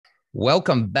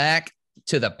Welcome back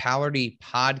to the Pallardy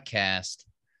Podcast.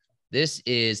 This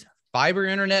is Fiber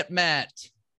Internet Matt.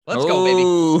 Let's go,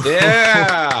 baby.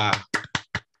 Yeah.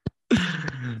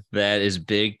 That is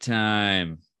big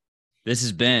time. This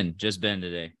is Ben, just Ben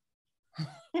today.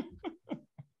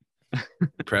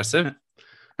 Impressive.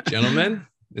 Gentlemen,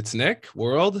 it's Nick,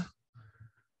 world.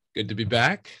 Good to be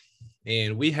back.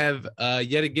 And we have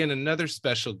yet again another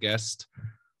special guest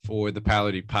for the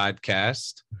Pallardy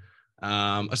Podcast.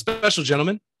 A special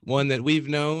gentleman, one that we've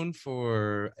known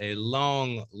for a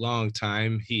long, long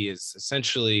time. He is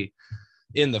essentially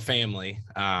in the family.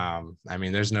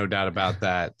 There's no doubt about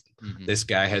that. Mm-hmm. This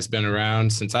guy has been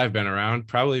around since I've been around,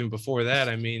 probably even before that.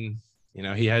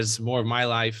 He has more of my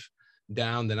life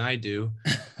down than I do.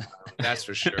 That's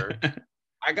for sure.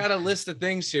 I got a list of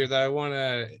things here that I want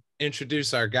to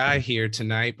introduce our guy here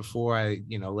tonight before I,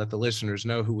 let the listeners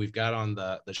know who we've got on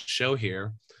the show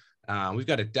here. We've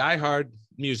got a diehard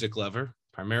music lover,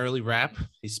 primarily rap.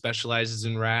 He specializes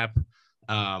in rap.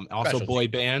 Also specialty. Boy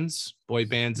bands. Boy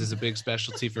bands is a big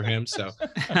specialty for him. So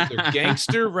either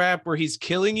gangster rap where he's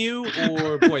killing you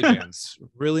or boy bands.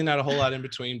 Really not a whole lot in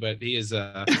between, but he's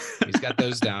got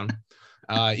those down.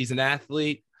 He's an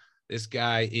athlete. This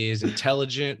guy is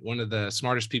intelligent, one of the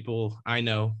smartest people I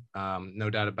know, no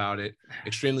doubt about it.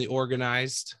 Extremely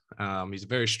organized. He's a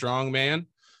very strong man.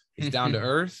 He's down to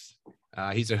earth.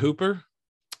 He's a hooper.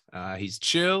 He's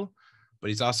chill, but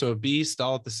he's also a beast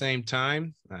all at the same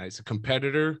time. He's a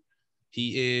competitor.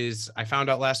 He is, I found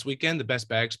out last weekend, the best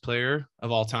bags player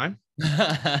of all time. So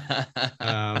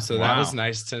that was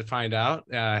nice to find out.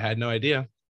 I had no idea.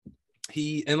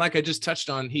 And like I just touched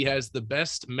on, he has the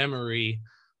best memory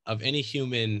of any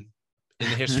human in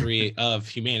the history of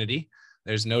humanity.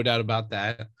 There's no doubt about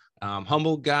that.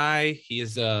 Humble guy. He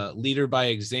is a leader by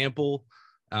example.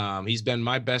 He's been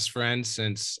my best friend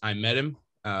since I met him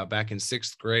back in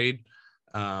 6th grade.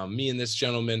 Me and this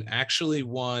gentleman actually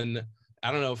won.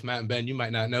 I don't know if Matt and Ben, you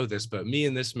might not know this, but me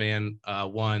and this man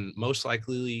won most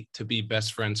likely to be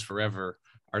best friends forever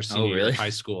our senior year of high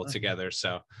school together.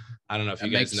 So I don't know if you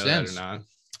guys know that or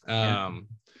not.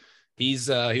 He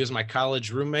was my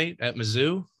college roommate at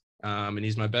Mizzou, and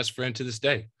he's my best friend to this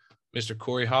day. Mr.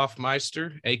 Cory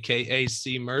Hofmeister, a.k.a.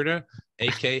 C. Murda,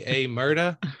 a.k.a.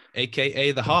 Murda,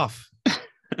 a.k.a. the Hoff.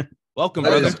 Welcome,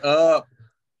 brother. What's up?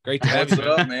 Great to have you.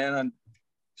 What's up, man? I'm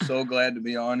so glad to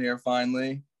be on here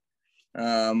finally.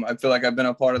 I feel like I've been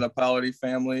a part of the Pallardy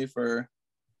family for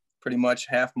pretty much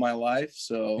half my life,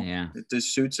 so it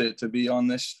just suits it to be on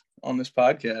this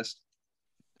podcast.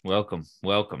 Welcome.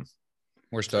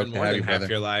 We're stoked to have you, brother. Half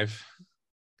your life.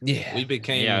 Yeah, we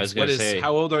became. Yeah, I was gonna say.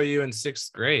 How old are you in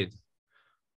 6th grade?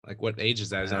 Like, what age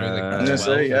is that? Is that like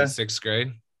 12 in 6th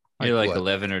grade? You're like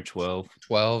 11 or 12.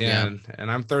 12, yeah. And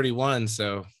I'm 31,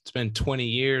 so it's been 20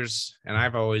 years, and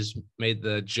I've always made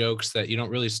the jokes that you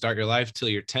don't really start your life till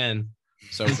you're 10.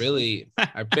 So really,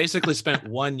 I basically spent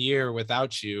 1 year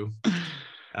without you.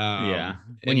 When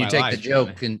you take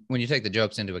the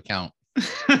jokes into account.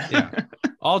 Yeah.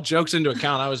 All jokes into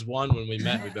account, I was 1 when we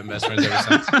met. We've been best friends ever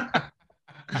since.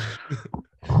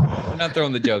 We're not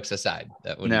throwing the jokes aside.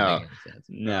 That wouldn't make any sense.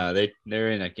 No,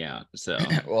 they're in account. So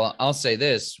well, I'll say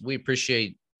this: we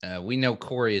appreciate. We know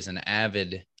Cory is an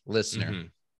avid listener. Mm-hmm.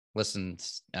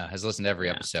 Has listened to every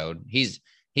episode.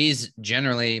 He's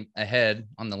generally ahead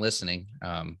on the listening,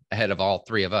 ahead of all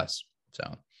 3 of us.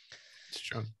 So it's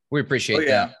true. We appreciate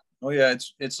that. Oh yeah,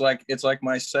 it's like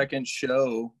my second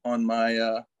show on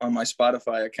my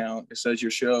Spotify account. It says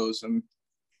your shows, and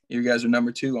you guys are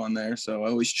number 2 on there. So I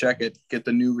always check it, get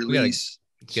the new release.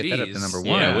 Get that up to number 1.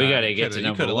 Yeah, we gotta get to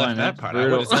number 1. That part. I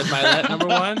would have said my number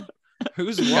 1.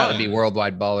 Who's one? Got to be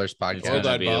Worldwide Ballers podcast.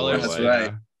 Worldwide Ballers.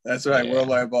 That's right. Yeah.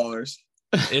 Worldwide Ballers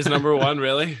is number 1,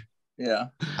 really? Yeah.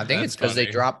 I think it's because they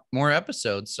drop more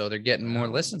episodes, so they're getting more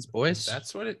listens, boys.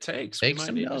 That's what it takes. Take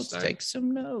some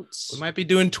notes. We might be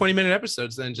doing 20-minute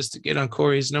episodes then just to get on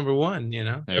Cory's number 1,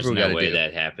 There's no way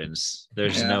that happens.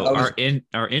 There's our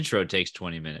intro takes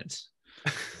 20 minutes.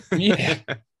 Yeah.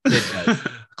 It does.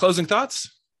 Closing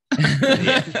thoughts?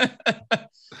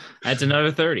 That's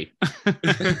another 30.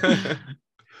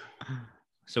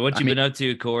 So what you been up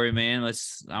to, Cory, man?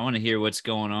 I want to hear what's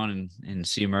going on in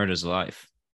C. Murda's life.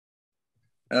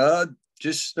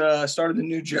 Just started a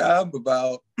new job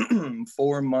about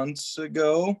 4 months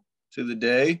ago to the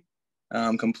day.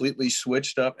 Completely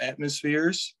switched up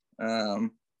atmospheres.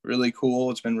 Really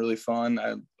cool. It's been really fun.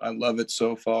 I love it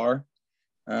so far.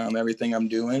 Everything I'm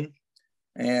doing.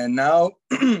 And now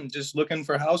just looking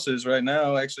for houses right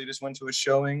now. Actually just went to a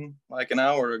showing like an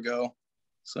hour ago.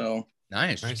 So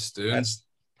nice, dude.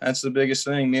 That's the biggest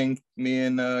thing. Me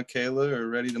and Kayla are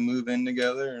ready to move in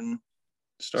together and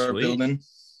start building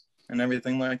and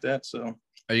everything like that. So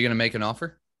are you going to make an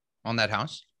offer on that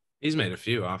house? He's made a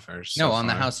few offers. No, on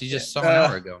the house you just saw an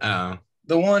hour ago.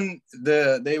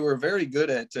 They were very good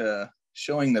at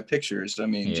showing the pictures. I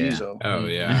mean, geez, oh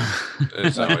yeah,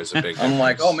 it's always a big I'm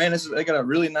like, oh man, they got a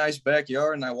really nice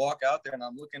backyard, and I walk out there and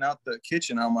I'm looking out the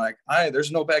kitchen. I'm like,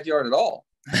 there's no backyard at all.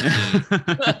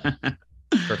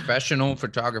 Professional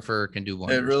photographer can do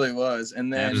wonders. It really was.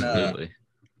 And then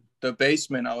the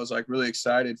basement, I was like really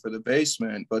excited for the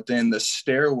basement, but then the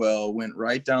stairwell went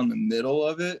right down the middle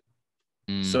of it.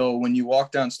 So when you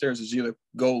walk downstairs, it's either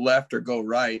go left or go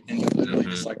right, and you literally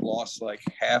just like lost like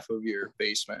half of your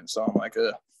basement. So I'm like,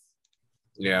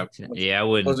 yeah, I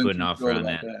wouldn't put an offer on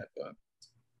that. But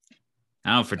I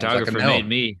don't know, photographer made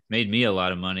me a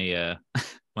lot of money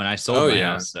when I sold my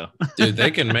house. So dude, they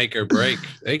can make or break.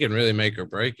 They can really make or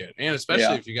break it, and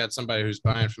especially if you got somebody who's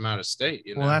buying from out of state.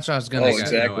 You know? Well, that's what I was gonna say.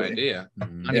 Exactly. No idea.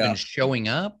 Not even showing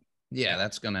up. Yeah,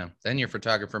 that's then your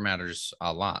photographer matters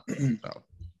a lot. So.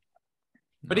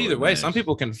 But either way, some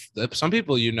people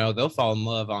they'll fall in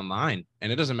love online,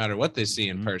 and it doesn't matter what they see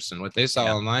in person. What they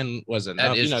saw online was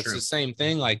enough. True. It's the same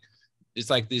thing. Like it's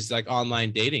like these like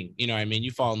online dating. You know what I mean? You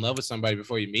fall in love with somebody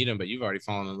before you meet them, but you've already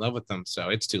fallen in love with them. So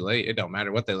it's too late. It don't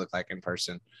matter what they look like in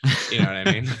person. You know what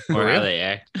I mean? Or how they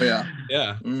act.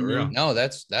 Yeah. For real. No,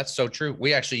 that's so true.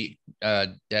 We actually,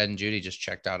 Dad and Judy just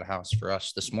checked out a house for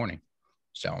us this morning.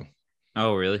 So.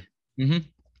 Oh, really? Mm-hmm.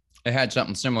 It had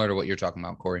something similar to what you're talking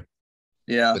about, Cory.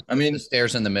 Yeah. I mean, the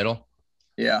stairs in the middle.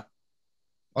 Yeah.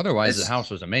 Otherwise, the house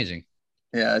was amazing.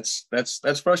 Yeah,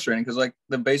 that's frustrating because like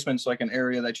the basement's like an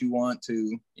area that you want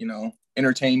to,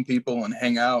 entertain people and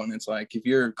hang out. And it's like if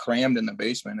you're crammed in the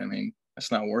basement, I mean,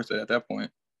 that's not worth it at that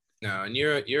point. No, and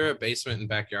you're a basement and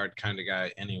backyard kind of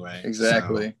guy anyway.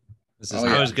 Exactly. So.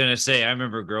 I was gonna say, I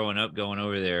remember growing up going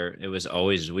over there. It was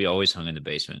we always hung in the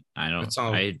basement. I don't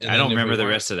remember the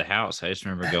rest of the house. I just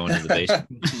remember going to the basement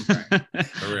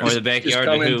or the backyard. Just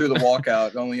coming through the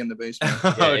walkout, only in the basement.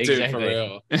 Dude, for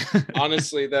real.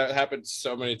 Honestly, that happened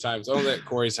so many times. Only at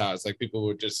Cory's house, like people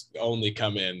would just only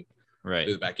come in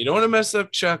through the back. You don't want to mess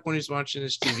up Chuck when he's watching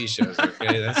his TV shows.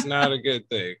 Okay, that's not a good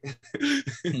thing.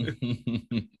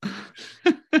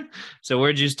 So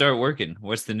where'd you start working?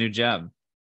 What's the new job?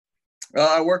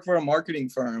 I work for a marketing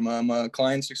firm. I'm a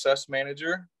client success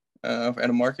manager at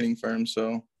a marketing firm.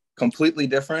 So completely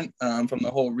different from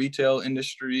the whole retail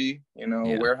industry,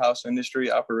 warehouse industry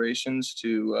operations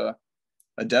to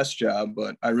a desk job.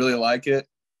 But I really like it.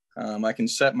 I can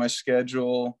set my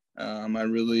schedule. I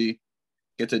really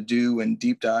get to do and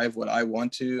deep dive what I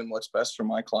want to and what's best for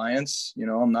my clients.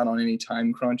 I'm not on any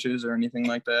time crunches or anything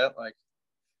like that. Like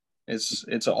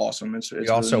it's awesome. It's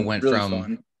also really, went really from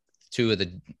fun. 2 of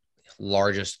the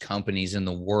largest companies in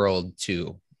the world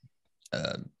to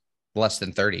less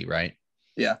than 30, right?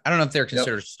 Yeah. I don't know if they're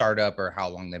considered a startup or how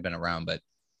long they've been around, but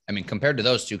I mean, compared to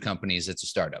those 2 companies, it's a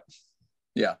startup.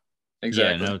 Yeah,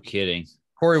 exactly. Yeah, no kidding.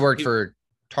 Cory worked for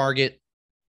Target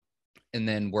and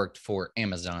then worked for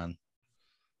Amazon.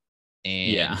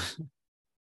 And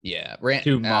ran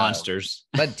 2 monsters.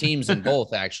 Led teams in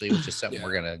both, actually, which is something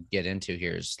we're going to get into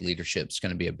here. Is leadership's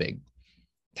going to be a big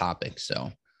topic.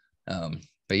 So,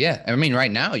 but yeah, I mean,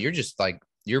 right now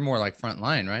you're more like front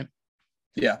line, right?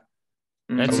 Yeah.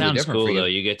 That Totally sounds different cool for you. though.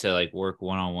 You get to like work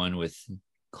one-on-one with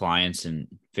clients and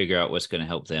figure out what's going to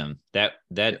help them. That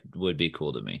would be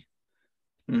cool to me.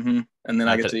 Mm-hmm. And then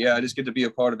I just get to be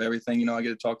a part of everything. I get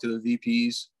to talk to the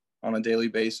VPs on a daily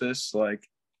basis. Like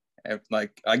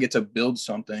I get to build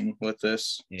something with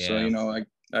this. Yeah. So,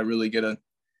 I really get a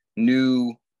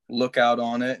new lookout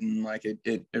on it, and like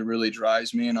it really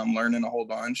drives me, and I'm learning a whole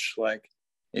bunch. Like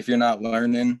if you're not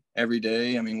learning every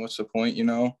day, I mean, what's the point,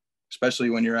 especially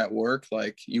when you're at work?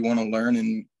 Like you want to learn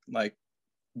and like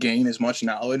gain as much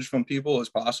knowledge from people as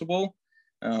possible.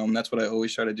 That's what I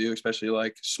always try to do, especially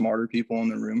like smarter people in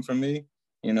the room from me,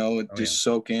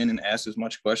 soak in and ask as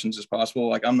much questions as possible.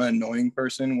 Like I'm the annoying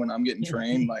person when I'm getting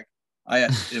trained. Like I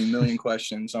ask a million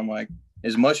questions. I'm like,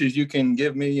 as much as you can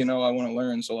give me, I want to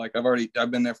learn. So like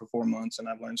I've been there for 4 months and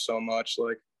I've learned so much.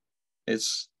 Like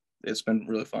it's been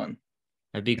really fun.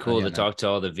 It'd be cool to talk to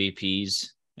all the VPs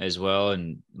as well.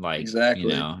 And like,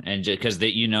 exactly. And just because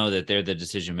that they're the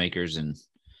decision makers, and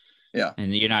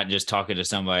you're not just talking to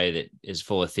somebody that is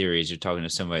full of theories. You're talking to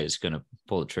somebody that's going to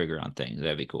pull the trigger on things.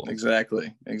 That'd be cool.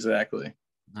 Exactly.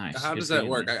 Nice. How does that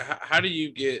work? How do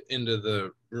you get into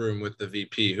the room with the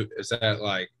VP? Is that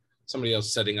like somebody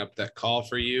else setting up that call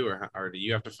for you, or do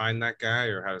you have to find that guy,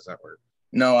 or how does that work?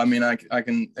 No, I mean, I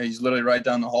can, he's literally right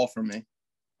down the hall from me.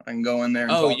 I can go in there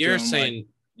and talk you're to him, saying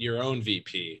your own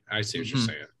VP. I see what you're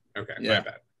saying. Okay, my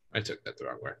bad. I took that the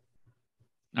wrong way.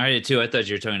 I did too. I thought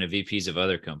you were talking to VPs of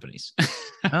other companies.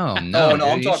 Oh no, no,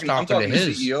 I'm talking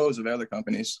to CEOs of other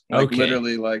companies. Like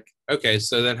literally, like okay.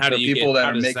 So then, how do you people get, that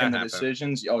are making the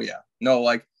decisions? Oh yeah, no,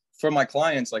 like for my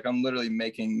clients, like I'm literally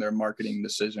making their marketing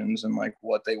decisions and like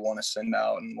what they want to send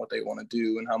out and what they want to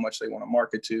do and how much they want to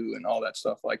market to and all that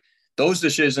stuff. Like those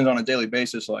decisions on a daily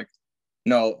basis, like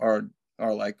are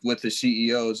like with the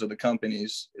CEOs of the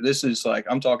companies. This is like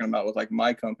I'm talking about with like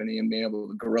my company and being able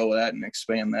to grow that and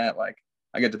expand that. Like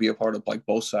I get to be a part of like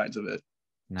both sides of it.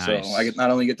 Nice. So I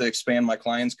not only get to expand my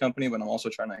client's company, but I'm also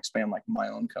trying to expand like my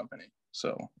own company.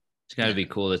 So it's got to be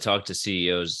cool to talk to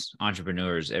CEOs,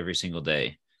 entrepreneurs every single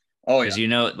day. Oh yeah. Because you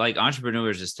know, like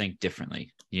entrepreneurs just think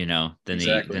differently, you know, than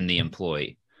the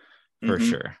employee for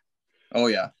sure. Oh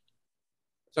yeah.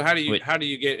 So how do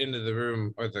you get into the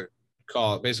room or the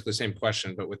call? Basically same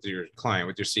question, but with your client,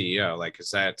 with your CEO, like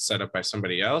is that set up by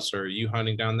somebody else or are you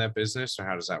hunting down that business or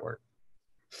how does that work?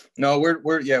 No,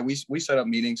 we set up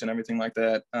meetings and everything like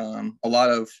that. A lot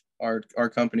of our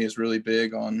company is really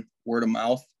big on word of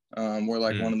mouth. We're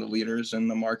like one of the leaders in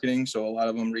the marketing. So a lot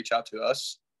of them reach out to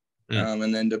us.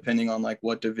 And then depending on like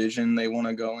what division they want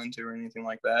to go into or anything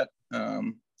like that,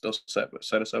 they'll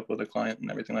set us up with a client and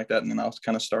everything like that. And then I'll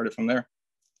kind of start it from there.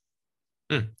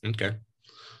 Okay.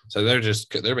 So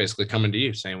they're basically coming to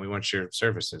you saying, we want your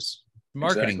services.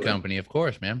 Marketing company, of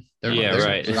course, man. They're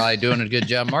right. They're probably doing a good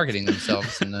job marketing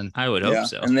themselves. And then I would hope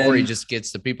so. And then, or he just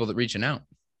gets the people that reaching out.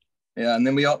 Yeah. And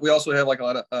then we also have like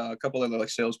a couple of like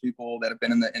salespeople that have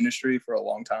been in the industry for a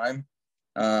long time.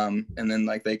 And then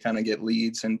like they kind of get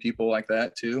leads and people like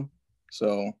that too.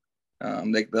 So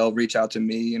they'll reach out to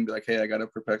me and be like, hey, I got a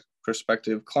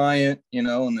prospective client, you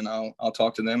know, and then I'll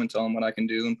talk to them and tell them what I can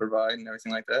do and provide and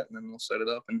everything like that. And then we'll set it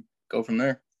up and go from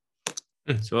there.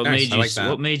 So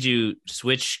what made you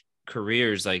switch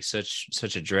careers, like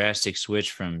such a drastic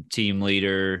switch from team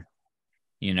leader,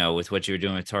 you know, with what you were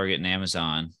doing with Target and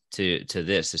Amazon to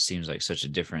this? It seems like such a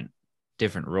different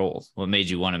role. What made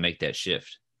you want to make that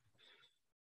shift?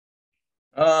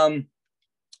 You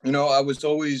know, I was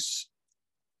always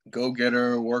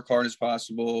go-getter, work hard as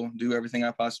possible, do everything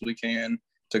I possibly can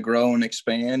to grow and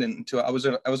expand. And I was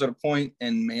at a point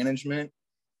in management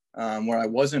where I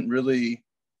wasn't really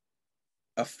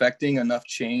affecting enough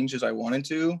change as I wanted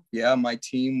to. Yeah, my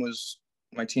teams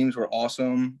were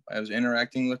awesome. I was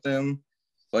interacting with them,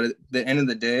 but at the end of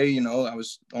the day, you know, I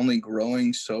was only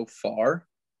growing so far,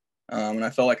 and I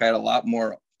felt like I had a lot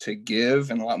more to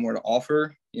give and a lot more to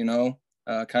offer. You know,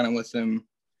 kind of with them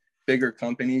bigger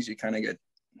companies, you kind of get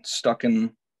stuck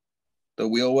in the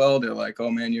wheel well. They're like,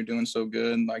 oh man, you're doing so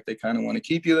good, and like they kind of want to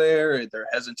keep you there. They're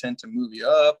hesitant to move you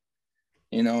up,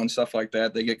 you know, and stuff like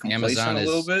that. They get complacent a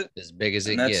little bit. As big as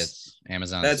it gets.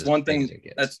 Amazon. That's one thing.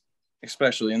 That's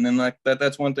especially, and then like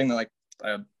that's one thing that like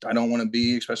I don't want to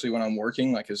be, especially when I'm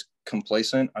working, like is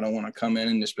complacent. I don't want to come in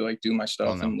and just be like do my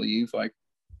stuff and leave. Like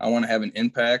I want to have an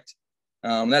impact.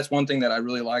 That's one thing that I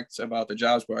really liked about the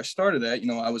jobs where I started at. You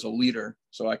know, I was a leader,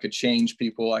 so I could change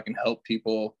people. I can help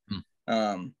people.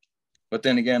 But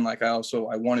then again, like I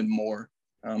wanted more.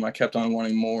 I kept on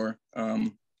wanting more.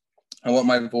 I want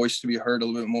my voice to be heard a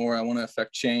little bit more. I want to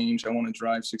affect change. I want to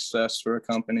drive success for a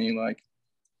company. Like,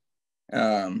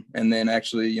 and then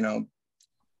actually, you know,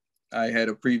 I had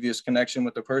a previous connection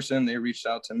with the person. They reached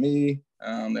out to me.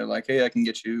 They're like, hey, I can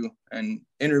get you an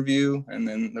interview. And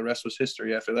then the rest was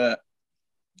history after that.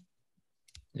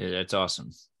 Yeah, that's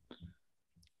awesome.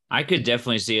 I could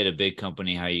definitely see at a big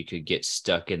company how you could get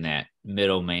stuck in that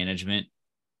middle management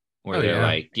where they're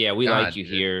like, yeah, we like you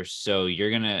here. So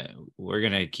we're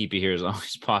going to keep you here as long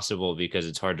as possible because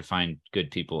it's hard to find good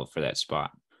people for that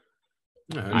spot.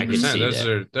 100%. I can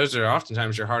see those are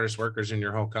oftentimes your hardest workers in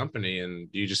your whole company, and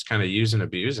you just kind of use and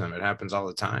abuse them. It happens all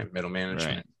the time. Middle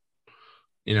management. Right.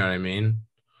 You know what I mean?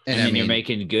 And then you're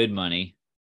making good money.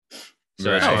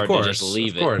 So it's hard to just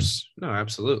leave it. Of course. No,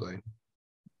 absolutely.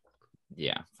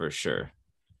 Yeah, for sure.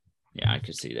 Yeah, I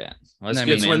could see that. Well,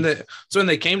 when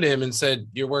they came to him and said,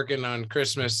 you're working on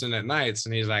Christmas and at nights,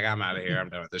 and he's like, I'm out of here. I'm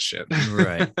done with this shit.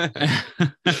 Right.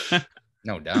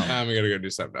 No doubt. I'm going to go do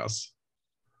something else.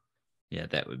 Yeah,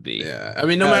 that would be. Yeah. I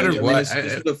mean, no matter what.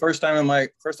 This is the first time in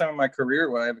my career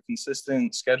where I have a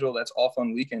consistent schedule that's off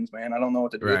on weekends, man. I don't know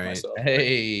what to do with myself.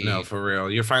 Hey. No, for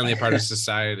real. You're finally a part of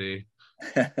society.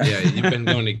 Yeah, you've been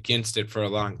going against it for a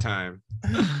long time.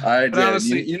 I did.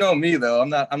 Honestly, you know me though. I'm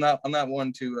not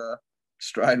one to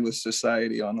stride with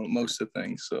society on most of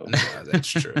things. So no, that's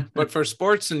true. But for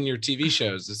sports and your TV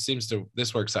shows,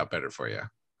 this works out better for you.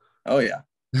 Oh yeah.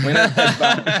 I mean that's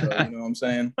balance, though, you know what I'm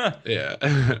saying?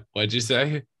 Yeah. What'd you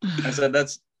say? I said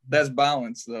that's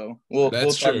balance though. We'll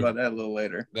talk about that a little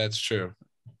later. That's true.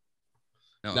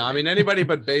 No, I mean, anybody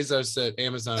but Bezos at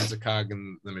Amazon is a cog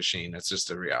in the machine. That's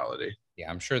just a reality. Yeah,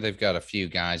 I'm sure they've got a few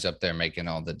guys up there making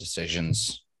all the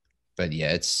decisions. But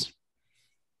yeah, it's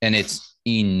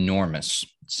enormous.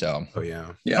 So,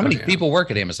 how many people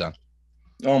work at Amazon?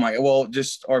 Oh my, well,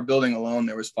 just our building alone,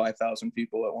 there was 5,000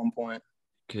 people at one point.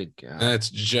 Good God. That's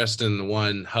just in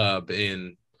one hub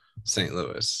in St.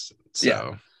 Louis.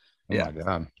 So, Oh my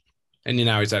God. And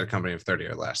now he's at a company of 30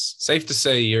 or less. Safe to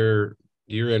say your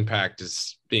impact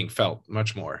is being felt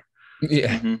much more.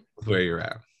 Yeah. With where you're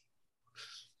at.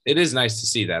 It is nice to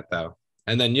see that though.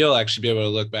 And then you'll actually be able to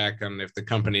look back on if the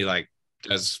company like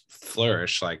does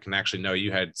flourish, like can actually know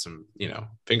you had some,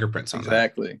 fingerprints on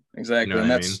that. Exactly. And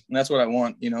that's what I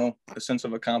want, a sense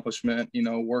of accomplishment,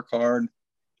 work hard,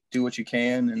 do what you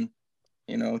can, and,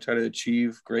 try to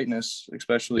achieve greatness,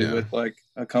 especially with like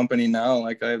a company now.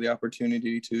 Like I have the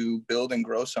opportunity to build and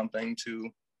grow something to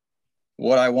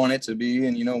what I want it to be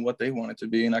and, what they want it to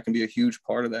be. And I can be a huge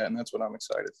part of that. And that's what I'm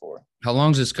excited for. How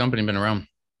long has this company been around?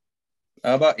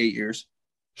 About 8 years.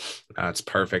 That's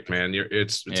perfect, man.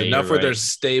 It's enough where they're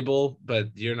stable, but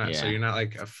you're not. So you're not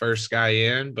like a first guy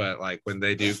in, but like when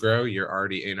they do grow, you're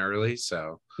already in early.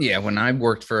 So yeah, when I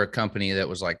worked for a company that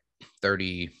was like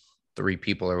 33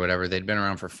 people or whatever, they'd been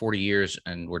around for 40 years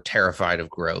and were terrified of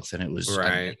growth, and it was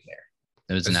right.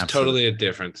 It was totally a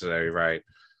difference there, right?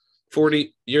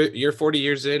 40, you're 40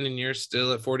 years in and you're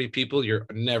still at 40 people, you're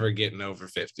never getting over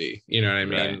 50. You know what I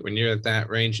mean? Right. When you're at that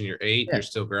range and you're 8, you're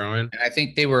still growing. And I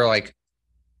think they were like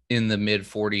in the mid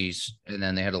 40s, and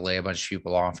then they had to lay a bunch of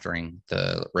people off during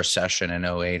the recession in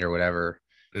 08 or whatever.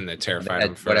 And they terrified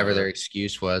them for whatever their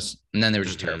excuse was. And then they were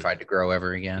just terrified to grow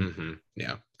ever again.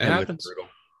 Yeah. It happens.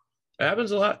 It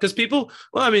happens a lot because people,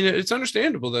 it's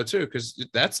understandable though, too, because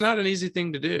that's not an easy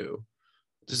thing to do.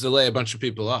 Just to lay a bunch of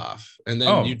people off, and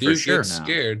then you do get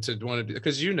scared to want to do,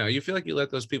 because you feel like you let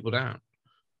those people down.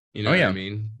 You know what I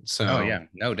mean? So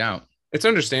no doubt. It's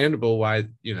understandable why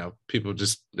people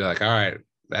just they're like, all right,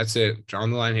 that's it, drawing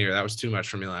the line here. That was too much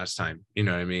for me last time. You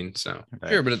know what I mean? So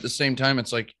sure, but at the same time,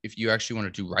 it's like if you actually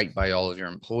want to do right by all of your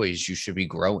employees, you should be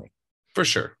growing. For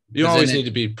sure, you always need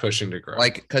to be pushing to grow.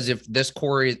 Like, because if this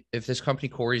company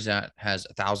Cory's at has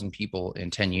 1,000 people in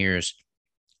 10 years.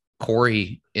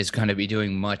 Cory is going to be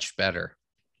doing much better.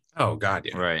 Oh God.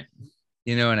 Yeah. Right.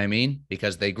 You know what I mean?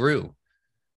 Because they grew.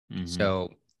 Mm-hmm.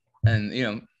 So,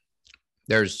 and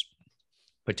there's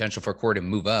potential for Cory to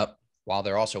move up while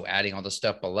they're also adding all the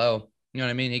stuff below. You know what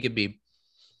I mean? He could be,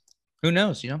 who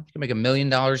knows, he can make $1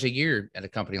 million a year at a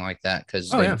company like that.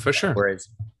 Cause for sure. Whereas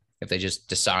if they just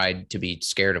decide to be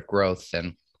scared of growth,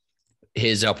 then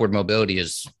his upward mobility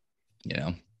is,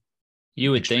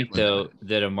 You would think, though,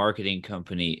 that a marketing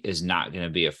company is not going to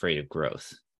be afraid of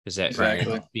growth, because that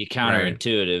would be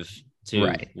counterintuitive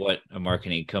to what a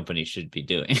marketing company should be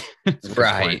doing.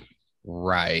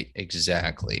 Right.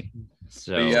 Exactly.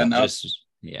 So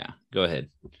go ahead.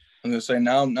 I'm going to say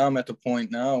now I'm at the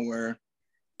point now where,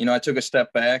 I took a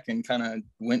step back and kind of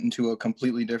went into a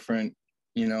completely different,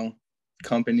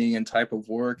 company and type of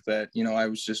work that, I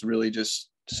was just really just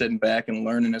sitting back and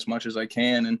learning as much as I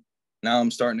can. And now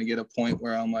I'm starting to get a point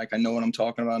where I'm like, I know what I'm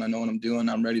talking about. I know what I'm doing.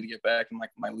 I'm ready to get back in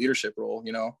like my leadership role.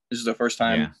 This is the first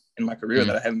time in my career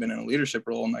that I haven't been in a leadership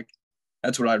role. And like,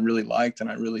 that's what I really liked. And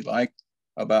I really liked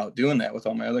about doing that with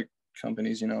all my other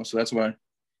companies, So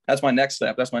that's my next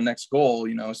step. That's my next goal,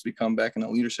 is to become back in a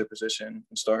leadership position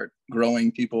and start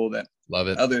growing people that love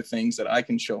it. Other things that I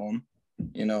can show them,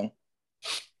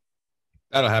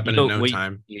 That'll happen in no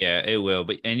time. Yeah, it will.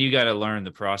 But you got to learn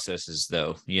the processes,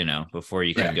 though, before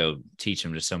you can go teach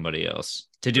them to somebody else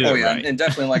to do it right. And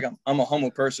definitely, like, I'm a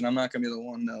humble person. I'm not gonna be the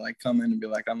one to like come in and be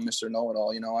like, I'm Mr.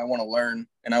 Know-it-all. I want to learn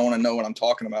and I want to know what I'm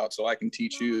talking about, so I can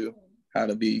teach you how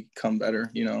to become better.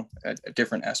 At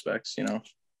different aspects. It's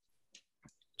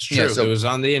true. So it was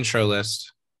on the intro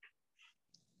list.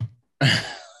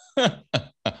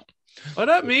 What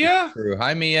up, Mia?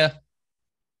 Hi, Mia.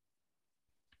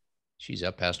 She's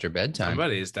up past her bedtime.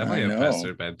 Somebody is definitely up past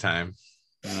her bedtime.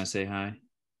 You want to say hi?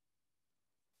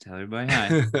 Tell everybody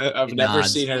hi. I've never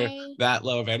seen her that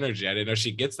low of energy. I didn't know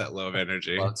she gets that low of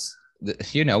energy. Well,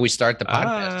 we start the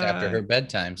podcast after her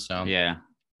bedtime. So yeah.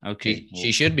 Okay.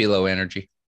 She should be low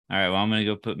energy. All right. Well, I'm going to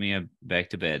go put Mia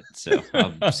back to bed. So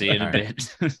I'll see you in a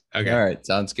bit. Okay. All right.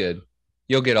 Sounds good.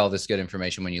 You'll get all this good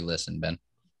information when you listen, Ben.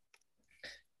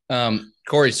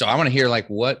 Cory, so I want to hear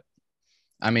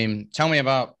tell me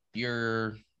about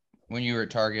when you were at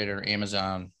Target or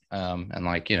Amazon, and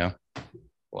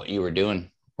what you were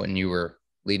doing when you were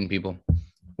leading people.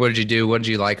 What did you do? What did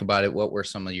you like about it? What were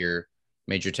some of your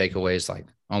major takeaways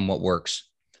on what works?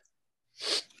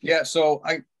 Yeah. So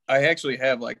I actually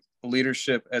have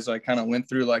leadership as I kind of went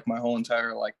through like my whole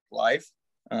entire like life.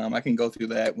 I can go through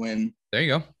that when there you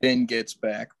go. Ben gets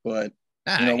back, but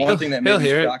one thing that he'll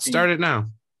hear shocking, it. Start it now.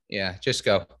 Yeah, just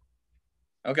go.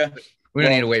 Okay. We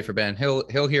don't need to wait for Ben.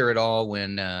 He'll hear it all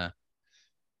when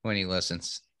he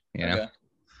listens. Okay.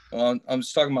 Well, I'm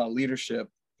just talking about leadership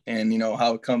and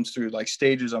how it comes through like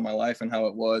stages of my life and how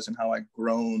it was and how I've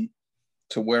grown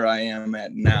to where I am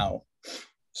at now.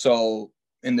 So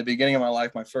in the beginning of my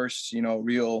life, my first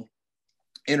real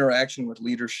interaction with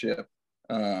leadership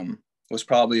was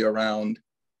probably around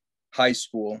high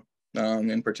school,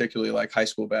 and particularly like high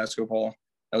school basketball.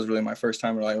 That was really my first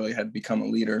time where I really had to become a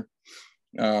leader,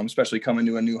 especially coming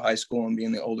to a new high school and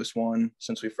being the oldest one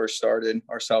since we first started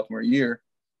our sophomore year.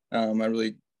 I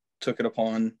really took it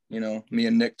upon, me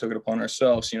and Nick took it upon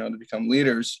ourselves, to become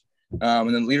leaders.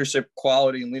 And then leadership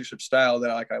quality and leadership style that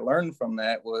I learned from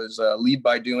that was lead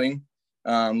by doing,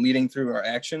 leading through our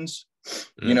actions,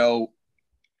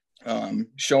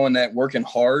 showing that working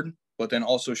hard, but then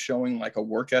also showing like a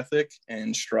work ethic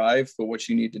and strive for what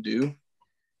you need to do.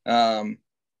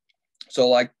 So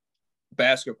like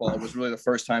basketball was really the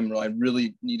first time where I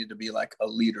really needed to be like a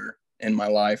leader in my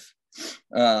life.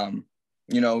 A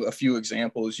few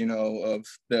examples, of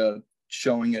the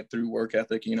showing it through work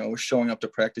ethic, showing up to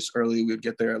practice early. We would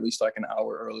get there at least like an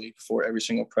hour early before every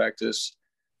single practice,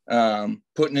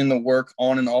 putting in the work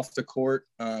on and off the court,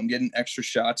 getting extra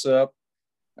shots up,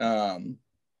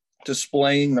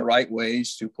 displaying the right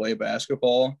ways to play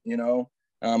basketball.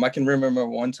 I can remember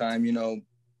one time,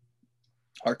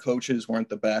 our coaches weren't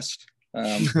the best.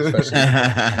 Especially,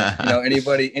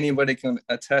 anybody can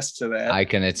attest to that. I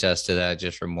can attest to that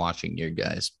just from watching your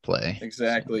guys play.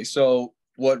 Exactly. So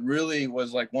what really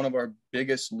was like one of our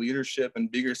biggest leadership and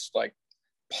biggest like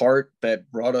part that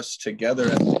brought us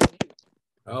together.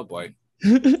 Oh boy.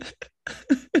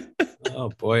 Oh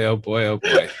boy. Oh boy. Oh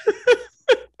boy.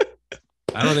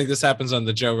 I don't think this happens on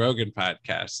the Joe Rogan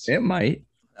podcast. It might.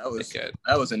 That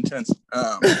was intense. But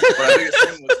our biggest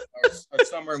thing was our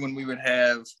summer when we would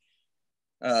have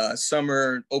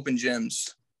summer open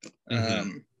gyms.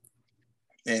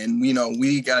 And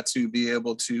we got to be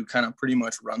able to kind of pretty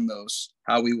much run those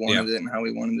how we wanted it and how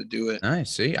we wanted to do it.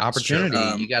 Nice. See,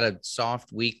 opportunity. You got a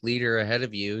soft, weak leader ahead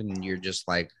of you, and you're just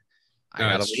like, I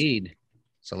got to lead.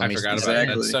 So I forgot about that.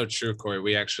 That's so true, Corey.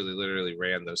 We actually literally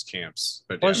ran those camps.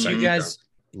 But plus, you guys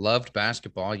loved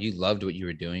basketball. You loved what you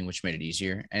were doing, which made it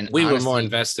easier. And we were more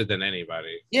invested than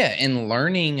anybody. Yeah, and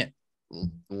learning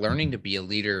to be a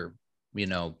leader,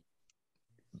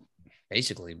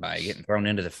 basically by getting thrown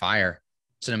into the fire.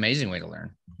 It's an amazing way to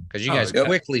learn because you guys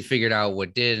quickly figured out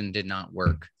what did and did not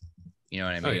work. You know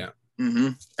what I mean? Oh, yeah. Mm-hmm.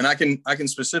 And I can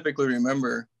specifically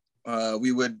remember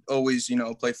we would always,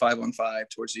 play 5-on-5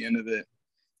 towards the end of it.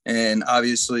 And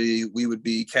obviously we would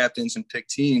be captains and pick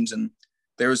teams. And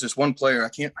there was this one player, I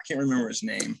can't remember his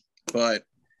name, but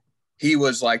he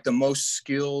was like the most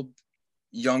skilled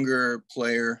younger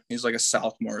player. He's like a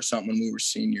sophomore or something when we were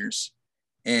seniors.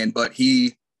 But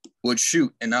he would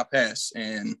shoot and not pass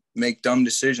and make dumb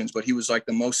decisions. But he was like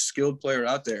the most skilled player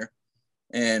out there.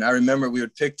 And I remember we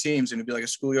would pick teams and it'd be like a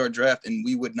schoolyard draft and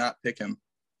we would not pick him.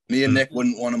 Me and Nick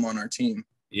wouldn't want him on our team.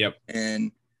 Yep.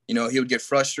 And, he would get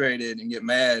frustrated and get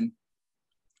mad.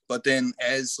 But then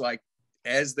as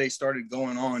they started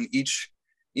going on each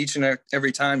and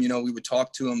every time, we would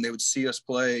talk to them, they would see us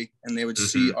play and they would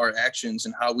see our actions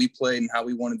and how we played and how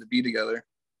we wanted to be together.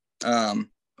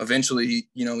 Eventually,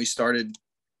 he started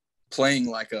playing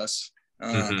like us.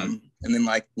 And then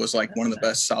was one of the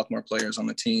best sophomore players on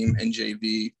the team in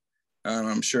JV.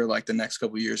 I'm sure the next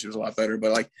couple of years he was a lot better,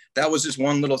 but that was just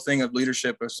one little thing of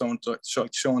leadership of someone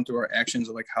showing through our actions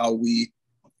of how we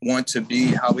want to be,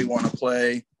 how we want to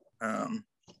play,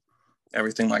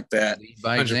 everything like that.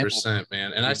 100%,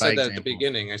 man. And I said that at the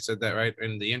beginning. I said that right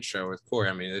in the intro with Corey.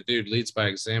 I mean, the dude leads by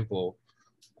example.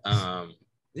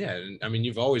 Yeah, I mean,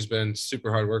 you've always been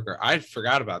super hard worker. I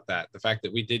forgot about that. The fact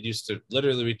that we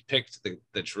picked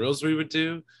the drills we would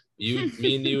do.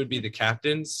 Me and you would be the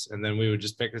captains, and then we would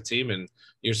just pick the team. And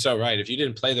you're so right. If you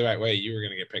didn't play the right way, you were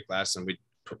going to get picked last, and we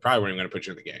probably weren't even going to put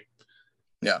you in the game.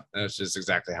 Yeah, that's just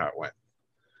exactly how it went.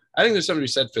 I think there's something to be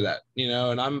said for that,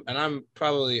 and I'm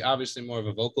probably obviously more of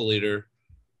a vocal leader,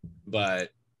 but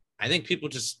I think people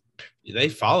they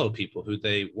follow people who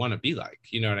they want to be like.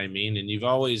 You know what I mean? And you've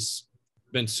always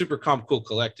been super calm, cool,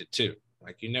 collected too.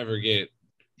 You never get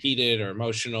heated or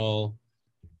emotional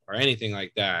or anything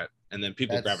like that. And then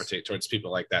people gravitate towards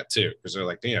people like that too, because they're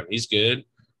like, damn, he's good.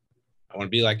 I want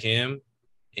to be like him.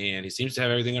 And he seems to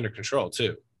have everything under control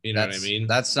too. You know what I mean?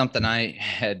 That's something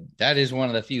that is one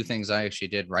of the few things I actually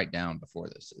did write down before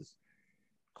this is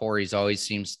Cory's always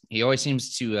seems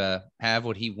to have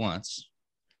what he wants,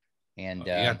 and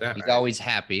he's always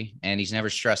happy, and he's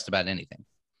never stressed about anything.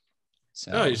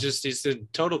 So no, he's in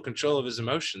total control of his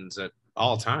emotions at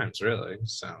all times, really.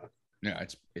 So yeah,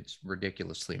 it's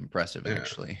ridiculously impressive,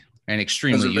 actually, and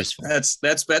extremely useful. That's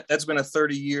been a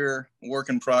 30-year work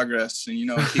in progress, and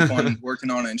keep on working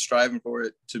on it and striving for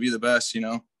it to be the best.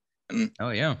 And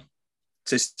oh yeah,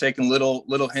 just taking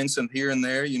little hints of here and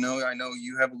there. I know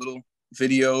you have little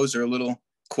videos or little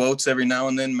quotes every now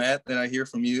and then, Matt, that I hear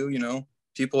from you.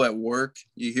 People at work,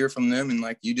 you hear from them, and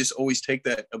like you just always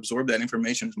absorb that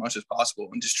information as much as possible,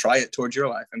 and just try it towards your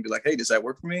life and be like, hey, does that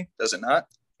work for me? Does it not?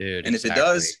 Dude, and if it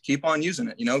does, keep on using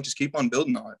it. Just keep on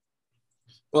building on it.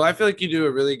 Well, I feel like you do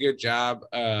a really good job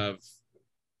of,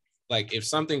 like, if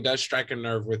something does strike a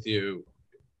nerve with you,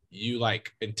 you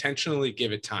like intentionally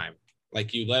give it time.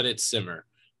 Like you let it simmer.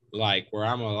 Like where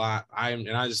and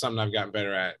just something I've gotten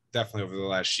better at definitely over the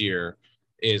last year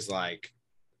is like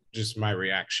just my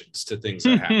reactions to things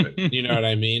that happen. You know what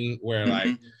I mean? Where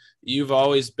like you've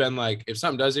always been like, if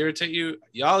something does irritate you,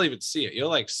 y'all even see it. You'll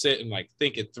like sit and like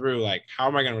think it through, like, how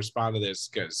am I going to respond to this?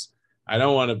 Because I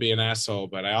don't want to be an asshole,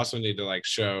 but I also need to like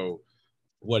show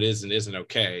what is and isn't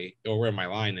okay, or where my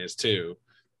line is too.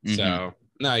 So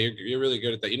no, you're really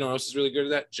good at that. You know what else is really good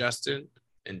at that? Justin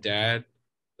and Dad.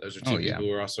 Those are two people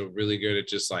who are also really good at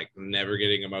just like never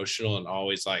getting emotional and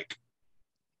always like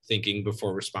thinking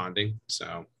before responding.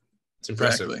 So it's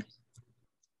impressive. Exactly.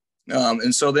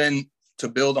 And so then to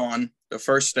build on the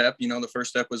first step, the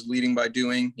first step was leading by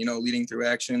doing, leading through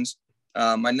actions.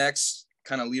 My next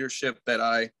kind of leadership that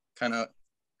I kind of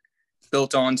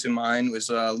built onto mine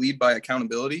was lead by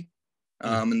accountability.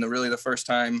 And the first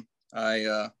time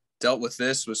I dealt with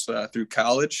this was through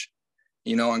college.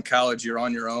 In college, you're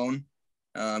on your own.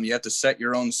 You have to set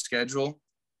your own schedule.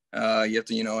 You have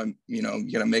to, you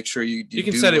got to make sure you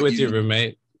can set it with your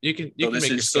roommate. You can make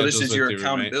your so this is your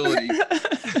accountability.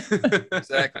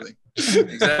 Exactly.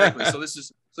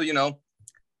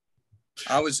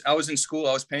 I was in school,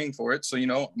 I was paying for it. So,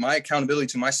 my accountability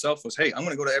to myself was, hey, I'm going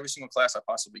to go to every single class I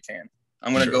possibly can.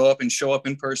 I'm going to go up and show up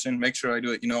in person, make sure I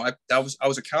do it. I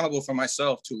was accountable for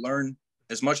myself to learn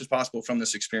as much as possible from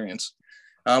this experience.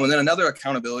 And then another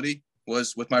accountability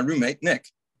was with my roommate, Nick.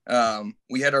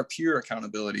 We had our peer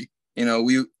accountability.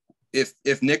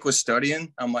 If Nick was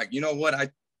studying, I'm like,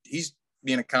 he's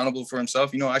being accountable for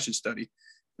himself. I should study.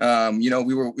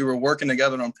 We were working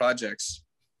together on projects.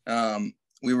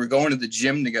 We were going to the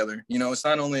gym together. It's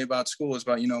not only about school, it's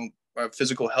about, our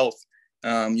physical health.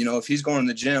 If he's going to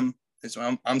the gym,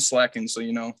 I'm slacking. So,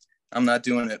 I'm not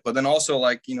doing it. But then also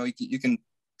like, you can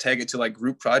tag it to like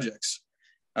group projects.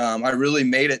 I really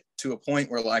made it to a point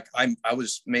where like I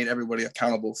was made everybody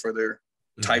accountable for their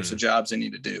types of jobs they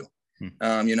need to do.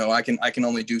 I can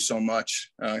only do so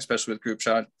much, especially with group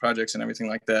projects and everything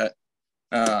like that.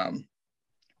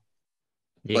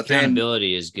 The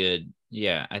accountability is good.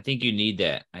 Yeah, I think you need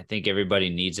that. I think everybody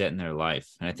needs that in their life.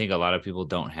 And I think a lot of people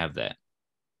don't have that.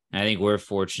 And I think we're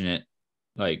fortunate,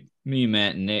 like me,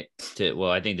 Matt, and Nick,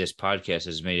 I think this podcast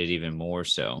has made it even more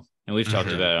so. And we've talked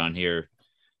about it on here,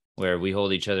 where we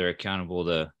hold each other accountable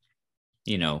to,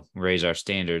 raise our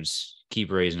standards,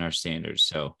 keep raising our standards.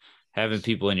 So having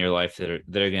people in your life that are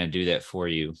going to do that for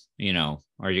you,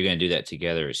 or you're going to do that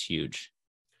together is huge.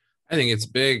 I think it's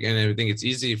big, and I think it's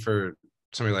easy for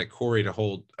somebody like Cory to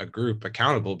hold a group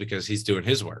accountable because he's doing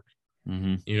his work.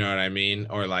 You know what I mean?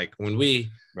 Or like when we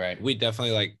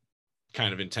definitely like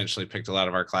kind of intentionally picked a lot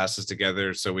of our classes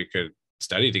together so we could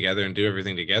study together and do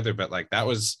everything together. But like that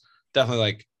was definitely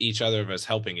like each other of us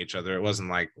helping each other. It wasn't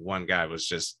like one guy was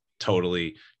just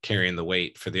totally carrying the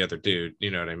weight for the other dude.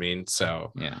 You know what I mean?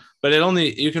 So yeah. But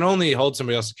you can only hold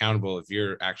somebody else accountable if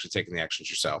you're actually taking the actions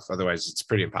yourself. Otherwise, it's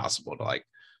pretty impossible to like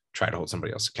try to hold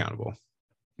somebody else accountable.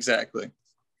 Exactly.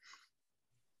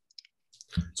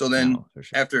 So then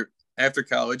after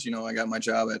college, I got my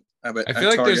job at I feel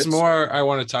like there's more I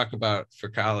want to talk about for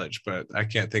college, but I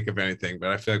can't think of anything. But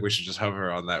I feel like we should just hover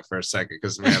on that for a second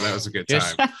because, man, that was a good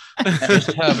time.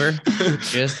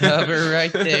 Just hover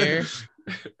right there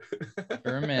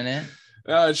for a minute.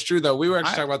 No, it's true though. We were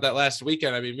actually talking about that last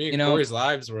weekend. I mean, me and Cory's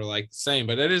lives were like the same,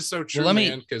 but it is so true,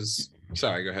 man. Because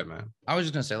sorry, go ahead, man. I was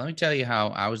just gonna say, let me tell you how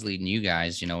I was leading you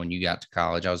guys. When you got to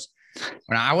college,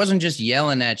 I wasn't just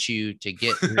yelling at you to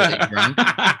get really drunk.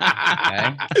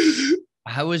 Okay?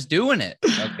 I was doing it.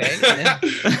 Okay.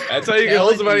 That's how you can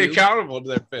hold somebody accountable to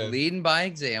their fit. Leading by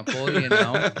example,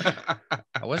 I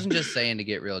wasn't just saying to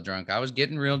get real drunk. I was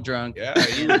getting real drunk.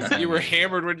 Yeah, you were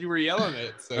hammered when you were yelling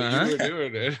it. So you were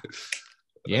doing it.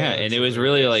 Yeah, and it was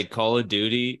really like Call of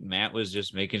Duty. Matt was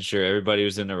just making sure everybody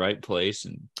was in the right place.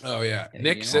 And oh yeah,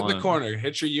 Nick, sit in the corner,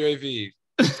 hit your UAV.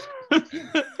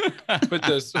 Put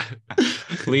this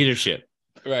leadership.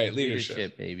 Right,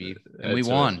 leadership, baby. And we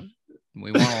won.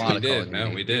 We won a lot of Call of Duty. No,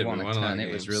 we did. We won a ton.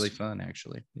 It was really fun,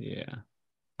 actually. Yeah.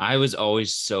 I was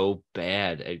always so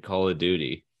bad at Call of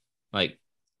Duty. Like,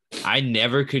 I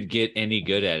never could get any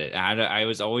good at it. I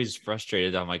was always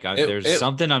frustrated. I'm like, there's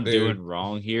something I'm doing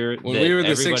wrong here. When we were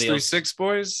the 636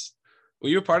 boys, were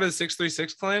you a part of the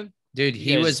 636 clan? Dude,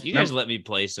 you guys let me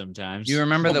play sometimes. You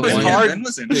remember the one? Hard,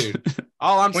 dude.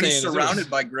 All I'm when saying he's surrounded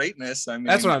by greatness. I mean,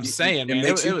 that's what I'm saying, man. It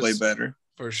makes you play better.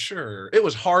 For sure. It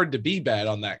was hard to be bad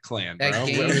on that clan, bro. I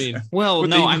mean, well,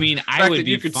 no, I mean, I would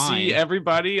be you could fine. See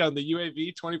everybody on the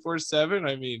UAV 24/7.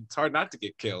 I mean, it's hard not to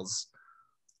get kills.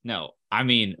 No, I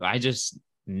mean, I just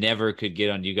never could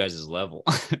get on you guys' level.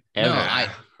 Ever. No,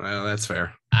 well, that's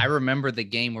fair. I remember the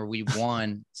game where we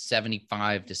won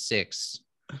 75-6.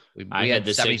 I had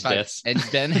the 6 deaths, and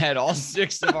Ben had all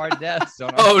 6 of our deaths. On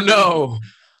our team. No!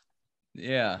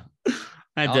 Yeah,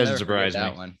 that doesn't surprise me.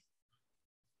 That one.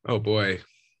 Oh boy,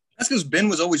 that's because Ben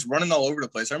was always running all over the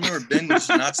place. I remember Ben just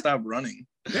not stop running.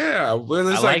 Yeah, well,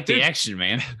 I like the action,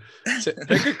 man.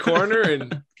 Pick a corner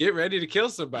and get ready to kill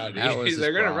somebody.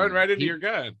 They're gonna run right into your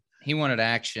gun. He wanted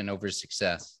action over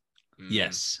success.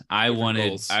 Yes, I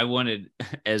wanted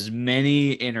as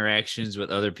many interactions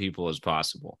with other people as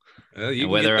possible. Well,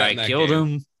 whether I killed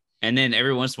them, and then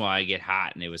every once in a while I get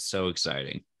hot, and it was so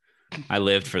exciting. I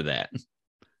lived for that.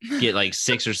 Get like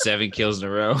 6 or 7 kills in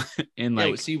a row in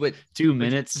like 2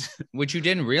 minutes. What you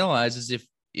didn't realize is if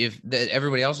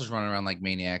everybody else was running around like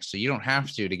maniacs, so you don't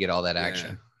have to get all that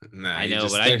action. Nah, I know,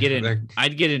 but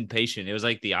I'd get impatient. It was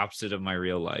like the opposite of my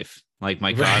real life. Like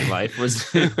my God life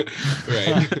was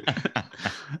right.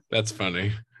 That's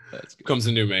funny. Comes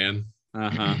a new man.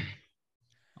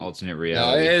 Alternate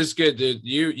reality. No, it is good, dude.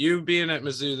 You being at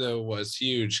Mizzou though was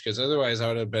huge because otherwise I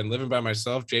would have been living by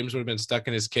myself. James would have been stuck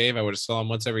in his cave. I would have saw him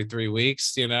once every 3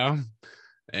 weeks, And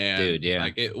dude, yeah,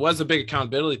 like it was a big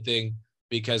accountability thing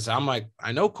because I'm like,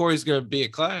 I know Cory's gonna be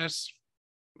at class.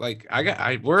 Like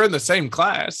we're in the same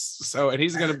class, so and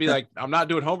he's gonna be like, I'm not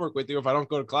doing homework with you if I don't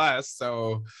go to class.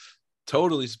 So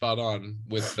totally spot on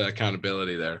with the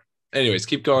accountability there. Anyways,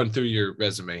 keep going through your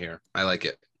resume here. I like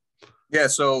it. Yeah,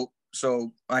 so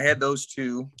I had those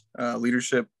 2,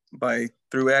 leadership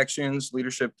through actions,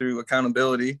 leadership through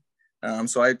accountability.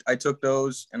 So I took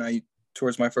those and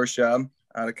towards my first job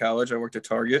out of college, I worked at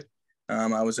Target.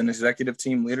 I was an executive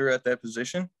team leader at that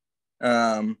position.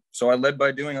 So I led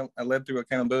through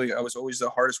accountability. I was always the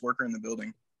hardest worker in the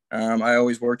building. I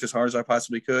always worked as hard as I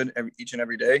possibly could each and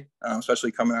every day,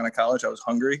 especially coming out of college. I was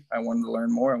hungry. I wanted to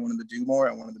learn more. I wanted to do more.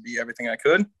 I wanted to be everything I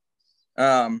could.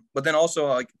 But then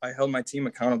also I held my team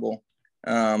accountable,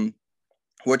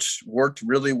 which worked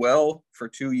really well for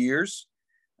 2 years.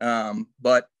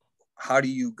 But how do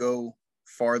you go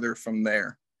farther from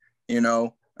there?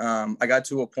 I got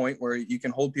to a point where you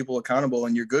can hold people accountable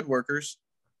and you're good workers.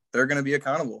 They're going to be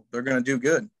accountable. They're going to do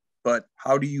good. But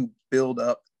how do you build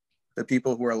up the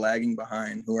people who are lagging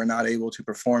behind, who are not able to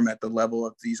perform at the level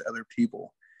of these other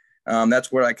people?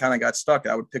 That's where I kind of got stuck.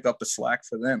 I would pick up the slack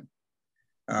for them.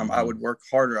 I would work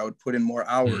harder. I would put in more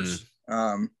hours.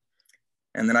 And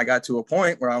then I got to a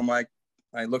point where I'm like,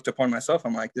 I looked upon myself.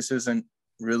 I'm like, this isn't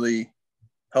really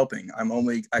helping.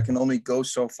 I can only go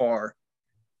so far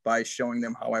by showing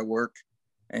them how I work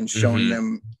and showing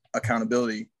them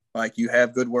accountability. Like, you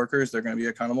have good workers, they're going to be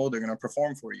accountable. They're going to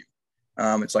perform for you.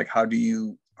 It's like, how do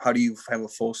you have a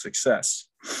full success?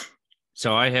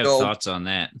 So I have thoughts on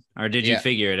that. Or did you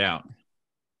figure it out?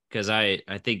 Because I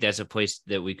think that's a place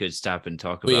that we could stop and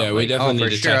talk about. Yeah, we definitely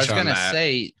need to touch on that. I was going to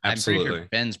say, absolutely. I'm pretty sure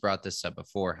Ben's brought this up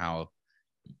before, how,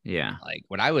 like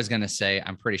what I was going to say,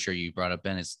 I'm pretty sure you brought up,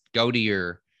 Ben, is go to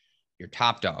your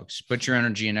top dogs, put your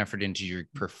energy and effort into your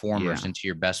performers, into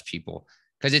your best people.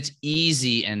 Because it's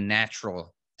easy and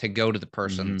natural to go to the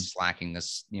person slacking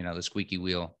this, the squeaky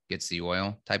wheel gets the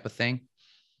oil type of thing.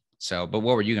 So, but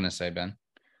what were you going to say, Ben?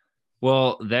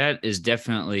 Well, that is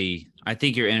definitely, I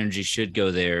think your energy should go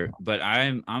there, but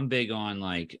I'm big on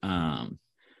like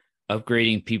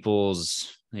upgrading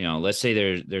people's, let's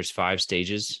say there's 5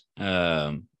 stages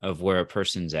of where a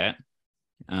person's at.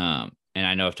 And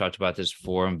I know I've talked about this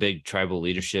before. I'm a big tribal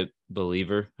leadership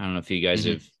believer. I don't know if you guys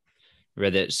have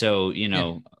read that. So,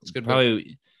 it's good.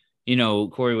 Probably,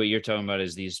 Cory, what you're talking about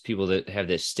is these people that have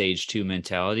this stage 2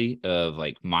 mentality of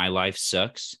like, my life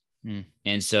sucks.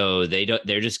 And so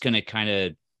they're just going to kind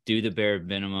of do the bare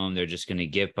minimum. They're just going to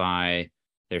get by.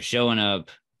 They're showing up,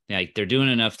 like they're doing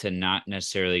enough to not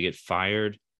necessarily get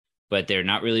fired, but they're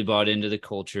not really bought into the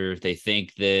culture. They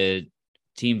think the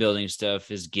team building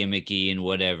stuff is gimmicky and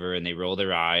whatever, and they roll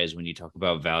their eyes when you talk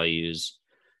about values.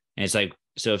 And it's like,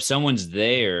 so if someone's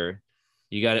there,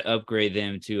 you got to upgrade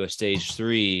them to a stage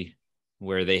 3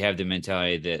 where they have the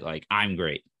mentality that like, I'm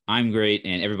great,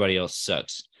 and everybody else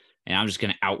sucks, and I'm just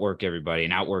going to outwork everybody.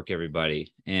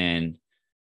 And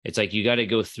it's like, you got to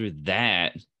go through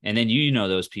that. And then,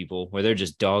 those people where they're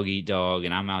just dog eat dog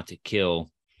and I'm out to kill.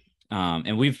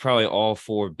 And we've probably all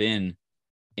 4 been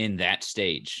in that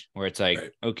stage where it's like,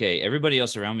 right, okay, everybody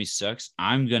else around me sucks.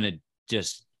 I'm going to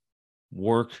just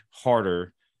work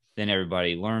harder than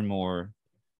everybody, learn more,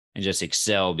 and just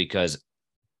excel because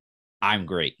I'm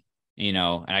great, and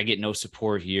I get no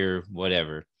support here,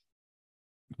 whatever.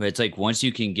 But it's like, once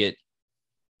you can get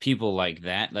people like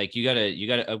that, like you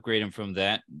gotta upgrade them from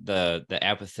that, the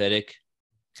apathetic.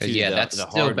 Because that's the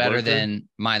still better worker. Than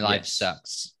my life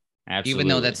sucks. Absolutely. Even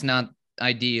though that's not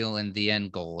ideal in the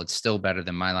end goal, it's still better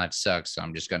than my life sucks. So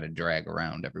I'm just going to drag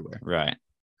around everywhere. Right.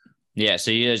 Yeah.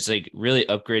 So it's like really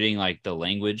upgrading like the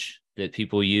language that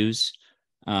people use.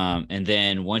 And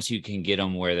then once you can get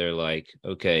them where they're like,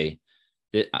 okay,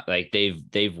 like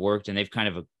they've worked and they've kind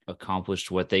of accomplished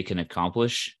what they can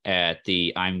accomplish at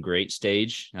the I'm great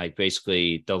stage, like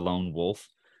basically the lone wolf,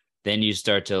 then you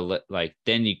start to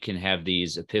then you can have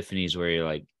these epiphanies where you're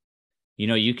like,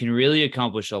 you can really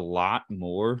accomplish a lot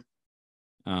more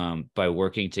by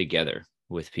working together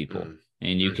with people.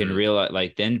 And you can realize,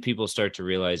 like, then people start to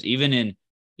realize, even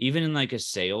in like a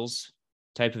sales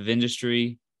type of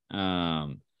industry,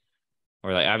 or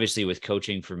like obviously with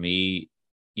coaching for me,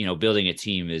 building a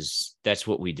team that's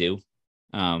what we do.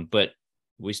 But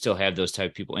we still have those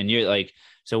type of people. And you're like,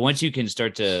 so once you can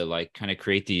start to like kind of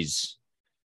create these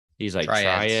like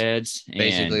triads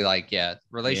basically,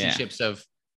 relationships of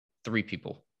 3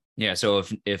 people. Yeah. So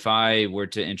if I were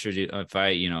to introduce,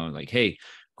 like, hey,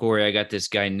 Cory, I got this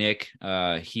guy, Nick,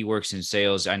 he works in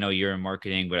sales. I know you're in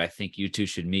marketing, but I think you two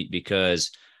should meet because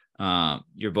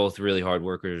you're both really hard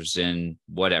workers and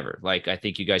whatever. Like, I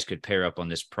think you guys could pair up on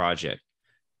this project.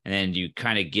 And then you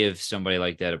kind of give somebody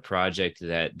like that a project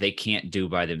that they can't do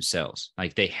by themselves.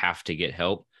 Like, they have to get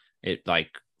help. It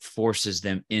like forces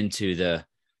them into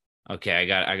okay, I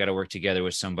got to work together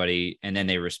with somebody, and then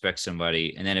they respect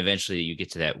somebody. And then eventually you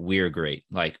get to that we're great.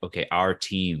 Like, okay, our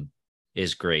team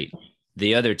is great.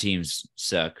 The other teams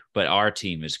suck, but our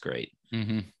team is great.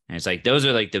 Mm-hmm. And it's like, those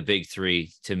are like the big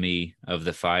 3 to me of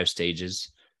the 5 stages.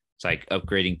 It's like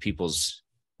upgrading people's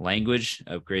language,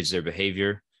 upgrades their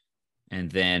behavior.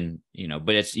 And then,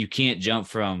 but you can't jump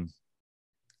from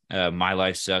my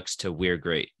life sucks to we're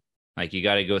great. Like, you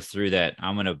got to go through that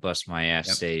I'm going to bust my ass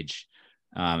stage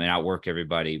and outwork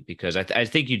everybody, because I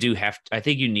think you do I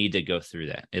think you need to go through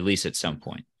that at least at some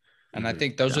point. And I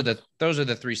think those are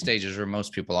the 3 stages where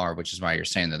most people are, which is why you're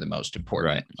saying they're the most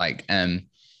important. Right. Like,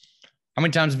 how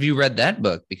many times have you read that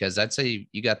book? Because I'd say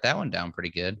you got that one down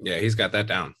pretty good. Yeah, he's got that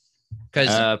down.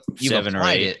 Because you've 7 or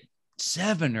 8.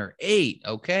 7 or 8.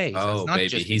 Okay. So it's not baby,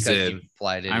 just he's in. You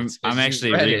applied it. I'm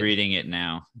actually rereading it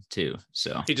now too.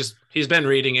 So he's been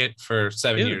reading it for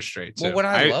 7 years straight. Well, what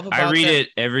I love about I read it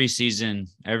every season,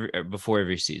 before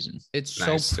every season. It's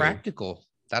nice, so practical.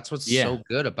 That's what's so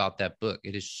good about that book.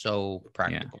 It is so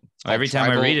practical. Yeah. Every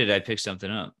time I read it, I pick something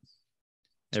up.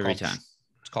 Every time.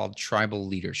 It's called Tribal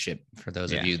Leadership for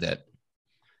those of you that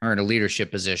are in a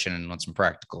leadership position and want some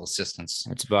practical assistance.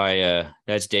 That's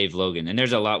that's Dave Logan. And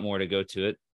there's a lot more to go to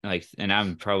it. Like, and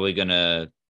I'm probably gonna,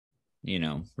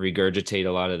 regurgitate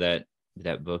a lot of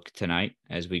that book tonight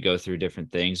as we go through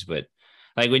different things. But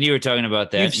like, when you were talking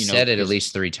about that, you've said it at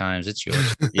least 3 times. It's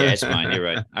yours. Yeah, it's mine. You're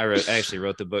right. I actually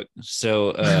wrote the book.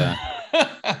 So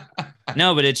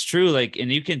no, but it's true. Like,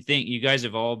 and you can think, you guys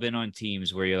have all been on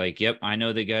teams where you're like, yep, I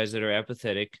know the guys that are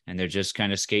apathetic and they're just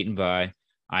kind of skating by.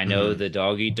 I know the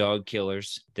dog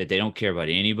killers that they don't care about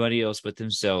anybody else but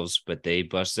themselves, but they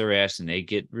bust their ass and they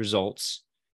get results.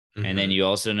 And then you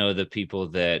also know the people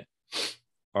that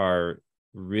are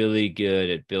really good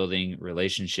at building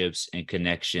relationships and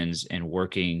connections and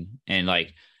working. And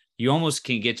like, you almost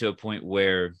can get to a point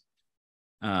where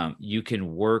you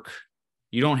can work.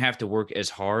 You don't have to work as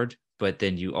hard, but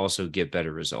then you also get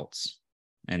better results.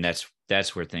 And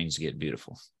that's where things get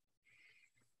beautiful.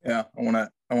 Yeah, I want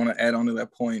to add on to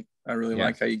that point. I really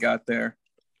like how you got there.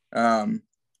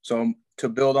 So to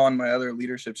build on my other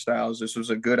leadership styles, this was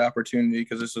a good opportunity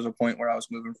because this was a point where I was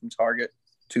moving from Target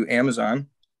to Amazon.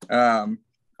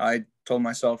 I told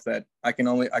myself that I can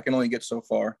only get so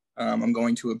far. I'm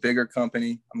going to a bigger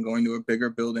company. I'm going to a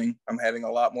bigger building. I'm having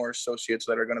a lot more associates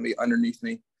that are going to be underneath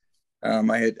me.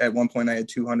 At one point I had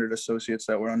 200 associates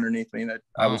that were underneath me that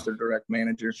I was their direct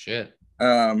manager. Shit.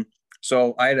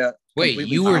 So I had a wait.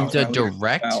 You were the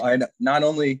direct. I had not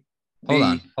only.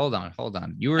 Hold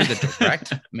on. You were the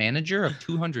direct manager of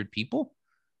 200 people.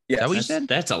 Yeah, is that what you said?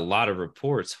 That's a lot of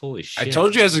reports. Holy shit! I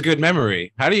told you, has a good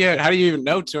memory. How do you even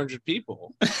know 200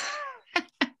 people?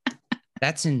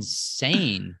 That's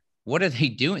insane. What are they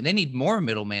doing? They need more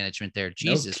middle management there.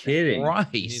 Jesus Christ.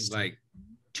 He's like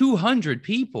 200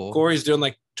 people. Cory's doing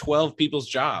like 12 people's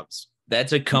jobs.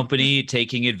 That's a company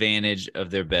taking advantage of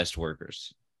their best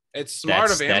workers. It's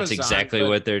smart of Amazon. That's exactly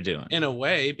what they're doing. In a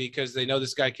way, because they know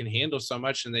this guy can handle so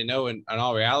much, and they know in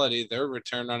all reality, their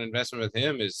return on investment with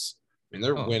him is, I mean,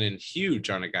 they're winning huge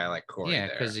on a guy like Cory. Yeah,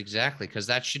 because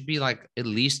that should be like at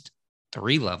least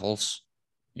 3 levels,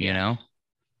 you know?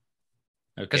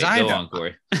 Because go on,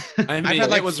 Cory. I mean, I've had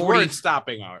like, it was 40, worth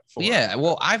stopping for. Yeah,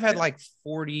 well, I've had like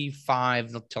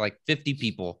 45 to like 50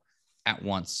 people at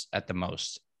once at the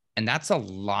most. And that's a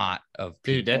lot of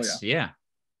people. Dude,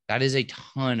 that is a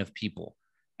ton of people.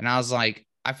 And I was like,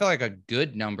 I feel like a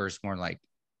good number is more like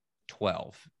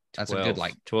 12. That's 12. A good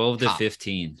like 12 to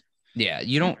 15. Yeah,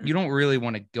 you don't really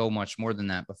want to go much more than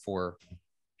that before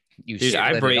you break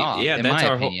it off. Yeah, that's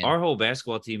our whole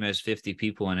basketball team has 50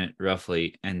 people in it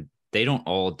roughly, and they don't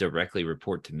all directly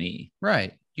report to me.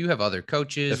 Right. You have other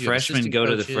coaches. The freshmen go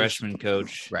to the freshman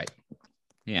coach. Right.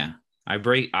 Yeah. I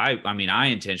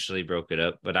intentionally broke it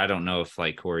up, but I don't know if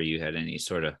like Cory, you had any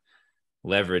sort of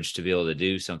leverage to be able to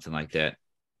do something like that.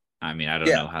 I mean, I don't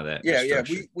know how that. Yeah.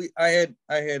 I had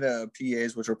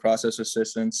PAs, which were process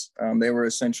assistants. They were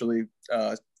essentially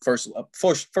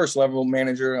first level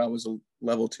manager. I was a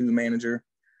level 2 manager.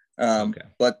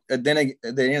 But then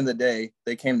at the end of the day,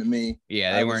 they came to me.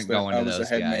 Yeah, they weren't going to those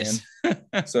guys.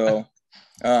 Man. So,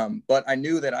 but I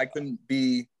knew that I couldn't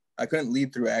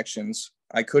lead through actions.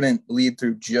 I couldn't lead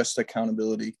through just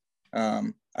accountability.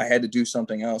 I had to do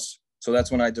something else. So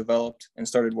that's when I developed and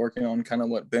started working on kind of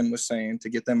what Ben was saying to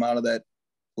get them out of that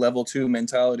level 2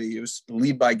 mentality. It was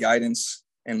lead by guidance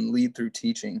and lead through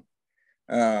teaching.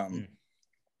 The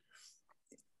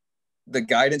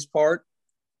guidance part,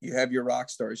 you have your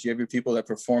rock stars, you have your people that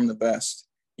perform the best.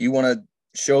 You want to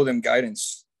show them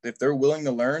guidance. If they're willing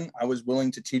to learn, I was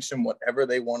willing to teach them whatever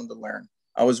they wanted to learn.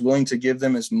 I was willing to give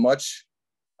them as much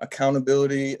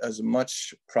accountability, as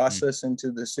much process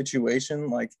into the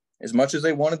situation, like as much as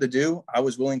they wanted to do, I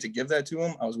was willing to give that to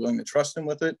them. I was willing to trust them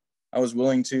with it. I was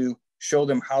willing to show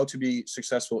them how to be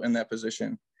successful in that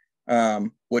position,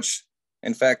 which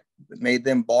in fact made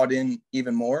them bought in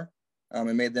even more.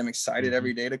 It made them excited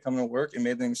every day to come to work. It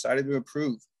made them excited to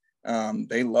improve.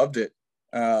 They loved it.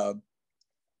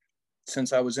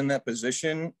 Since I was in that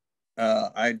position,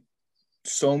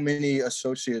 so many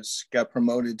associates got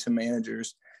promoted to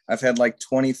managers. I've had like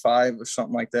 25 or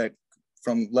something like that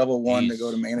from level 1 to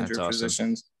go to manager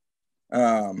positions.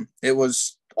 It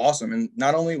was awesome. And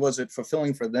not only was it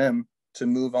fulfilling for them to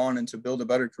move on and to build a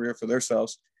better career for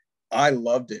themselves, I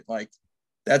loved it. Like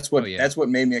that's what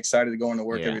made me excited to go into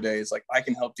work every day. Is like, I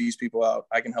can help these people out.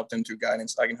 I can help them through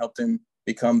guidance. I can help them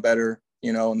become better,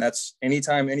 and that's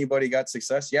anytime anybody got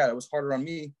success. Yeah, it was harder on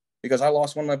me because I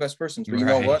lost one of my best persons, but you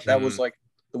know what? That was like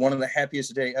one of the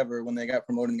happiest day ever when they got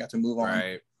promoted and got to move on.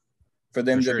 Right. For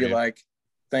them to be like,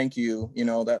 thank you.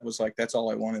 That was like, that's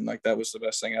all I wanted. Like, that was the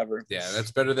best thing ever. Yeah.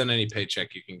 That's better than any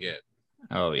paycheck you can get.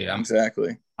 Oh yeah,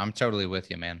 exactly. I'm totally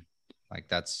with you, man. Like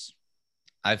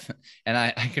I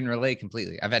can relate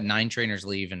completely. I've had 9 trainers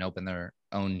leave and open their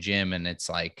own gym. And it's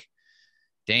like,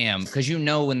 damn. Cause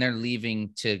when they're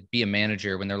leaving to be a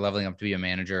manager, when they're leveling up to be a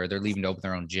manager, or they're leaving to open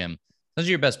their own gym, those are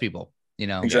your best people.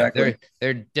 Exactly.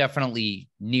 They're definitely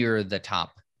near the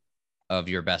top of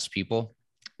your best people.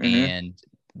 And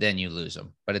then you lose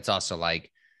them. But it's also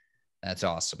like, that's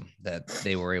awesome that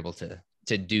they were able to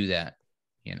do that,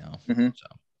 So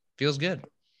feels good.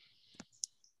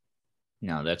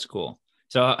 No, that's cool.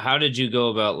 So how did you go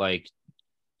about like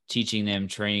teaching them,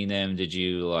 training them? Did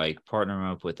you like partner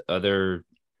them up with other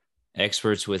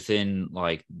experts within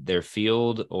like their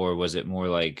field, or was it more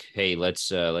like, hey, let's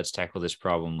tackle this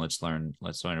problem. Let's learn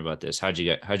about this. How'd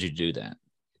you do that?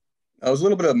 I was a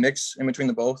little bit of a mix in between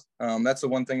the both. That's the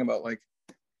one thing about like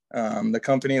the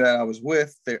company that I was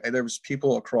with. There was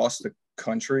people across the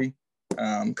country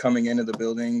coming into the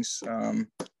buildings,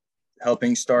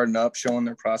 helping starting up, showing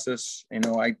their process.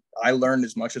 I learned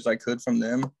as much as I could from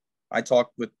them. I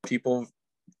talked with people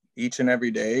each and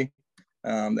every day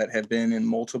that have been in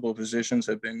multiple positions,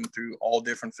 have been through all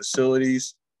different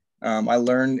facilities. I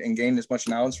learned and gained as much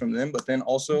knowledge from them, but then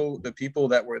also the people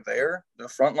that were there, the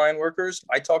frontline workers,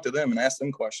 I talked to them and asked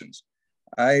them questions.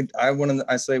 I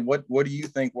say, what do you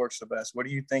think works the best? What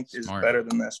do you think is better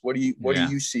than this? What do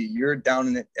you see? You're down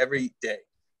in it every day.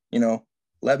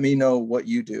 Let me know what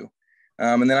you do.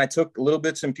 And then I took little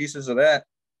bits and pieces of that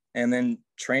and then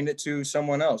trained it to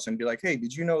someone else and be like, hey,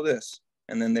 did you know this?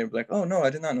 And then they were like, oh, no, I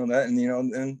did not know that. And,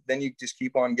 and then you just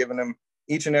keep on giving them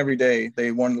each and every day.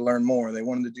 They wanted to learn more. They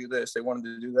wanted to do this. They wanted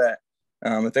to do that.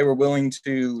 If they were willing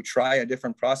to try a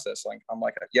different process, like I'm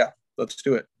like, yeah, let's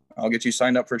do it. I'll get you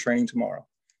signed up for training tomorrow.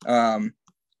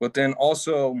 But then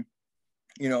also,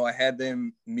 I had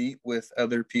them meet with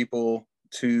other people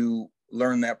to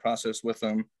learn that process with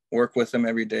them, work with them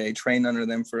every day, train under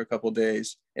them for a couple of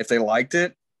days. If they liked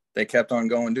it, they kept on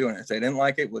going doing it. If they didn't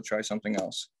like it, we'll try something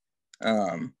else.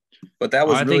 But that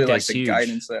was really like the huge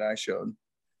guidance that I showed.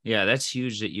 Yeah, that's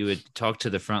huge that you would talk to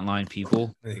the frontline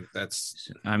people. I think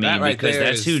because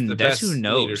that's who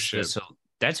knows.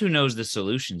 That's who knows the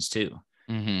solutions too.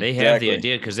 Mm-hmm. They have the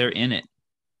idea because they're in it,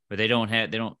 but they don't.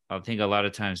 I think a lot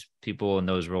of times people in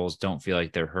those roles don't feel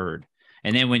like they're heard.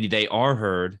 And then when they are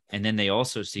heard, and then they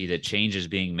also see that change is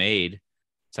being made,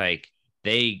 it's like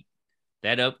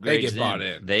that upgrades. They get bought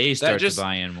in. They start to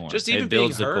buy in more. Just even it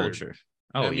builds being the heard. culture.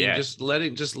 Oh, yeah. Just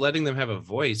letting them have a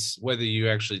voice, whether you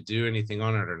actually do anything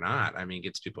on it or not,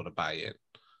 gets people to buy in,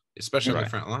 especially on the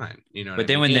front line. But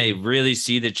then when they really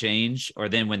see the change, or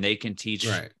then when they can teach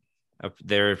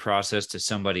their process to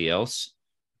somebody else,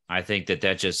 I think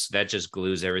that just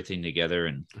glues everything together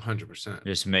and 100%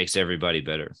 just makes everybody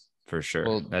better for sure.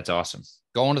 Well, that's awesome.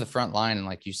 Going to the front line and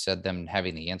like you said, them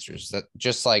having the answers, that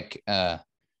just like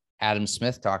Adam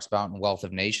Smith talks about in Wealth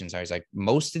of Nations, I was like,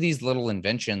 most of these little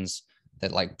inventions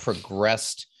that like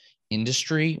progressed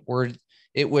industry, where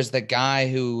it was the guy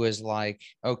who was like,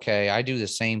 okay, I do the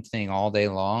same thing all day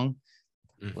long,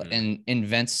 and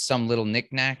invents some little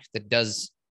knickknack that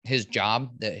does his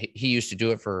job that he used to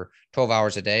do it for 12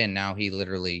 hours a day. And now he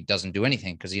literally doesn't do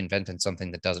anything because he invented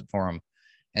something that does it for him,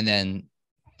 and then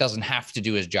doesn't have to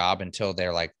do his job until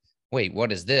they're like, wait,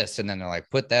 what is this? And then they're like,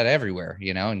 put that everywhere,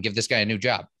 and give this guy a new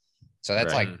job. So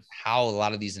that's like how a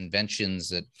lot of these inventions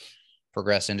that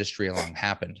progress industry along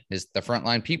happened, is the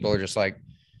frontline people are just like,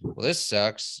 well, this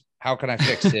sucks. How can I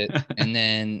fix it? And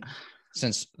then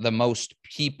since the most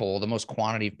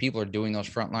quantity of people are doing those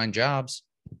frontline jobs,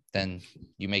 then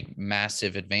you make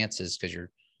massive advances because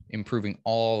you're improving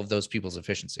all of those people's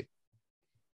efficiency.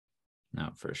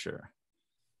 No, for sure.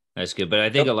 That's good. But I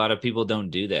think a lot of people don't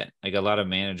do that. Like a lot of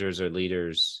managers or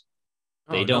leaders,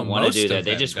 they don't want to do that.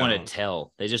 They just want to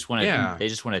tell. They just want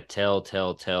to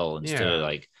tell instead of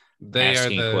like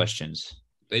asking questions.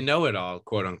 They know it all,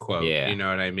 quote unquote. Yeah. You know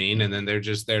what I mean? And then they're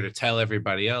just there to tell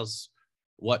everybody else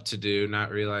what to do,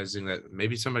 not realizing that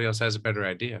maybe somebody else has a better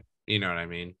idea. You know what I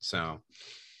mean? So,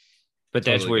 but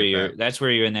that's where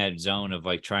you're in that zone of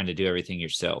like trying to do everything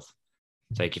yourself.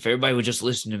 It's like, if everybody would just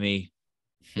listen to me,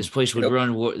 this place would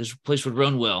run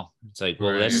well. It's like,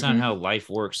 well, that's not how life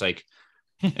works. Like,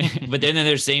 but then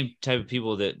there's the same type of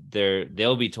people that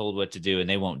they'll be told what to do and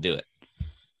they won't do it.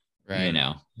 Right.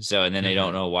 So, and then they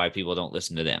don't know why people don't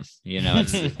listen to them,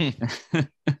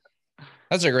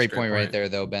 That's a great point right there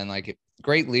though, Ben. Like,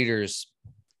 great leaders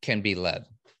can be led.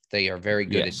 They are very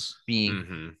good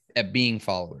at being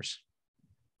followers.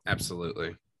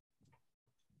 Absolutely.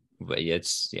 But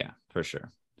it's for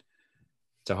sure.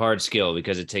 It's a hard skill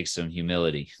because it takes some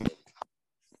humility.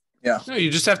 Yeah. No,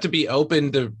 you just have to be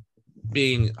open to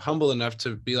being humble enough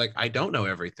to be like, I don't know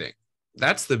everything.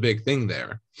 That's the big thing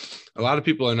there. A lot of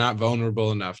people are not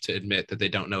vulnerable enough to admit that they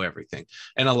don't know everything.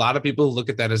 And a lot of people look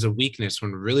at that as a weakness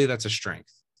when really that's a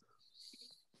strength.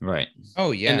 Right.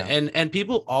 Oh, yeah. And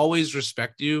people always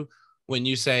respect you when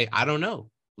you say, I don't know.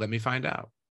 Let me find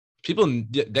out. People,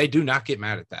 they do not get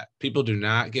mad at that. People do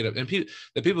not get up. And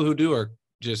the people who do are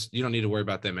just, you don't need to worry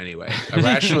about them anyway. A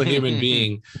rational human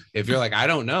being, if you're like, I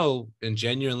don't know, and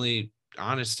genuinely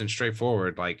honest and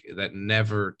straightforward, like that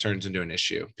never turns into an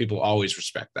issue. People always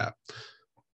respect that,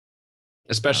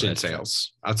 especially in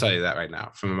sales. I'll tell you that right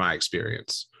now from my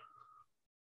experience.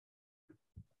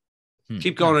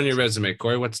 Keep going on your resume,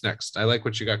 Cory. What's next? I like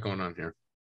what you got going on here.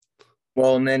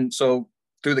 Well, and then so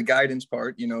through the guidance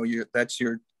part, that's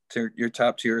your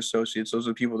top tier associates. Those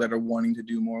are people that are wanting to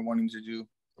do more, wanting to do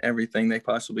everything they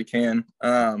possibly can.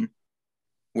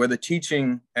 Where the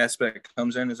teaching aspect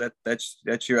comes in is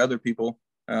that's your other people,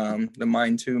 the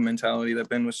mind two mentality that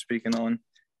Ben was speaking on.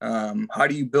 How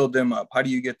do you build them up? How do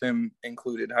you get them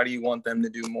included? How do you want them to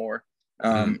do more?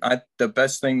 The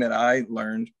best thing that I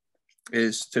learned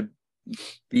is to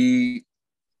be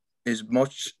as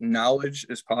much knowledge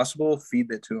as possible,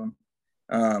 feed it to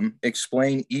them.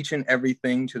 Explain each and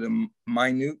everything to the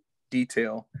minute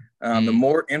detail. The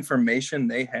more information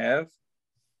they have,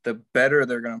 the better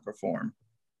they're going to perform.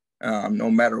 No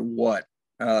matter what.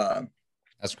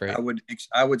 That's great.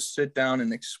 I would sit down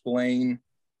and explain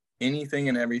anything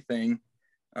and everything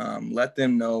let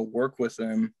them know, work with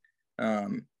them,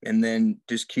 and then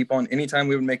just keep on. Anytime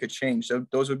we would make a change, so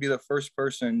those would be the first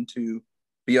person to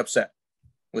be upset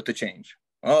with the change.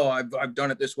 Oh, I've done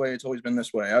it this way. It's always been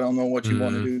this way. I don't know what you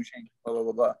want to do. Change, blah, blah,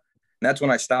 blah, blah. And that's when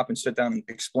I stop and sit down and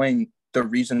explain the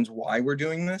reasons why we're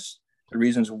doing this, the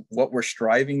reasons what we're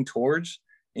striving towards,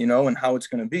 and how it's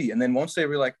going to be. And then once they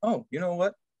were like, oh, you know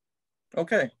what?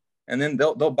 Okay. And then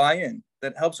they'll buy in.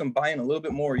 That helps them buy in a little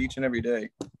bit more each and every day.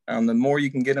 The more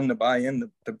you can get them to buy in,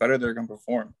 the better they're going to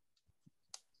perform.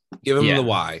 Give them the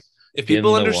why. If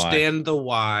people understand the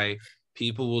why,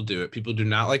 people will do it. People do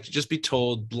not like to just be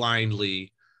told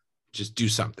blindly, just do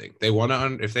something. They want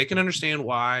to, if they can understand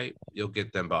why, you'll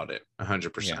get them about it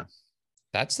 100%. Yeah.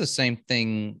 That's the same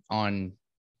thing on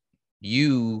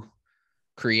you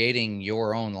creating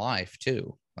your own life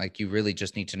too. Like you really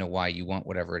just need to know why you want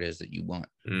whatever it is that you want.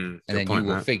 And then you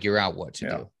will figure out what to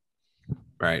do.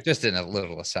 Right. Just in a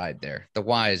little aside there. The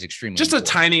why is extremely just important.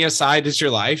 A tiny aside is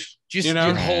your life. Just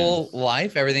your whole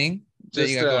life, everything that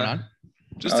you got going on.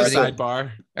 Just a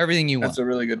sidebar. Everything you want. That's a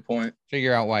really good point.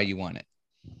 Figure out why you want it.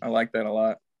 I like that a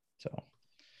lot. So,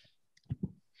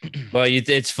 well,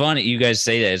 it's funny. You guys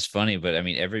say that it's funny, but I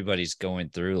mean, everybody's going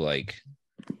through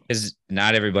because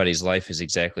not everybody's life is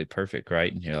exactly perfect,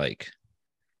 right? And you're like,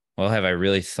 well, have I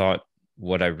really thought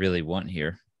what I really want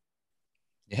here?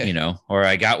 Yeah. Or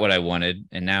I got what I wanted,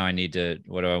 and now I need to.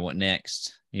 What do I want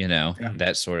next?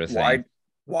 That sort of thing.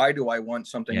 Why do I want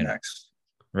something next?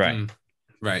 Right.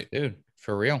 Right, dude,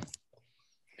 for real.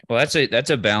 Well, that's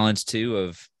a balance too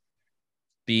of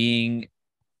being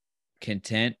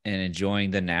content and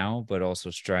enjoying the now, but also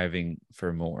striving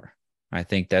for more. I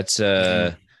think that's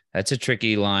a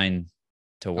tricky line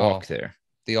to walk there.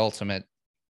 The ultimate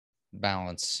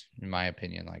balance, in my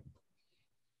opinion.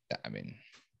 I mean,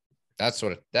 that's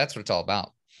what it's all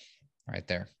about, right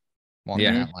there.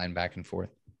 Walking that line back and forth.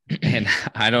 And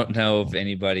I don't know if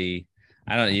anybody.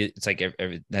 I don't. It's like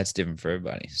that's different for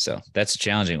everybody. So that's a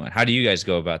challenging one. How do you guys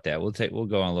go about that? We'll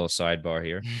go on a little sidebar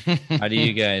here. How do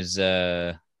you guys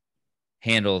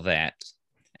handle that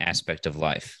aspect of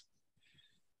life?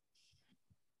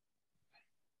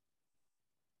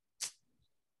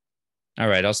 All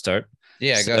right, I'll start.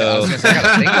 Yeah, I gotta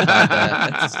think about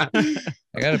that.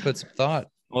 I gotta put some thought.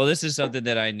 Well, this is something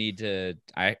that I need to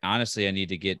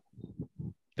get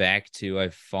back to.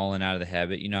 I've fallen out of the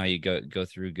habit. You know how you go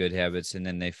through good habits and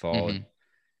then they fall. Mm-hmm.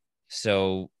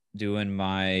 So doing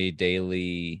my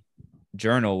daily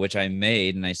journal, which I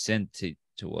made and I sent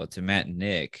to Matt and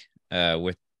Nick,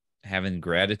 with having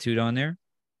gratitude on there.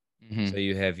 Mm-hmm. So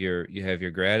you have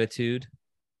your gratitude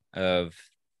of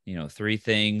 3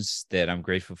 things that I'm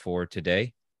grateful for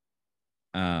today.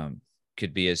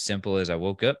 Could be as simple as I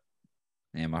woke up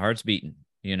and my heart's beating.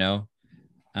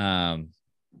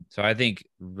 So I think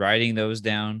writing those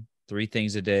down, 3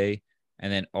 things a day,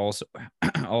 and then also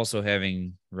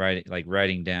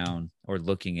writing down or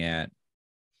looking at,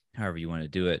 however you want to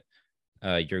do it,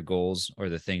 your goals or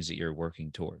the things that you're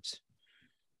working towards.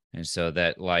 And so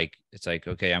that it's like,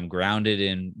 okay, I'm grounded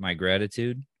in my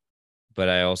gratitude, but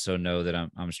I also know that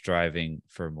I'm striving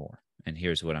for more. And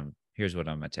here's what I'm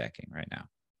attacking right now.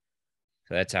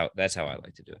 So that's how I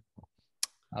like to do it.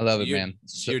 I love it, man.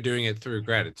 So you're doing it through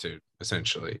gratitude,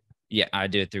 essentially. Yeah, I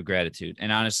do it through gratitude.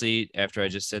 And honestly, after I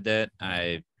just said that,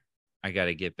 I got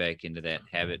to get back into that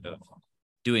habit of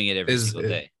doing it every single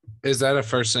day. Is that a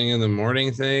first thing in the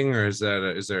morning thing, or is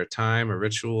there a time, a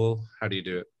ritual? How do you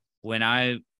do it? What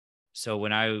I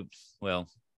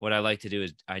like to do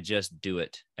is I just do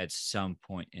it at some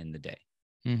point in the day.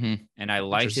 Mm-hmm. And I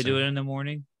like to do it in the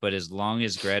morning, but as long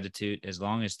as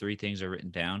 3 things are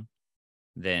written down,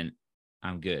 then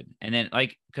I'm good. And then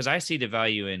because I see the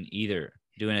value in either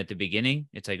doing it at the beginning,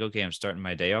 it's like, okay, I'm starting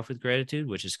my day off with gratitude,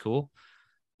 which is cool.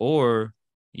 Or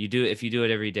if you do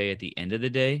it every day at the end of the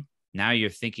day, now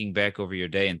you're thinking back over your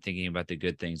day and thinking about the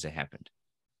good things that happened.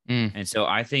 And so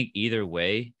I think either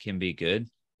way can be good.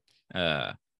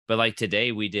 But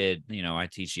today we did, I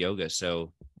teach yoga.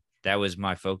 So that was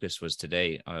my focus was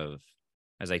today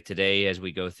today, as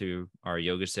we go through our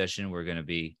yoga session,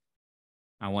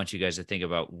 I want you guys to think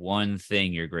about one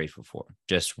thing you're grateful for,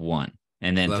 just one.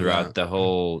 And then throughout the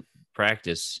whole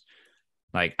practice,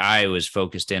 I was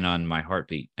focused in on my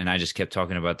heartbeat, and I just kept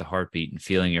talking about the heartbeat and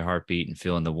feeling your heartbeat and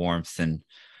feeling the warmth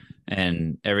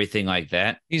and everything like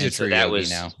that. He's a true yogi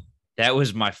now. That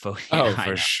was my focus. Oh,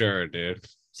 for sure, dude.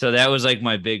 So that was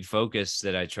my big focus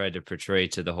that I tried to portray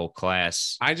to the whole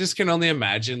class. I just can only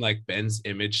imagine Ben's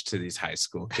image to these high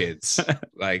school kids.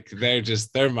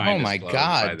 Their mind. Oh my God,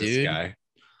 by dude. This guy.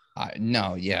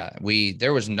 No, yeah.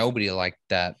 There was nobody like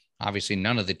that obviously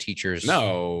none of the teachers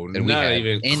that we not had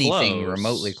even anything close.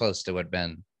 Remotely close to what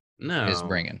Ben is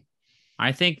bringing.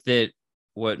 I think that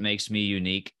what makes me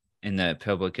unique in the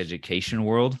public education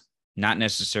world, not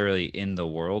necessarily in the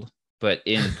world, but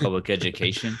in public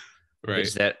education,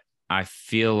 is that I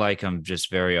feel like I'm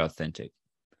just very authentic.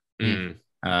 No,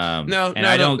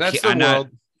 I don't. That's the I'm world.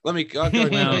 Not, Let me. I'll go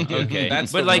ahead. Okay,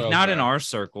 that's but like world, not though. in our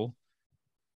circle.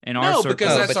 In our circle,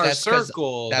 because that's our that's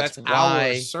circle. That's why,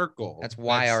 our circle. That's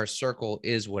why our circle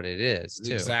is what it is,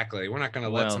 too. Exactly. We're not going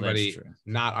to let somebody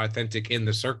not authentic in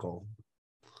the circle.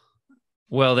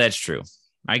 Well, that's true.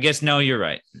 I guess, no, you're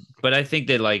right. But I think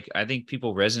that, like, I think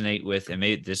people resonate with, and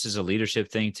maybe this is a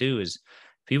leadership thing too, is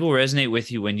people resonate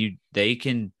with you when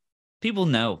people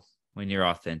know when you're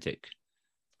authentic.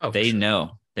 Oh, they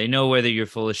know whether you're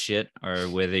full of shit or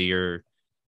whether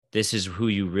this is who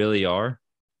you really are.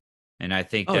 And I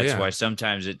think that's why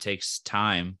sometimes it takes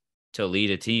time to lead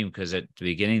a team, because at the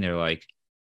beginning they're like,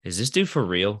 is this dude for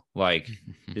real? Like,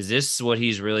 is this what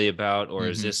he's really about? Or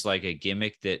is this like a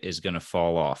gimmick that is going to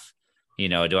fall off? You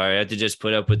know, do I have to just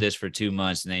put up with this for 2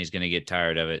 months and then he's going to get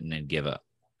tired of it and then give up?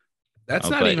 That's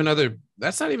not even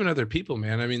other people,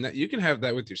 man. I mean, that you can have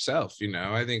that with yourself. You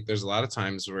know, I think there's a lot of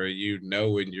times where,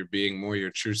 when you're being more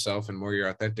your true self and more your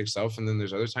authentic self. And then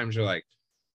there's other times you're like,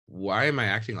 why am I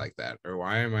acting like that? Or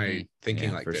why am I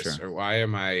thinking like this? Or why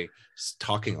am I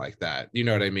talking like that? You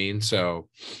know what I mean? So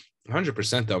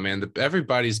 100% though, man,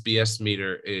 everybody's BS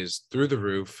meter is through the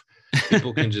roof.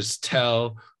 People can just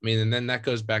tell. I mean, and then that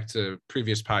goes back to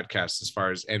previous podcasts as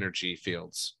far as energy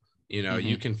fields. You know,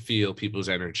 you can feel people's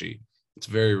energy. It's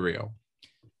very real.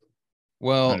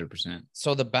 Well, 100%.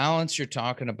 So the balance you're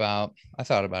talking about, I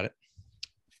thought about it.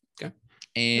 Okay.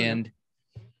 And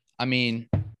I mean,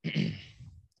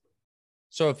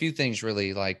 so a few things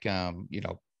really, like, I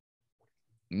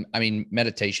mean,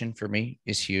 meditation for me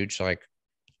is huge. So like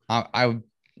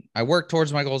I work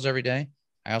towards my goals every day.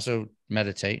 I also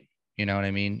meditate, you know what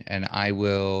I mean? And I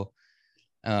will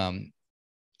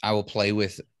play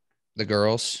with the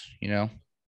girls, you know?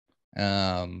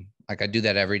 Like I do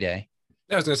that every day.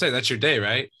 I was going to say, that's your day,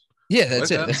 right? Yeah,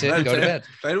 that's it. That's it. Go to bed.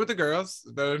 Play with the girls.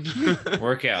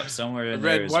 Workout somewhere in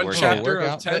read there is one chapter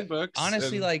of 10 but books.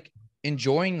 Honestly, like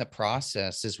enjoying the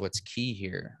process is what's key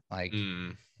here. Like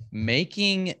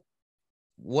making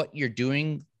what you're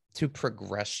doing to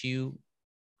progress you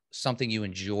something you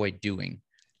enjoy doing.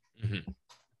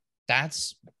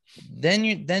 That's then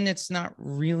it's not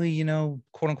really,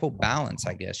 quote unquote balance,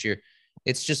 I guess.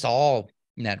 It's just all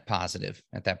net positive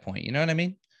at that point. You know what I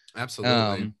mean?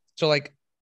 Absolutely. So like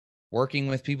working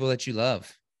with people that you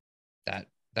love,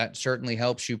 that certainly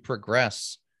helps you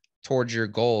progress towards your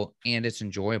goal, and it's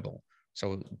enjoyable.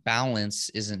 So balance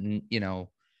isn't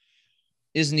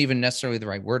even necessarily the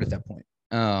right word at that point.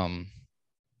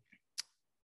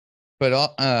 But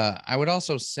I would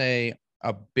also say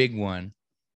a big one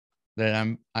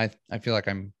that I feel like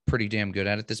I'm pretty damn good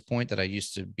at this point, that I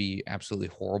used to be absolutely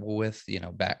horrible with,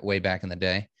 way back in the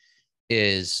day,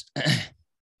 is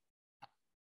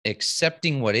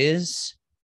accepting what is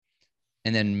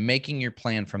and then making your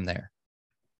plan from there.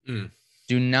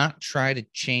 Do not try to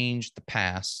change the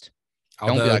past.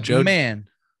 Although don't be like,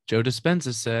 Joe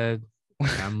Dispenza said,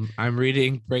 I'm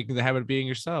reading Breaking the Habit of Being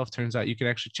Yourself. Turns out you can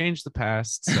actually change the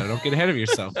past. So don't get ahead of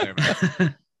yourself there,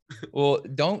 man. Well,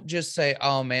 don't just say,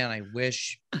 oh man, I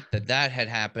wish that had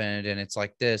happened and it's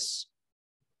like this,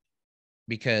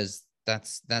 because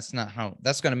that's not how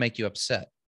that's going to make you upset.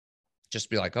 Just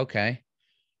be like, okay,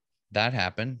 that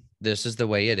happened. This is the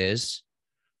way it is.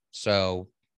 So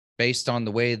based on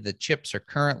the way the chips are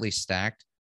currently stacked,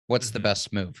 what's the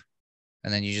best move?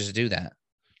 And then you just do that.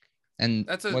 And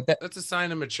that's a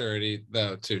sign of maturity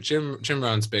though, too. Jim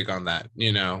Rohn's big on that,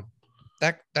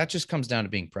 That just comes down to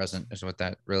being present is what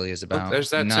that really is about.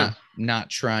 There's that not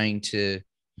trying to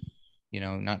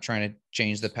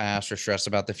change the past or stress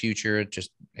about the future.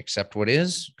 Just accept what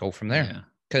is, go from there.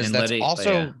 Because that's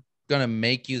also going to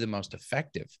make you the most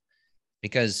effective.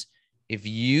 Because if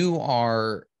you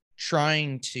are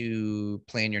trying to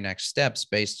plan your next steps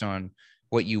based on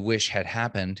what you wish had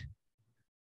happened,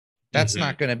 that's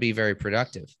not going to be very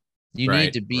productive. You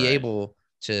need to be able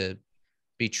to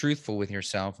be truthful with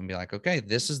yourself and be like, okay,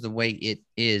 this is the way it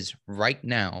is right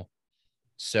now.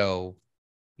 So,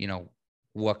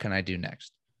 what can I do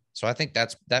next? So I think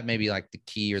that may be like the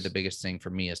key or the biggest thing for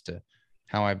me as to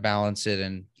how I balance it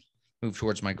and move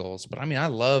towards my goals. But I mean, I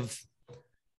love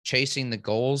chasing the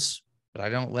goals, but I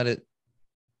don't let it,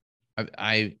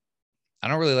 I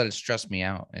don't really let it stress me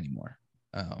out anymore.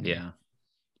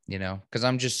 Because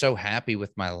I'm just so happy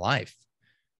with my life.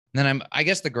 And then I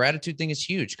guess the gratitude thing is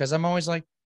huge, because I'm always like,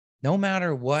 no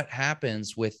matter what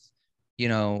happens with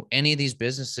any of these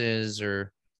businesses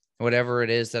or whatever it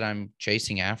is that I'm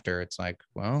chasing after. It's like,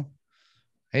 well,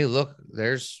 hey, look,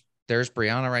 there's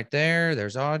Brianna right there.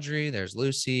 There's Audrey. There's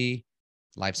Lucy.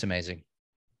 Life's amazing.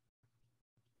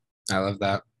 I love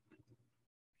that.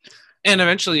 And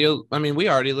eventually we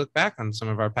already look back on some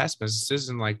of our past businesses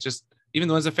and like just even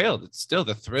the ones that failed, it's still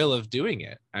the thrill of doing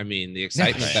it. I mean, the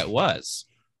excitement that was,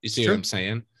 you see what I'm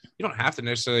saying? You don't have to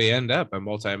necessarily end up a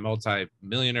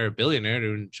multi-millionaire, billionaire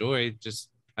to enjoy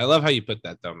I love how you put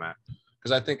that though, Matt,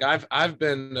 because I think I've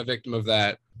been a victim of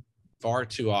that far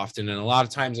too often. And a lot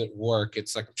of times at work,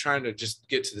 it's like I'm trying to just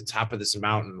get to the top of this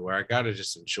mountain where I got to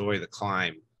just enjoy the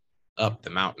climb up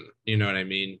the mountain. You know what I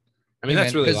mean?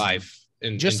 That's really life.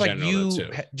 Just like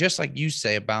you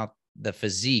say about the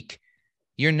physique,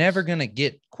 you're never going to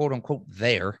get quote unquote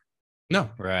there. No,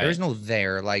 right. There's no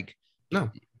there. Like,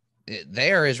 no,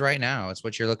 there is right now. It's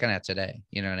what you're looking at today.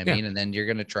 You know what I mean? And then you're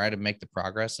going to try to make the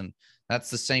progress. And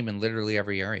that's the same in literally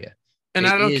every area. And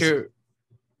I don't care.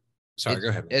 Sorry, go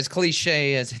ahead. As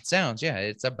cliche as it sounds. Yeah.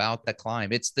 It's about the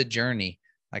climb. It's the journey.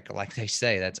 Like they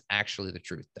say, that's actually the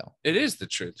truth, though. It is the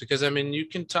truth because, you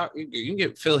can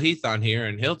get Phil Heath on here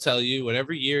and he'll tell you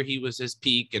whatever year he was his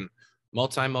peak and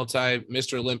multi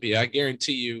Mr. Olympia. I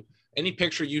guarantee you any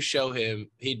picture you show him,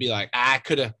 he'd be like, I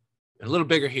could have been a little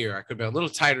bigger here. I could have been a little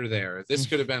tighter there. This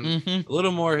could have been a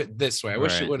little more this way. I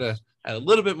wish it would have had a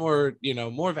little bit more,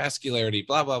 more vascularity,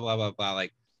 blah, blah, blah, blah, blah.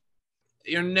 Like,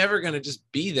 you're never going to just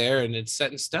be there and it's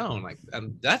set in stone. Like,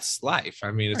 that's life.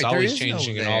 It's always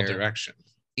changing in all directions.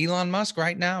 Elon Musk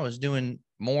right now is doing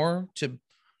more to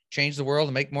change the world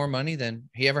and make more money than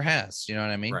he ever has. You know what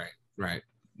I mean? Right.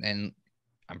 And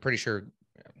I'm pretty sure,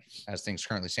 as things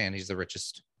currently stand, he's the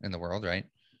richest in the world, right?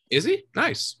 Is he?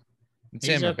 Nice. It's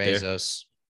him or Bezos.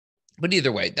 But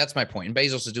either way, that's my point. And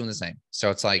Bezos is doing the same. So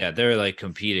it's like, they're like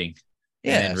competing.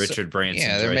 Yeah, and Richard Branson.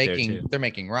 Yeah, they're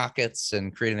making rockets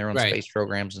and creating their own space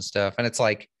programs and stuff. And it's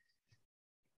like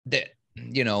that.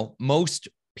 Most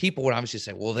people would obviously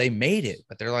say, well, they made it,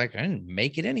 but they're like, I didn't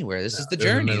make it anywhere. This is the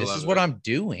journey. This is what I'm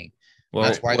doing. Well,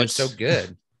 that's why they're so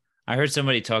good. I heard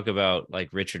somebody talk about like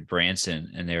Richard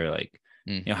Branson and they were like,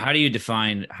 how do you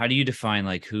define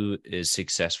like who is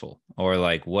successful or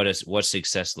like what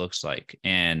success looks like?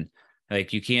 And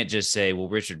like, you can't just say, well,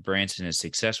 Richard Branson is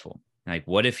successful. Like,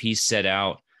 what if he set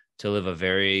out to live a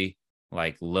very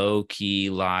like low key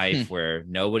life where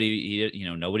nobody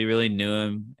really knew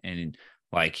him and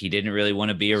like he didn't really want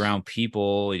to be around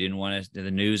people. He didn't want the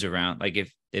news around. Like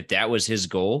if that was his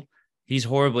goal, he's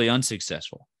horribly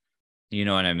unsuccessful. You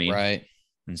know what I mean? Right.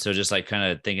 And so just like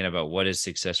kind of thinking about what is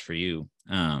success for you.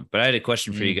 But I had a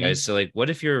question for you guys. So like, what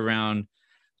if you're around,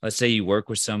 let's say you work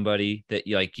with somebody that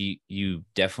you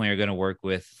definitely are going to work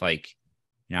with, like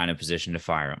you're not in a position to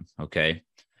fire them. Okay.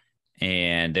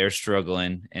 And they're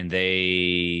struggling and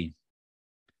they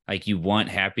like, you want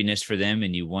happiness for them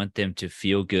and you want them to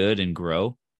feel good and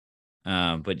grow.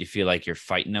 But you feel like you're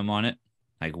fighting them on it.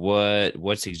 Like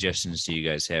what suggestions do you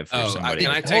guys have for somebody?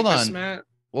 Can I take this, Matt?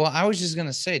 Well, I was just going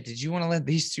to say, did you want to let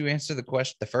these two answer the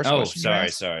question? The first question?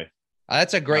 Sorry.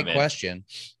 That's a great question.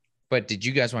 But did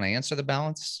you guys want to answer the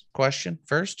balance question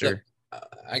first? Or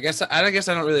I guess I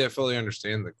don't really fully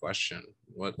understand the question.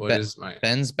 What is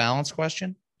Ben's balance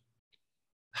question?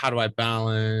 How do I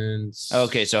balance?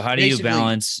 Okay, so how do you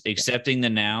balance accepting the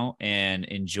now and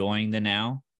enjoying the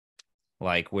now,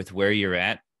 like with where you're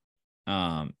at,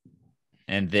 and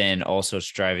then also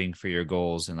striving for your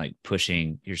goals and like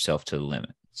pushing yourself to the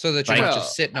limit? So that you're not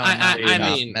just sitting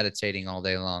on meditating all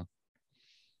day long.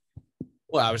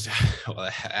 Well,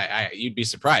 you'd be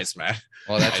surprised, man.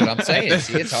 Well, that's what I'm saying.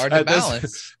 See, it's hard to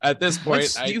balance. At this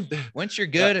point, once you're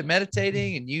good at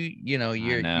meditating and you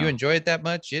enjoy it that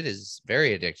much, it is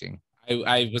very addicting.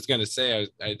 I was going to say,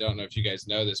 I don't know if you guys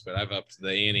know this, but I've upped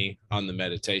the ante on the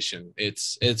meditation.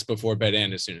 It's before bed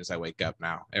and as soon as I wake up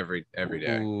now, every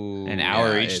day. Ooh, an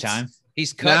hour each time?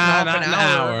 He's cutting off an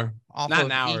hour. Not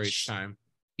an hour each time.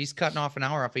 He's cutting off an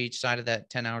hour off of each side of that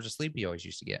 10 hours of sleep he always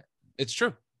used to get. It's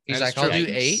true. He's like, I'll do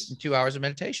 8 and 2 hours of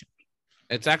meditation.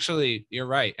 It's actually, you're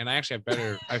right. And I actually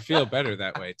I feel better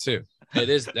that way too. That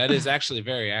is actually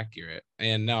very accurate.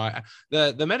 And no,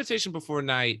 the meditation before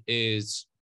night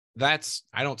I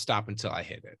don't stop until I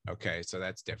hit it. Okay. So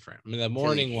that's different. The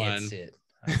morning one,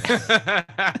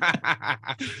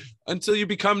 until you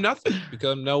become nothing,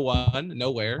 become no one,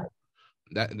 nowhere.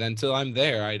 Until I'm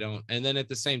there, I don't. And then at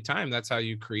the same time, that's how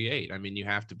you create. You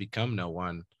have to become no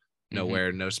one,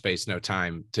 nowhere, no space, no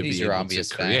time to be able to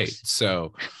create. Facts.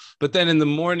 So, but then in the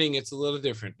morning, it's a little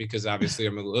different because obviously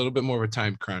I'm a little bit more of a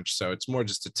time crunch. So it's more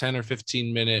just a 10 or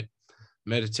 15 minute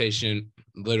meditation,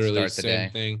 literally same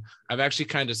thing. I've actually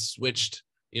kind of switched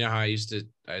You know how I used to,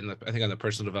 I think on the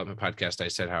personal development podcast, I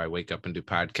said how I wake up and do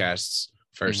podcasts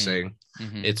first thing.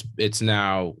 It's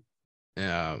now,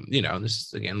 this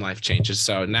is, again, life changes.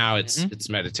 So now it's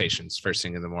meditations first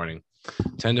thing in the morning,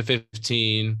 10 to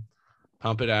 15,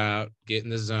 pump it out, get in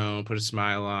the zone, put a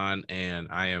smile on. And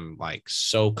I am like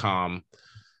so calm.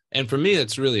 And for me,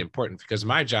 that's really important because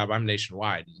my job, I'm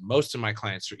nationwide. Most of my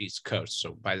clients are East Coast.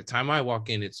 So by the time I walk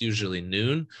in, it's usually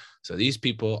noon. So these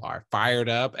people are fired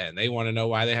up and they want to know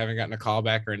why they haven't gotten a call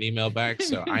back or an email back.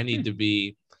 So I need to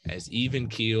be as even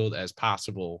keeled as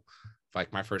possible,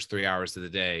 like my first 3 hours of the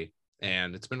day.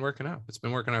 And it's been working out. It's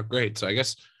been working out great. So I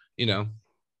guess,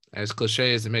 as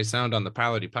cliche as it may sound on the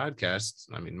Pallardy podcast,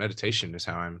 I mean, meditation is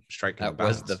how I'm striking the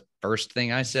balance. That was the first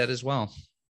thing I said as well.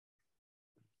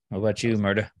 What about you,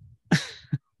 Murda?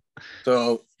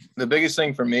 So the biggest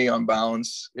thing for me on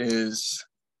balance is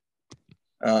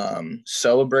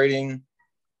celebrating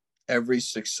every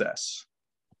success,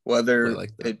 whether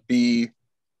it be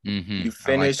you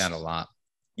finished, I like that a lot.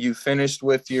 You finished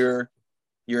with your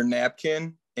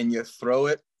napkin and you throw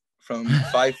it from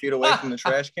 5 feet away from the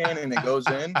trash can and it goes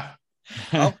in.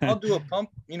 I'll do a pump,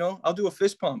 I'll do a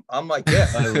fist pump. I'm like, yeah,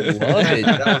 I love it.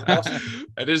 That was awesome.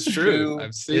 That is true.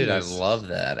 I've seen I this. love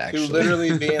that, actually. To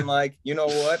literally being like, you know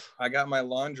what? I got my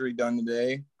laundry done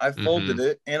today. I folded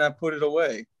it and I put it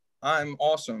away. I'm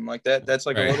awesome. Like that. That's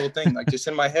like a little thing, like just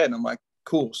in my head. And I'm like,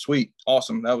 cool, sweet,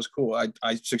 awesome. That was cool.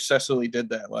 I successfully did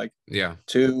that. Like, you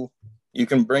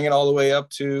can bring it all the way up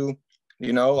to,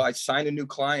 I signed a new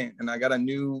client and I got a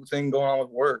new thing going on with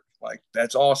work. Like,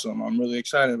 that's awesome. I'm really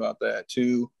excited about that.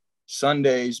 To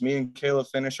Sundays, me and Kayla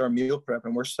finish our meal prep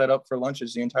and we're set up for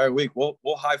lunches the entire week. We'll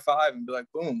high five and be like,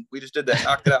 boom, we just did that.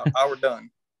 Knocked it out. Now we're done.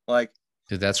 Like,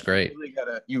 dude, that's great.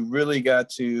 You really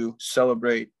got to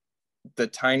celebrate the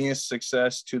tiniest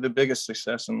success to the biggest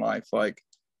success in life. Like,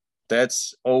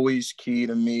 that's always key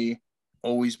to me.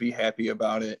 Always be happy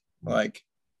about it. Like,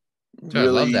 really, I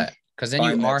love that. Because then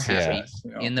you are happy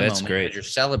in the that's moment. Great. You're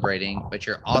celebrating, but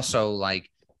you're also like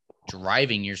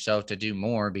driving yourself to do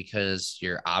more because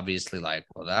you're obviously like,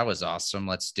 well, that was awesome.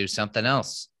 Let's do something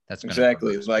else. That's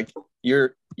exactly. It's like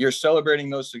you're celebrating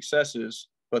those successes,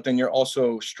 but then you're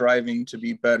also striving to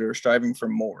be better, striving for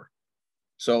more.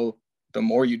 So the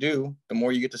more you do, the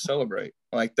more you get to celebrate.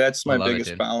 Like, that's my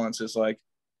biggest balance, is like,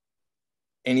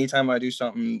 anytime I do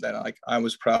something that I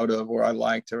was proud of, or I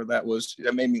liked, or that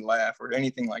made me laugh, or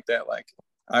anything like that, like,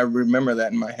 I remember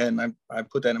that in my head, and I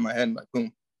put that in my head, and like,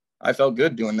 boom, I felt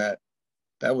good doing that.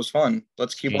 That was fun.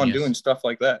 Let's keep on doing stuff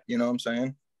like that. You know what I'm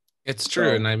saying? It's true.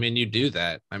 So, and I mean, you do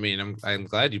that. I mean, I'm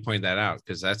glad you pointed that out,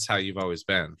 because that's how you've always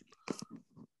been.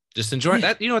 Just enjoy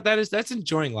that. You know what that is? That's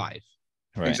enjoying life.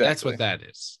 Right. Exactly. That's what that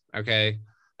is. Okay.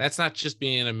 That's not just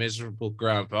being a miserable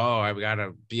grump. Oh, I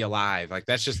gotta be alive. Like,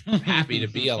 that's just happy to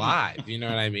be alive. You know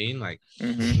what I mean? Like,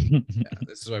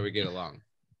 this is why we get along.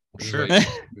 Sure.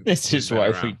 This is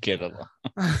why we get along.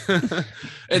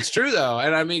 It's true though.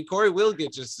 And I mean, Cory will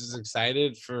get just as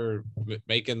excited for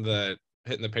hitting the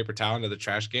paper towel into the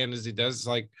trash can as he does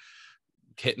like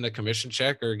hitting a commission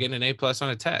check or getting an A+ on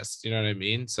a test. You know what I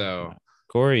mean? So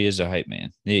Cory is a hype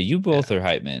man. Yeah, you both are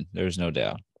hype men. There's no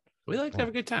doubt. We like to have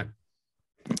a good time.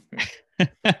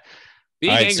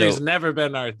 Being angry has never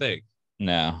been our thing.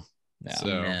 No.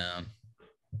 So,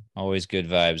 always good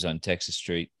vibes on Texas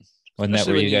Street. Wasn't that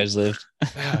where you guys lived?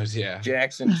 Oh, yeah.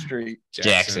 Jackson Street.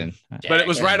 Jackson. But it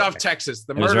was right off Texas.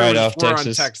 The murders were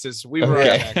on Texas. We were on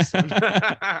Jackson.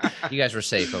 You guys were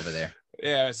safe over there.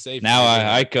 Yeah, safe. Now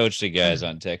I coach the guys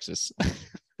on Texas.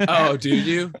 Oh, do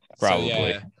you? Probably. So,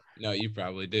 yeah. No, you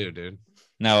probably do, dude.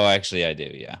 No, actually, I do.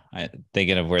 Yeah, I'm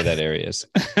thinking of where that area is.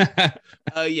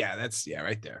 Yeah, that's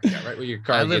right there. Yeah, right where your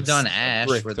car. I lived on Ash,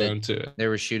 where there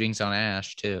were shootings on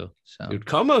Ash too. So, dude,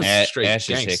 Como's straight Ash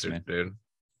gangster, dude.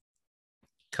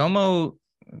 Como,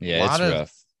 yeah, it's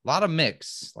rough. A lot of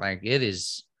mix. Like, it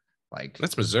is like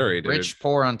that's Missouri, dude. Rich,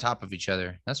 poor on top of each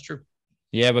other. That's true.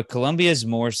 Yeah, but Columbia is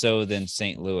more so than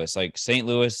St. Louis. Like St.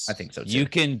 Louis, I think so too. You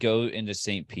can go into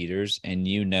St. Peter's and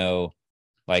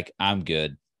like, I'm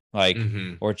good. Like,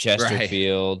 or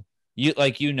Chesterfield,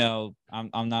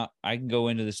 I'm not, I can go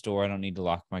into the store. I don't need to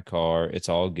lock my car. It's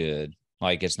all good.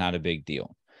 Like, it's not a big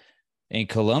deal. In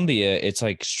Columbia, it's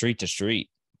like street to street,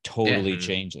 totally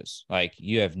changes. Like,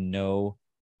 you have no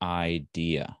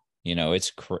idea,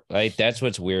 it's like, that's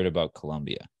what's weird about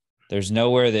Columbia. There's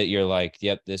nowhere that you're like,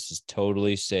 yep, this is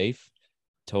totally safe,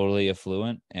 totally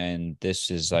affluent. And this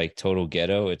is like total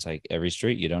ghetto. It's like every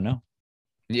street, you don't know.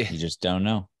 Yeah. You just don't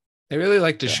know. They really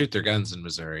like to shoot their guns in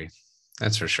Missouri.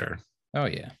 That's for sure. Oh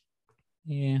yeah.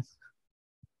 Yeah.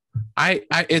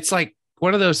 It's like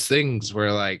one of those things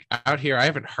where, like, out here, I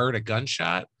haven't heard a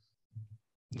gunshot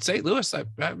St. Louis, I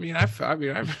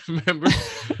remember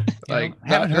like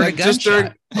haven't heard a just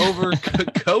gunshot over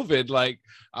COVID. Like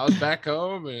I was back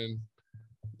home and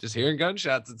just hearing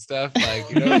gunshots and stuff.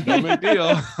 Like, no big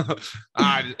deal.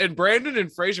 And Brandon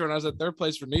and Fraser, when I was at their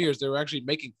place for New Year's, they were actually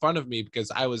making fun of me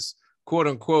because I was quote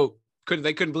unquote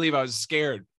couldn't believe I was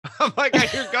scared. I'm like, I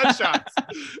hear gunshots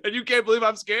and you can't believe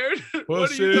I'm scared.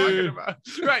 What are you talking about?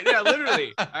 Right? Yeah,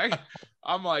 literally.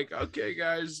 I'm like, okay,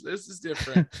 guys, this is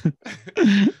different.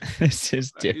 This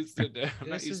is different.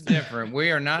 This is different.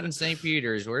 We are not in St.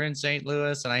 Peter's. We're in St.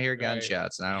 Louis, and I hear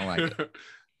gunshots, and I don't like it.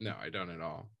 No, I don't at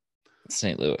all.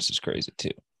 St. Louis is crazy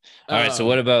too. All right. So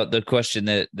what about the question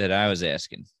that I was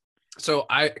asking? So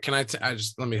I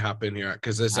just let me hop in here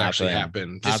because this actually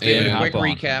happened. Just give a quick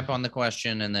recap on the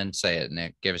question and then say it,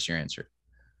 Nick. Give us your answer.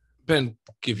 Ben's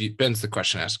the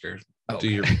question asker. Do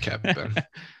your recap, Ben.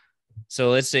 So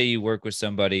let's say you work with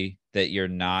somebody that you're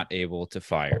not able to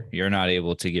fire. You're not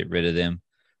able to get rid of them.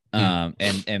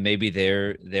 And maybe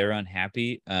they're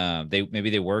unhappy.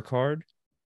 They work hard,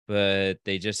 but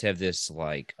they just have this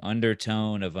like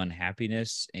undertone of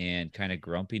unhappiness and kind of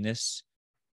grumpiness.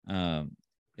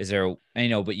 Is there,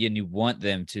 but you want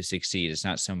them to succeed. It's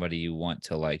not somebody you want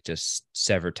to like just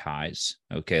sever ties.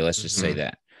 Okay. Let's just say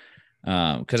that.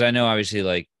 Cause I know obviously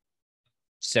like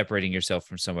separating yourself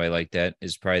from somebody like that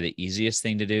is probably the easiest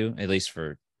thing to do. At least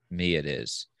for me, it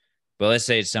is. But let's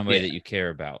say it's somebody that you care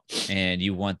about and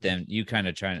you want them, you're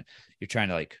trying to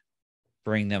like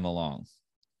bring them along.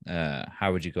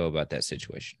 How would you go about that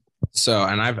situation? So,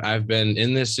 and I've been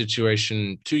in this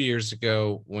situation 2 years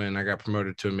ago when I got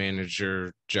promoted to a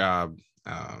manager job.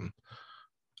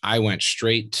 I went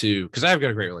straight to, because I've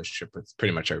got a great relationship with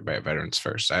pretty much everybody at Veterans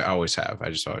First. I always have. I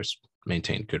just always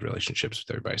maintained good relationships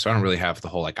with everybody. So I don't really have the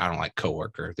whole, like, I don't like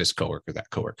coworker, this coworker, that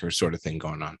coworker sort of thing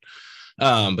going on.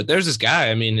 But there's this guy,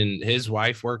 I mean, and his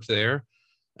wife worked there.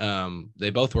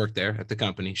 They both worked there at the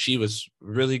company. She was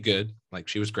really good. Like,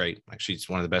 she was great. Like, she's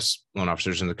one of the best loan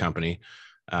officers in the company.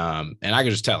 And I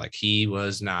could just tell, like, he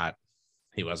wasn't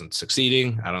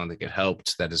succeeding. I don't think it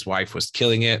helped that his wife was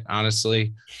killing it,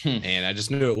 honestly. And I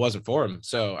just knew it wasn't for him.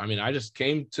 So, I mean, I just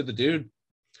came to the dude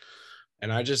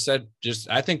and I just said,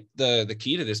 I think the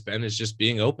key to this, Ben, is just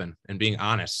being open and being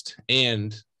honest.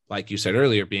 And like you said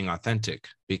earlier, being authentic,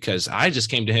 because I just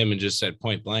came to him and just said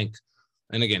point blank.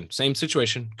 And again, same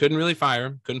situation, couldn't really fire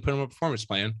him, couldn't put him on a performance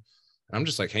plan. And I'm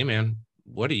just like, hey man,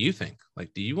 what do you think?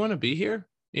 Like, do you want to be here?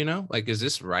 Like, is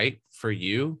this right for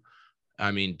you?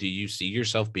 I mean, do you see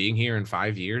yourself being here in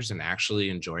 5 years and actually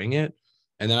enjoying it?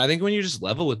 And then I think when you just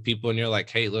level with people and you're like,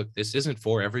 hey, look, this isn't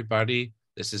for everybody.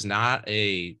 This is not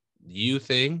a you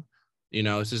thing.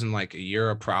 This isn't like you're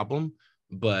a problem,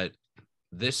 but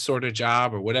this sort of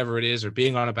job or whatever it is, or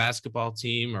being on a basketball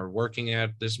team or working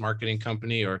at this marketing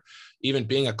company or even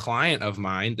being a client of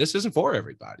mine, this isn't for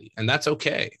everybody. And that's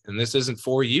okay. And this isn't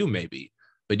for you maybe,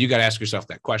 but you got to ask yourself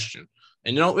that question.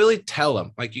 And you don't really tell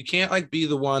them, like, you can't like be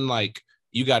the one, like,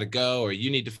 you got to go, or you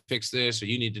need to fix this, or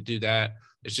you need to do that.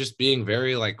 It's just being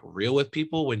very like real with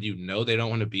people when they don't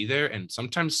want to be there. And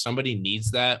sometimes somebody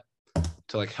needs that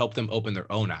to like help them open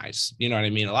their own eyes. You know what I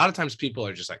mean? A lot of times people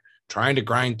are just like trying to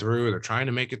grind through, they're trying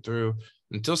to make it through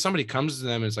until somebody comes to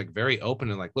them and is like very open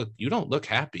and like, look, you don't look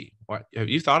happy. What have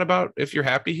you thought about if you're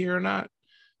happy here or not?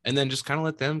 And then just kind of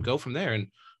let them go from there. And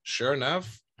sure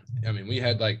enough, I mean, we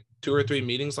had like 2 or 3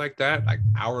 meetings like that, like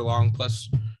hour-long plus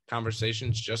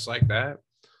conversations just like that.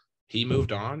 He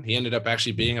moved on. He ended up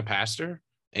actually being a pastor,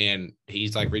 and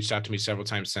he's like reached out to me several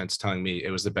times since, telling me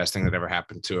it was the best thing that ever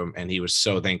happened to him. And he was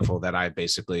so thankful that I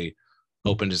basically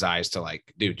opened his eyes to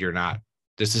like, dude,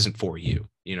 this isn't for you.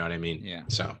 You know what I mean? Yeah.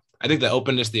 So I think the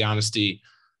openness, the honesty,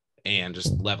 and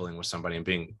just leveling with somebody and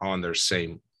being on their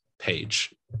same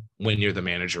page when you're the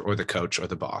manager or the coach or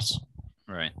the boss.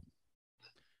 Right.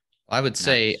 I would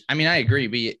say, I mean, I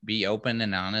agree, be open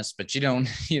and honest, but you don't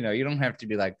have to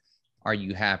be like, are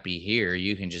you happy here?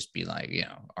 You can just be like,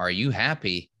 are you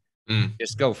happy?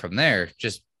 Just go from there.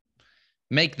 Just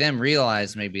make them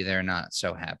realize maybe they're not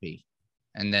so happy.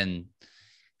 And then,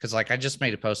 cause like I just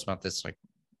made a post about this like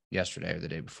yesterday or the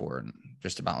day before, and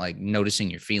just about like noticing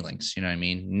your feelings, you know what I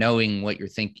mean? Noticing what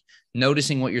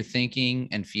you're thinking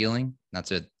and feeling.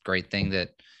 That's a great thing that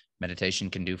meditation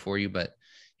can do for you. But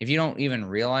if you don't even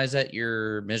realize that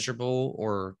you're miserable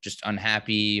or just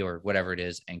unhappy or whatever it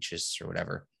is, anxious or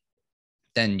whatever,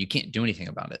 then you can't do anything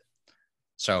about it.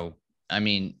 So, I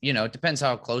mean, it depends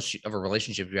how close of a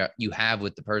relationship you have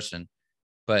with the person,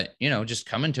 but, just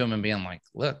coming to them and being like,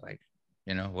 look, like,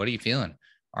 what are you feeling?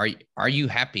 Are you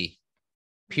happy?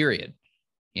 Period.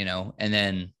 And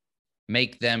then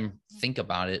make them think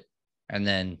about it and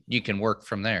then you can work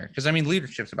from there. Because I mean,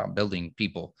 leadership's about building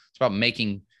people. It's about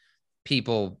making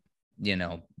people,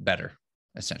 better,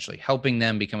 essentially helping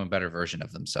them become a better version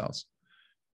of themselves.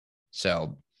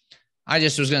 So I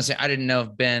just was going to say, I didn't know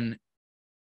if Ben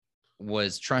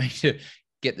was trying to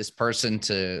get this person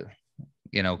to,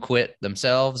 quit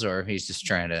themselves, or he's just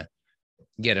trying to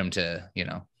get them to,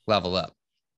 level up.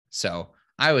 So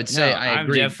I would say I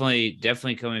agree. I'm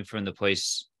definitely coming from the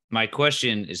place. My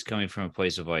question is coming from a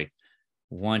place of like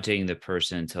wanting the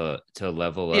person to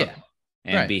level up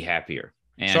and be happier.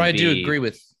 And so I do agree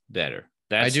with better.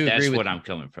 That's what I'm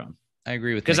coming from. I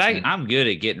agree with, because I'm good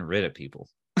at getting rid of people.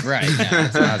 Right. No,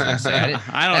 that's what I was going to say.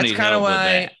 I don't need help with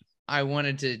that. I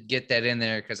wanted to get that in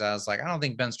there, because I was like, I don't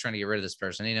think Ben's trying to get rid of this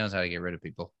person. He knows how to get rid of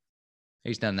people.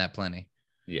 He's done that plenty.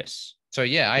 Yes. So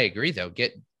yeah, I agree though.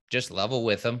 Just level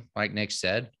with them, like Nick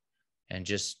said, and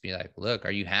just be like, look,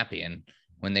 are you happy? And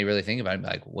when they really think about it, be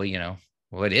like, well,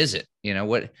 what is it? We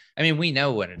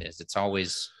know what it is. It's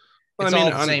always, all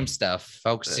the same stuff,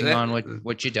 focusing on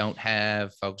what you don't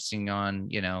have, focusing on,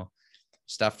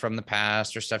 stuff from the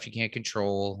past or stuff you can't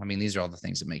control. I mean, these are all the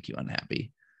things that make you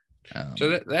unhappy.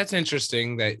 So that's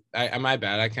interesting. That my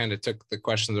bad. I kind of took the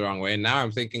question the wrong way. And now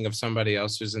I'm thinking of somebody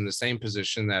else who's in the same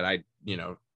position that I,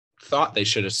 thought they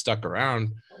should have stuck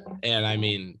around. And I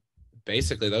mean,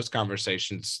 basically those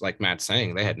conversations, like Matt's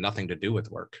saying, they had nothing to do with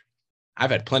work.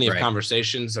 I've had plenty of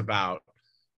conversations about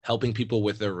helping people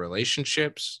with their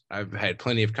relationships. I've had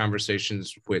plenty of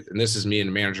conversations with, and this is me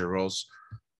in manager roles,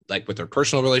 like with their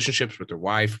personal relationships, with their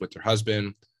wife, with their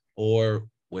husband, or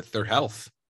with their health,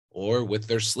 or with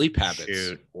their sleep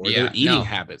habits, or their eating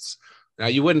habits. Now,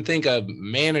 you wouldn't think a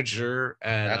manager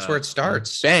at that's where it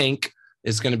starts. Bank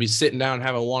is going to be sitting down and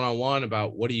have a one-on-one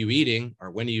about what are you eating,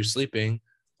 or when are you sleeping,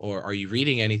 or are you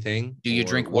reading anything? Do you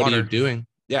drink water? What are you doing?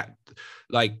 Yeah.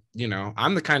 Like,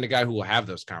 I'm the kind of guy who will have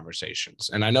those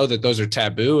conversations. And I know that those are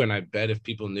taboo. And I bet if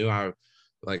people knew how,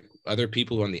 like, other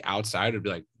people on the outside would be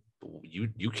like,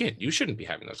 you shouldn't be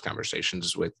having those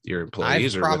conversations with your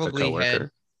employees or with a coworker. Had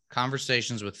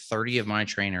conversations with 30 of my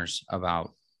trainers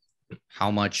about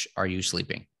how much are you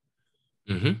sleeping?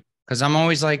 Because I'm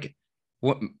always like,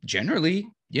 generally,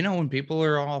 when people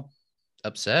are all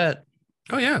upset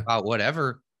about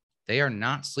whatever, they are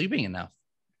not sleeping enough.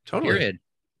 Totally. Period.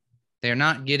 They're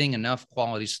not getting enough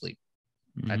quality sleep.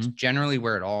 That's generally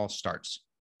where it all starts.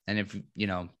 And if,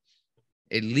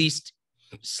 at least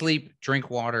sleep,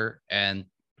 drink water, and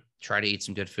try to eat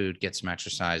some good food, get some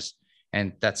exercise.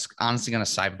 And that's honestly going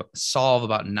to solve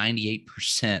about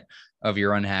 98% of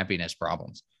your unhappiness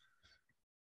problems.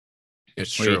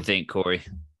 It's true. What do you think, Cory?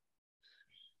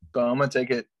 So I'm going to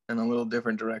take it in a little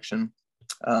different direction.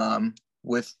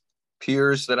 With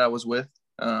peers that I was with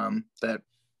that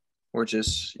were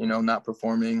just, not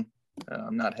performing,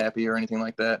 not happy or anything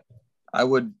like that, I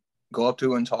would go up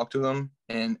to and talk to them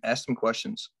and ask them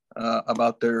questions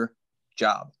about their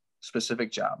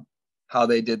specific job, how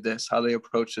they did this, how they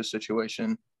approached this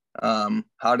situation,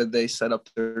 how did they set up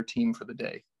their team for the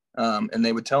day. And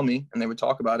they would tell me, and they would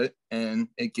talk about it, and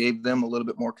it gave them a little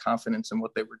bit more confidence in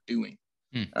what they were doing.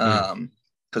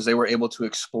 Because they were able to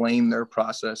explain their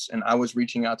process, and I was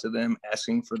reaching out to them,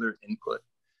 asking for their input.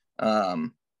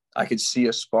 I could see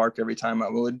a spark every time I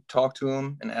would talk to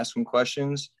them and ask them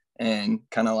questions, and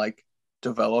kind of like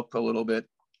develop a little bit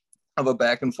of a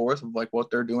back and forth of like what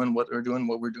they're doing, what we're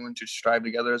doing to strive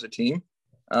together as a team.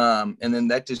 And then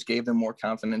that just gave them more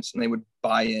confidence, and they would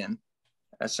buy in,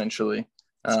 essentially.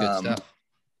 That's good stuff.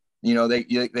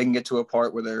 They can get to a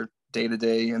part where they're day to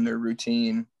day in their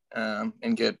routine,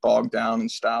 and get bogged down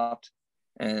and stopped,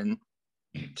 and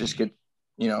just get,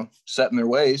 set in their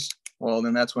ways. Well,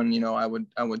 then that's when, I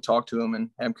would talk to them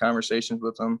and have conversations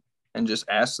with them and just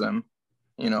ask them,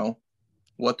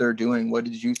 what they're doing. What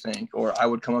did you think? Or I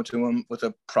would come up to them with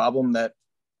a problem that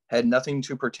had nothing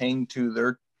to pertain to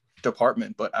their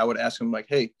department, but I would ask them like,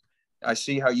 hey, I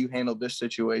see how you handled this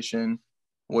situation.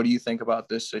 What do you think about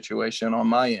this situation on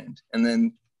my end? And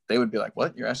then they would be like,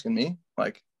 what, you're asking me?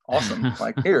 Like, awesome.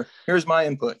 Like, here's my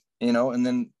input, and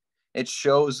then it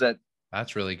shows that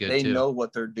that's really good. They know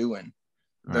what they're doing.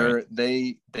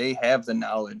 They have the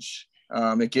knowledge.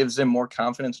 It gives them more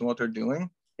confidence in what they're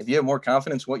doing. If you have more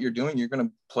confidence in what you're doing, you're going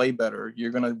to play better.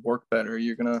 You're going to work better.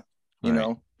 You're going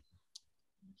to,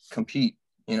 compete,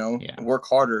 work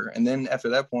harder. And then after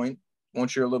that point,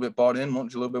 once you're a little bit bought in,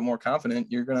 once you're a little bit more confident,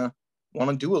 you're going to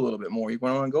want to do a little bit more. You're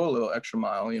going to want to go a little extra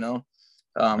mile,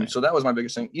 So that was my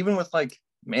biggest thing. Even with like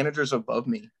managers above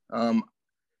me,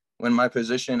 when my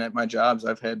position at my jobs,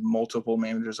 I've had multiple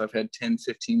managers. I've had 10,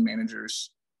 15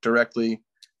 managers directly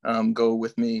go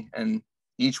with me, and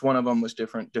each one of them was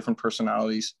different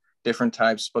personalities. different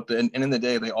types, but and in the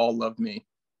day, they all loved me.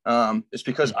 It's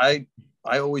because I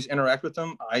always interact with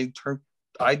them. I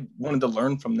wanted to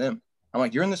learn from them. I'm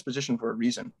like, you're in this position for a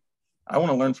reason. I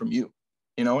want to learn from you,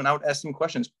 and I would ask them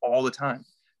questions all the time.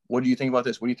 What do you think about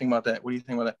this? What do you think about that? What do you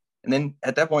think about that? And then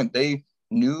at that point, they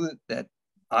knew that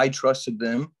I trusted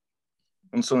them.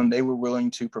 And so then they were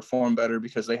willing to perform better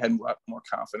because they had more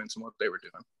confidence in what they were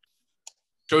doing.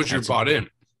 Shows you're bought in.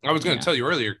 I was going to tell you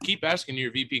earlier, keep asking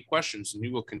your VP questions and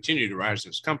you will continue to rise in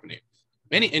this company.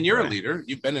 And you're a leader.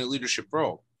 You've been in a leadership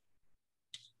role.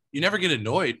 You never get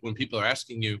annoyed when people are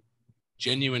asking you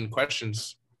genuine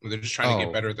questions when they're just trying to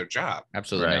get better at their job.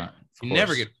 Absolutely not.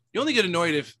 You only get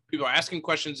annoyed if people are asking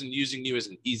questions and using you as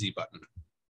an easy button.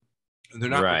 And they're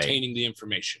not retaining the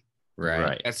information.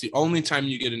 Right. That's the only time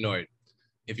you get annoyed.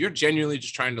 If you're genuinely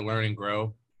just trying to learn and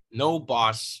grow, no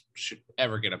boss should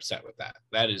ever get upset with that.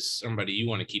 That is somebody you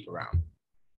want to keep around.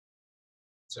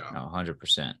 So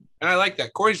 100%. And I like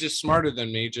that. Cory's just smarter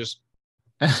than me. Just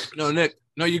no, Nick.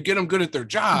 No, you get them good at their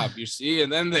job, you see,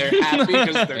 and then they're happy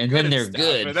because they're and good. Then they're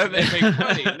good. And then they make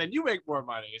money, and then you make more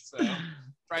money. So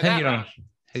try that.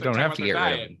 You don't have to get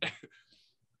rid of them.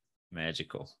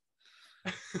 Magical.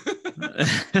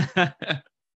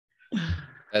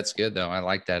 That's good though. I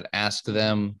like that. Ask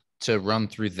them to run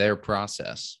through their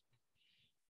process.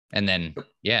 And then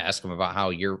ask them about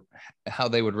how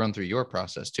they would run through your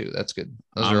process too. That's good.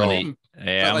 I'm going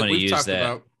to use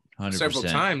that 100%. Several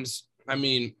times. I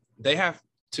mean, they have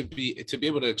to be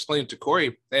able to explain it to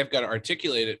Cory. They've got to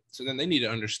articulate it. So then they need to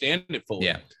understand it fully.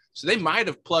 Yeah. So they might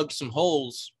have plugged some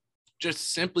holes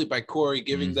just simply by Cory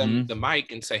giving them the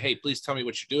mic and say, hey, please tell me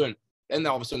what you're doing. And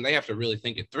all of a sudden they have to really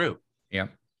think it through. Yeah.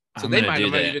 So they might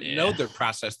not even know their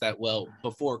process that well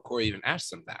before Cory even asked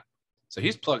them that. So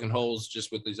he's plugging holes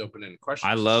just with these open-ended questions.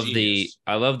 I love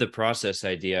the process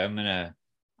idea. I'm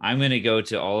gonna go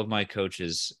to all of my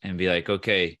coaches and be like,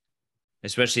 okay,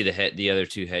 especially the other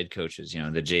two head coaches,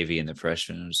 the JV and the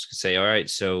freshmen, just say, all right,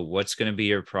 so what's going to be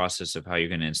your process of how you're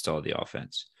going to install the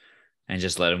offense, and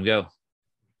just let them go.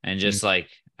 And just I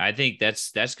think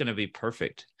that's going to be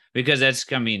perfect, because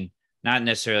not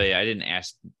necessarily, I didn't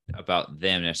ask about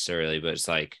them necessarily, but it's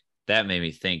like that made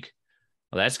me think,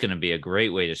 well, that's going to be a great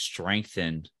way to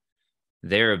strengthen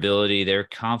their ability, their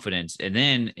confidence. And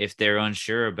then if they're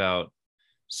unsure about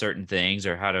certain things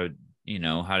or how to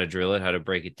drill it, how to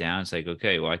break it down, it's like,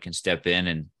 okay, well, I can step in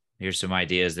and here's some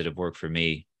ideas that have worked for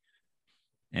me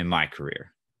in my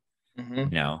career.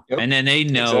 Yep. And then they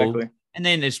know, exactly. And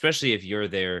then especially if you're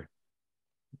their,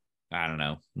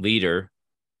 leader,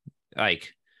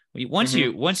 like once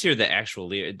you're the actual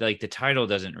leader, like the title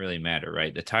doesn't really matter,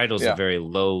 right? The title is a very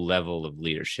low level of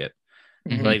leadership.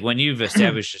 Like when you've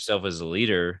established yourself as a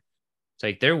leader, it's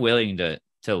like they're willing to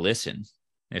listen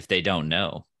if they don't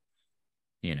know.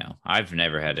 I've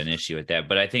never had an issue with that,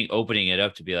 but I think opening it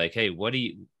up to be like, hey,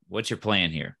 what's your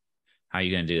plan here? How are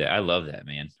you going to do that? I love that,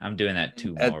 man. I'm doing that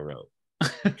tomorrow.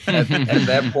 At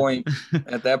that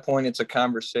point, it's a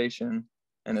conversation,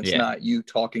 and it's not you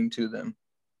talking to them.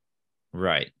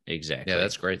 Right. Exactly. Yeah,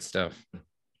 that's great stuff.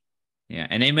 Yeah.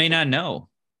 And they may not know.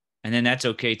 And then that's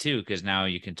okay too, because now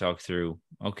you can talk through,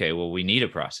 okay, well, we need a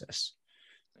process.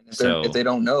 If they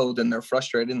don't know, then they're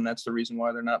frustrated, and that's the reason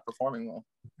why they're not performing well.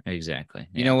 Exactly.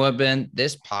 You know what, Ben?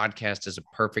 This podcast is a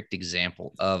perfect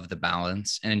example of the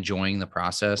balance and enjoying the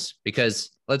process,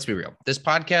 because let's be real. This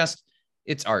podcast,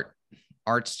 it's art.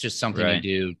 Art's just something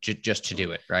you do just to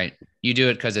do it, right? You do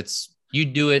it because you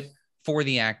do it for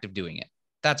the act of doing it.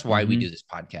 That's why we do this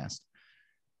podcast.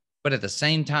 But at the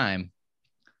same time,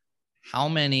 how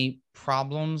many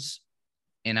problems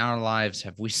in our lives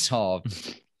have we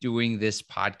solved doing this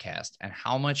podcast, and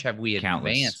how much have we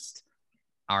advanced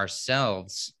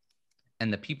ourselves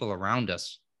and the people around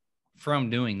us from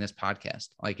doing this podcast?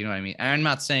 Like, you know what I mean? And I'm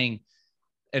not saying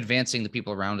advancing the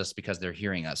people around us because they're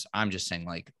hearing us. I'm just saying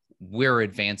like we're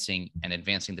advancing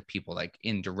the people like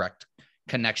in direct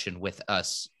connection with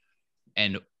us.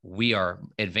 And we are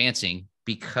advancing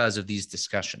because of these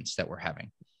discussions that we're having.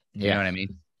 You know what I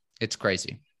mean? It's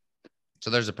crazy. So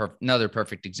there's another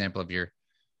perfect example of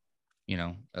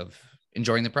of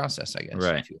enjoying the process, I guess.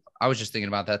 Right. I was just thinking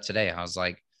about that today. I was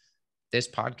like, this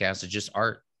podcast is just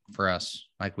art for us.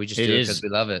 Like we just do it because we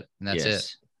love it, and that's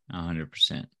it.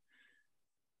 100%.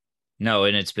 No,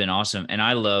 and it's been awesome. And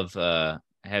I love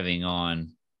having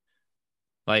on,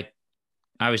 like,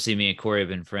 obviously me and Cory have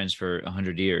been friends for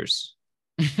 100 years,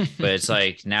 but it's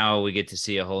like now we get to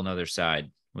see a whole nother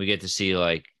side. We get to see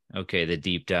like, okay, the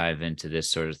deep dive into this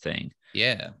sort of thing.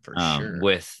 Yeah, for sure.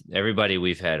 With everybody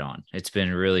we've had on, it's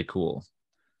been really cool.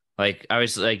 Like I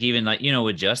was like, even like,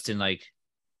 with Justin, like,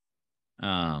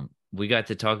 we got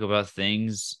to talk about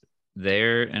things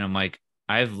there and I'm like,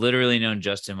 I've literally known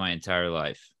Justin my entire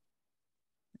life.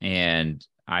 And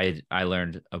I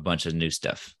learned a bunch of new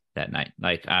stuff that night.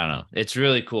 Like, I don't know. It's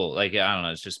really cool. Like, I don't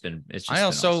know. It's just been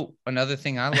awesome. Another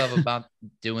thing I love about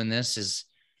doing this is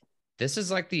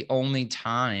like the only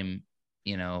time,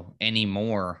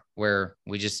 anymore where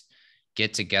we just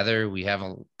get together, we have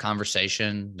a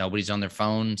conversation, nobody's on their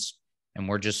phones, and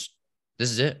this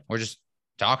is it. We're just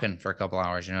talking for a couple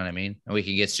hours, you know what I mean? And we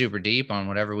can get super deep on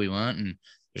whatever we want, and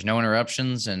there's no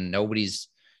interruptions and nobody's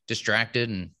distracted,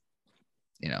 and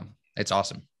it's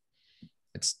awesome.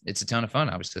 It's a ton of fun.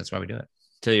 Obviously, that's why we do it.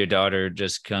 Till your daughter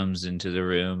just comes into the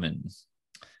room and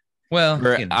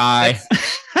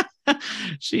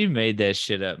she made that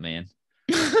shit up, man.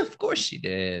 Of course she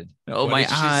did. Oh, my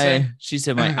eye. She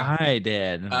said, my eye,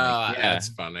 Dad. Like, yeah. That's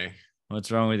funny.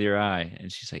 What's wrong with your eye?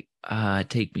 And she's like,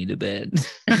 take me to bed.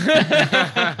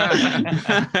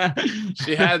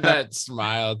 She had that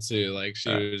smile too. Like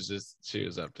she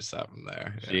was up to something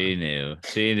there. She knew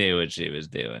what she was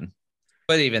doing.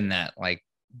 But even that, like,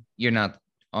 you're not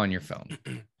on your phone.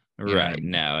 Right.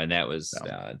 No. And that was,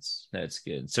 that's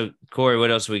good. So Cory, what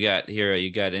else we got here?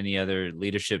 You got any other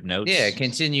leadership notes? Yeah.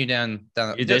 Continue down.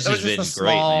 This has been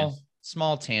great, man.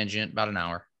 Small tangent, about an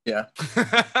hour. Yeah.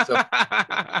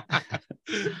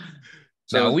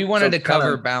 So we wanted to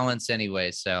cover balance anyway.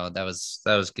 So that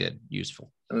was good.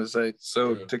 Useful. I was like,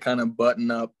 to kind of button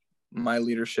up my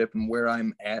leadership and where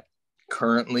I'm at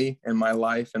currently in my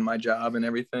life and my job and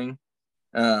everything,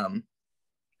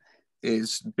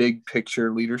 is big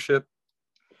picture leadership.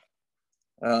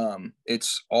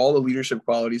 It's all the leadership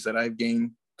qualities that I've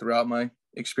gained throughout my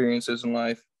experiences in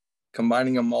life,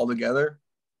 combining them all together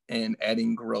and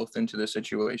adding growth into the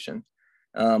situation.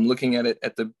 Looking at it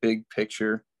at the big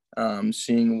picture,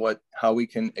 seeing how we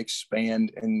can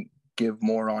expand and give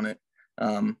more on it.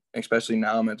 Especially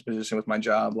now I'm at the position with my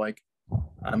job, like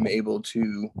I'm able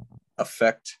to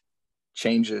affect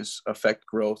changes, affect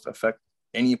growth, affect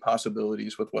any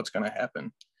possibilities with what's going to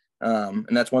happen.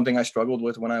 And that's one thing I struggled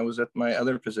with when I was at my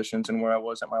other positions and where I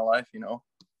was at my life.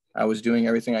 I was doing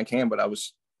everything I can, but I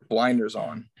was blinders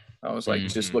on. I was like,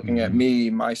 just looking at me,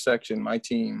 my section, my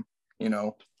team,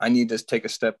 I need to take a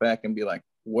step back and be like,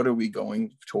 what are we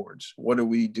going towards? What are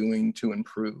we doing to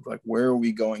improve? Like, where are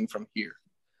we going from here?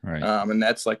 Right. And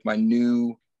that's like my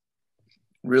new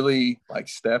really like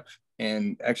step.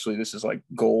 And actually this is like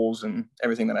goals and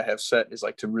everything that I have set is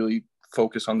like to really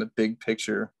focus on the big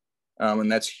picture. And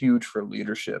that's huge for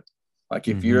leadership. Like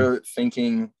if you're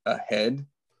thinking ahead,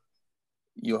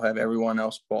 you'll have everyone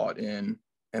else bought in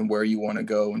and where you want to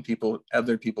go, and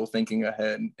other people thinking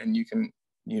ahead, and you can,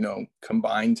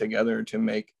 combine together to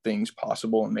make things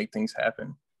possible and make things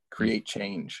happen, create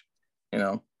change,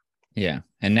 Yeah.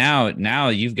 And now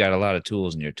you've got a lot of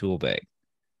tools in your tool bag.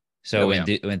 So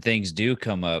when things do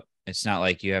come up, it's not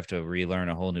like you have to relearn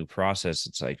a whole new process.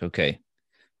 It's like, okay,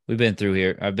 we've been through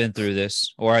here. I've been through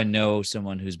this, or I know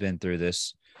someone who's been through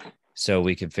this, so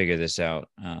we can figure this out.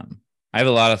 I have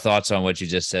a lot of thoughts on what you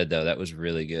just said, though. That was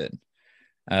really good.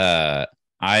 I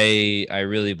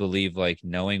really believe like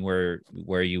knowing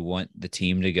where you want the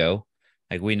team to go.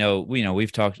 Like we've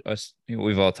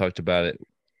all talked about it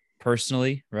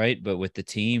personally, right? But with the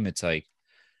team, it's like,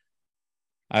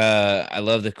 I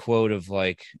love the quote of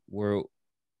like,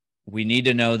 we need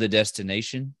to know the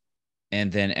destination.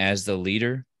 And then as the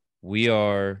leader, we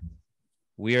are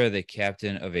the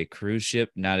captain of a cruise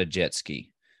ship, not a jet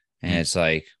ski. And it's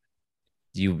like,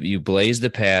 you blaze the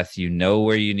path,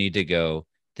 where you need to go.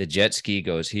 The jet ski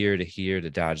goes here to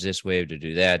dodge this wave, to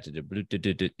do that,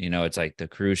 it's like the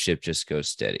cruise ship just goes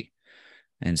steady.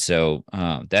 And so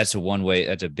that's one way.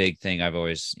 That's a big thing I've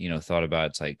always, thought about.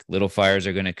 It's like little fires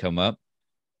are going to come up,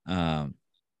 and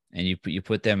you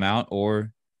put them out,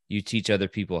 or you teach other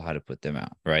people how to put them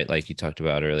out, right? Like you talked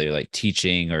about earlier, like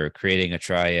teaching or creating a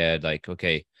triad. Like,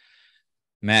 okay,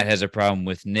 Matt has a problem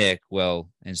with Nick. Well,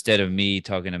 instead of me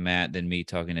talking to Matt, then me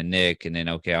talking to Nick, and then,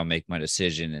 okay, I'll make my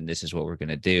decision and this is what we're going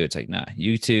to do. It's like, nah,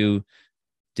 you two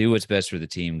do what's best for the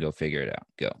team. Go figure it out.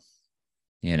 Go,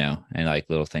 and like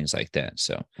little things like that.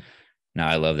 So no,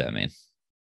 I love that, man.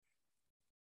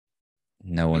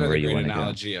 Knowing where you want to go.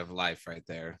 Analogy of life right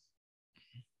there.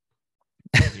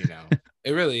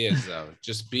 It really is though.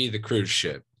 Just be the cruise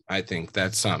ship. I think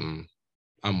that's something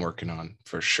I'm working on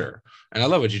for sure. And I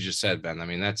love what you just said, Ben. I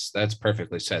mean, that's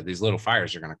perfectly said. These little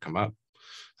fires are going to come up.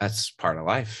 That's part of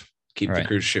life. Keep the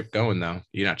cruise ship going though.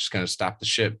 You're not just going to stop the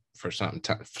ship for something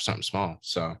small.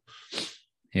 So,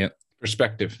 yep.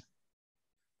 Perspective.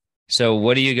 So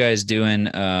what are you guys doing?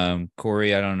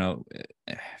 Cory, I don't know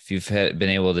if you've been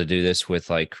able to do this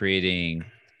with like creating,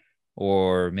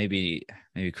 or maybe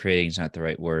maybe creating is not the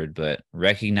right word, but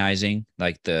recognizing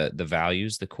like the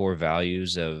values, the core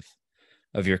values of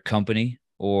your company?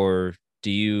 Or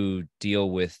do you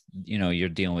deal with, you're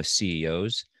dealing with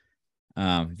CEOs?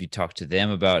 If you talk to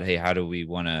them about, hey, how do we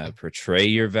want to portray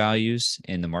your values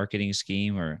in the marketing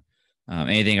scheme, or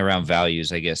anything around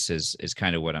values, I guess is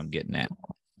kind of what I'm getting at.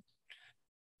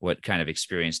 What kind of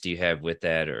experience do you have with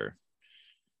that, or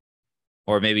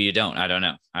maybe you don't? I don't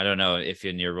know. I don't know if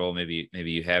in your role, maybe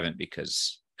you haven't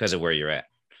because of where you're at.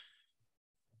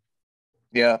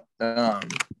 Yeah.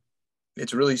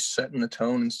 It's really setting the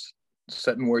tone and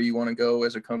setting where you want to go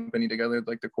as a company together,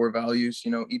 like the core values.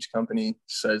 Each company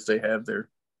says they have their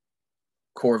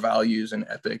core values and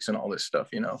ethics and all this stuff,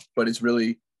 but it's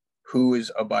really who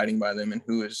is abiding by them and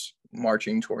who is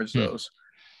marching towards those.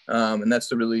 And that's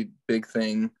the really big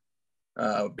thing.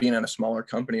 Being at a smaller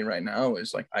company right now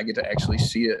is like, I get to actually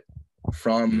see it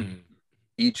from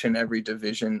each and every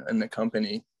division in the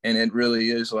company. And it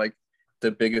really is like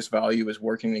the biggest value is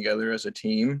working together as a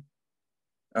team,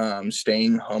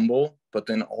 staying humble, but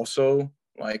then also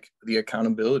like the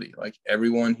accountability. Like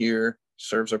everyone here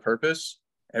serves a purpose.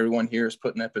 Everyone here is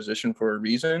put in that position for a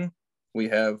reason. We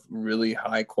have really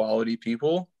high quality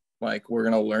people. Like we're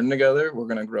going to learn together, we're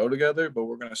going to grow together, but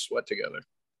we're going to sweat together,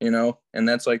 and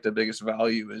that's like the biggest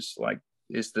value is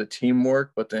the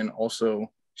teamwork, but then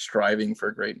also striving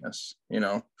for greatness,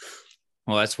 Well,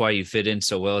 that's why you fit in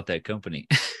so well at that company.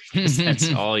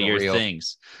 That's all your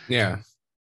things. Yeah.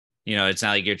 It's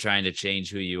not like you're trying to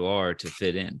change who you are to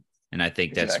fit in. And I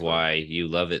think that's why you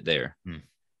love it there.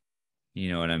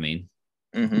 You know what I mean?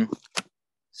 Mm-hmm.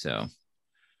 So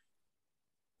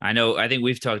I think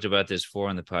we've talked about this before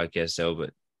on the podcast though,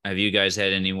 but have you guys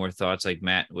had any more thoughts like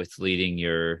Matt with leading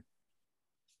your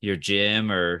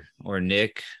gym or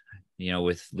Nick,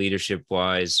 with leadership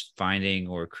wise, finding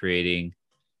or creating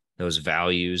those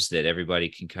values that everybody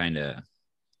can kind of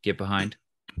get behind?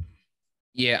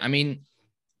 Yeah. I mean,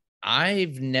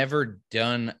 I've never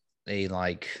done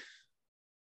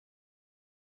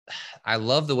I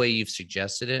love the way you've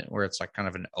suggested it, where it's like kind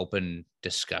of an open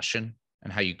discussion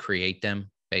and how you create them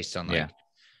based on I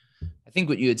think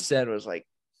what you had said was like,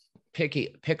 pick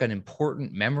an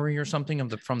important memory or something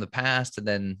from the past. And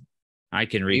then I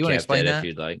can recap that if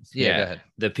you'd like. Yeah. Go ahead.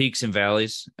 The peaks and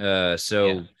valleys.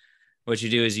 What you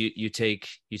do is you take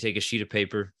a sheet of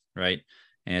paper, right?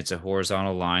 And it's a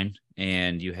horizontal line,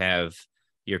 and you have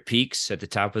your peaks at the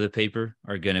top of the paper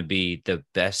are going to be the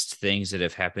best things that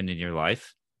have happened in your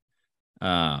life.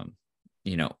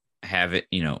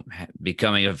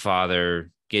 Becoming a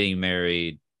father, getting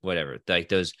married, whatever, like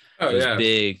those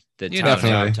big, the top.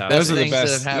 Those are the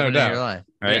best that have happened in your life.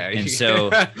 Right. Yeah, and so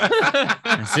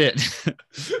that's it.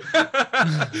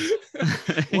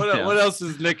 What else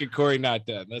has Nick and Cory not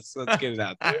done? Let's get it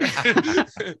out there.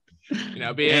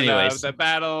 Being the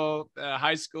battle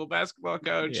high school basketball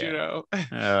coach, you know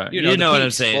what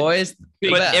I'm saying, boys.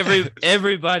 But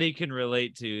everybody can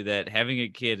relate to that. Having a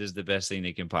kid is the best thing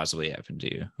that can possibly happen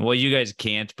to you. Well, you guys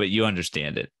can't, but you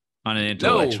understand it on an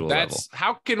intellectual level.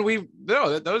 How can we?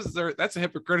 No, that's a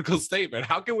hypocritical statement.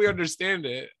 How can we understand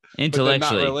it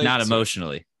intellectually, not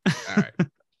emotionally? All right,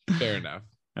 fair enough.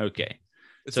 Okay,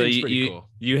 it so cool.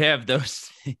 You have those.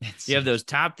 You have those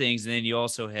top things, and then you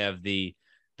also have the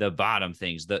bottom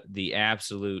things, the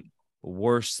absolute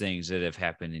worst things that have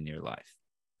happened in your life.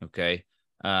 Okay.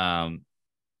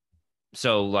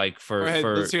 So like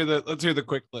let's hear the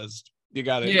quick list. You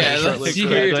got it. Yeah. Let's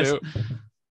hear it.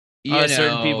 Are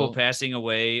certain people passing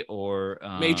away or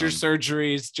major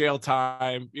surgeries, jail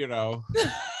time,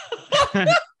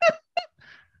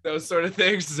 those sort of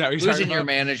things. Is that what you're losing your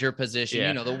manager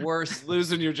position, the worst.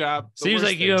 Losing your job. Seems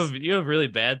like you have really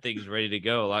bad things ready to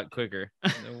go a lot quicker.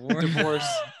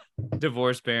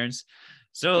 Divorce parents.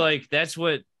 So like that's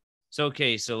what. So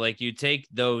okay, so like you take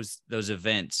those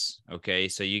events. Okay,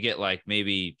 so you get like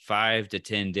maybe 5 to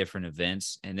 10 different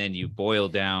events, and then you boil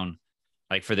down.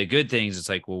 Like for the good things, it's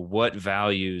like, well, what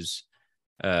values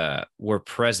were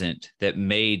present that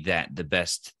made that the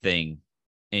best thing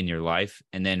in your life?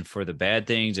 And then for the bad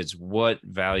things, it's what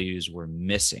values were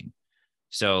missing.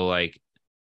 So like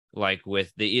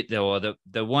with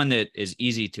the one that is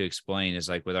easy to explain is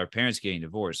like with our parents getting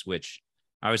divorced, which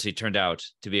obviously turned out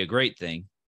to be a great thing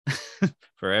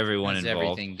for everyone involved.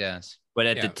 Everything does. But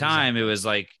at the time, It was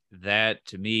like that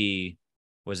to me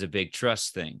was a big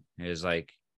trust thing. It was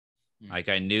like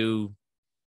I knew,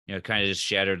 kind of just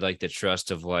shattered like the trust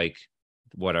of like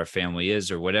what our family is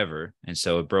or whatever. And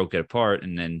so it broke it apart.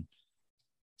 And then,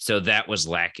 so that was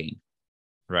lacking,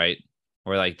 right?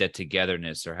 Or like that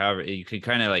togetherness, or however you could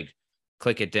kind of like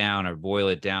click it down or boil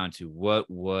it down to what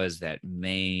was that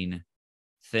main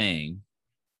thing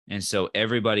And so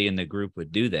everybody in the group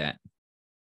would do that.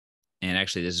 And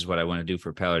actually, this is what I want to do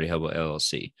for Pallardy Hubble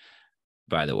LLC,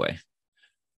 by the way,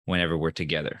 whenever we're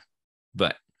together.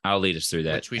 But I'll lead us through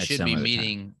that. Which we should be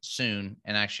meeting soon.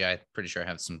 And actually, I'm pretty sure I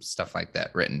have some stuff like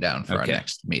that written down for our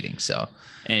next meeting. So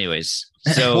anyways,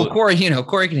 so Cory,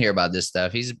 Cory can hear about this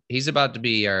stuff. He's about to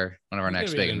be one of our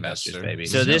next big investors, baby.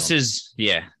 So this is,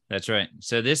 that's right.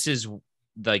 So this is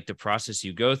like the process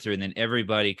you go through, and then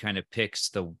everybody kind of picks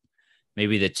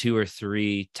maybe the 2 or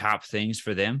 3 top things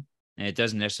for them. And it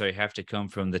doesn't necessarily have to come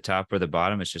from the top or the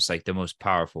bottom. It's just like the most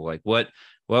powerful, like what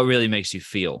really makes you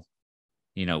feel,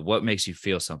 what makes you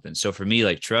feel something. So for me,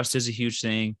 like trust is a huge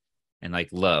thing, and like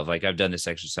love, like I've done this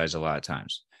exercise a lot of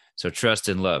times. So trust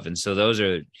and love. And so those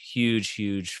are huge,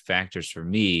 huge factors for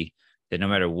me that no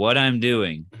matter what I'm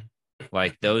doing,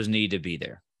 like those need to be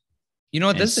there. You know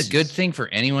what? This is a good thing for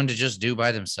anyone to just do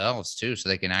by themselves too, so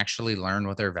they can actually learn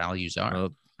what their values are.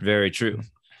 Well, very true.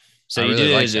 So you do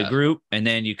it as a group, and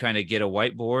then you kind of get a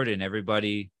whiteboard, and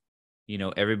everybody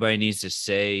needs to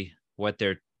say what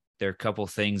their couple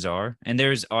things are. And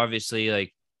there's obviously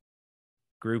like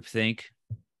groupthink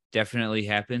definitely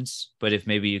happens, but if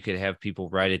maybe you could have people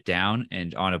write it down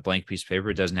and on a blank piece of paper,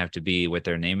 it doesn't have to be with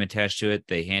their name attached to it.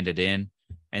 They hand it in,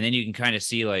 and then you can kind of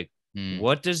see like,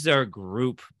 what does our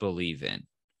group believe in?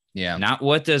 Yeah. Not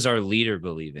what does our leader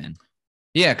believe in?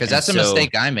 Yeah. Cause that's a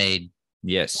mistake I made.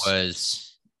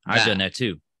 Yes. I've done that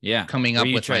too. Yeah. Coming up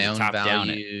with my own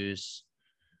values.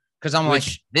 Cause I'm like,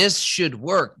 this should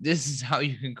work. This is how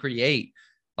you can create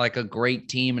like a great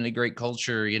team and a great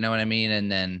culture. You know what I mean? And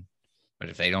then, but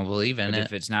if they don't believe in it,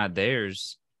 if it's not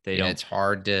theirs, they don't. It's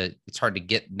hard to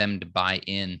get them to buy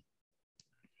in,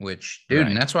 which dude. Right.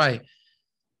 And that's why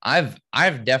I've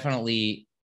definitely,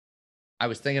 I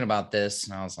was thinking about this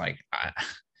and I was like,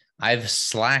 I've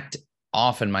slacked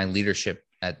off in my leadership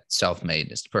at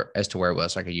Self-Made as to where it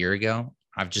was like a year ago.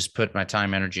 I've just put my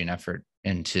time, energy, and effort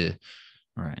into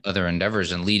other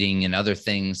endeavors and leading and other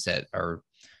things that are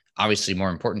obviously more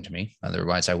important to me.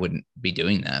 Otherwise I wouldn't be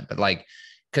doing that. But like,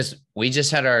 cause we just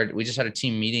had a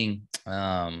team meeting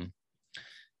 3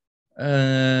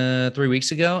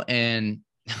 weeks ago, and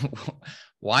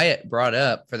Wyatt brought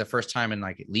up for the first time in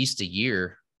like at least a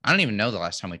year. I don't even know the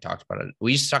last time we talked about it.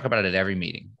 We used to talk about it at every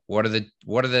meeting. What are the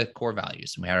core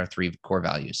values? And we had our 3 core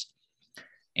values.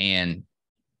 And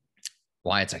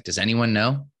Wyatt's like, does anyone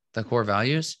know the core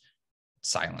values?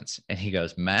 Silence. And he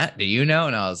goes, Matt, do you know?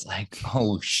 And I was like,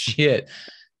 oh shit.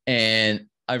 And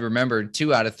I remembered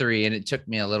 2 out of 3, and it took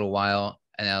me a little while.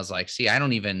 And I was like, see, I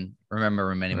don't even remember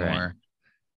them anymore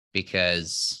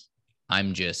because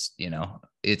I'm just, like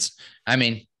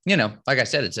I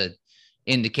said, it's a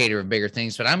indicator of bigger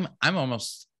things, but I'm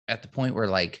almost at the point where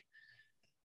like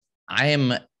I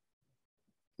am,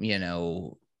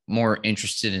 more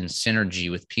interested in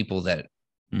synergy with people that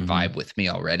vibe with me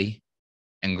already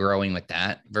and growing with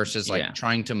that versus like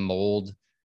trying to mold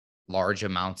large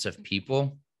amounts of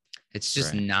people. It's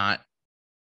just not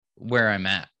where I'm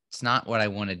at. It's not what I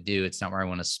want to do. It's not where I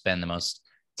want to spend the most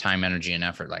time, energy, and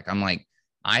effort. Like I'm like,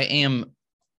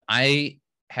 I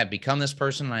have become this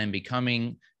person. I am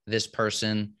becoming this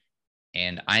person,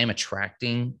 and I am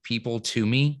attracting people to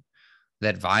me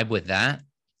that vibe with that.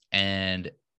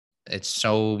 And it's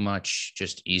so much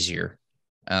just easier.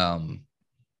 And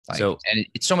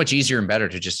it's so much easier and better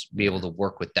to just be able to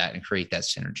work with that and create that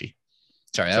synergy.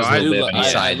 Sorry, that was a little bit of an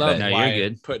aside. I love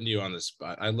Wyatt putting you on the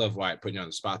spot. I love Wyatt putting you on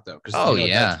the spot though.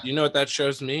 Because you know what that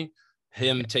shows me?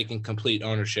 Him taking complete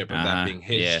ownership of that being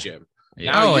his gym.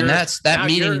 Yeah. And that's that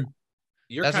meeting.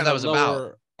 You're kind of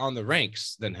lower on the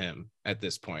ranks than him at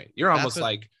this point. You're almost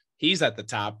like he's at the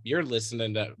top. You're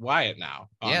listening to Wyatt now.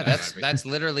 Yeah, that's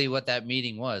literally what that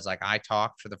meeting was. Like I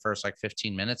talked for the first like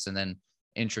 15 minutes and then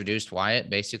introduced Wyatt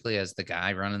basically as the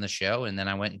guy running the show. And then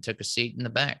I went and took a seat in the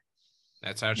back.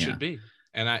 That's how it should be.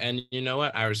 And you know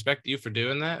what? I respect you for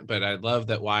doing that, but I love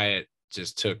that Wyatt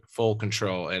just took full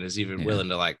control and is even willing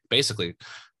to like basically,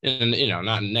 in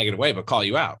not in a negative way, but call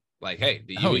you out. Like, hey,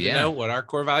 do you even know what our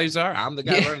core values are? I'm the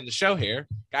guy running the show here.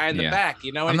 Guy in the back.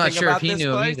 You know anything I'm not sure about if he this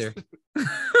knew place? him either.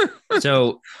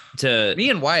 So me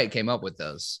and Wyatt came up with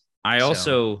those. I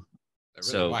also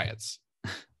Wyatt's.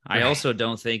 I also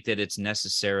don't think that it's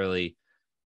necessarily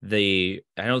I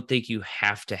don't think you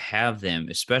have to have them,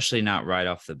 especially not right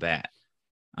off the bat.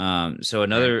 So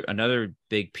another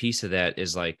big piece of that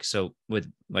is like, so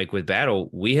with Battle,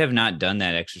 we have not done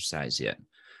that exercise yet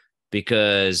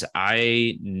because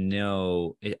I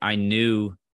knew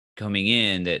coming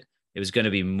in that it was going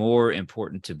to be more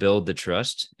important to build the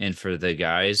trust and for the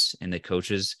guys and the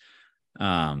coaches,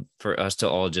 for us to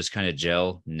all just kind of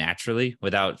gel naturally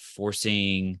without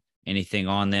forcing anything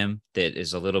on them that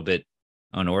is a little bit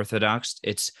unorthodox.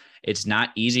 It's not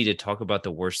easy to talk about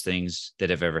the worst things that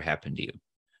have ever happened to you,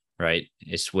 right?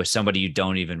 It's with somebody you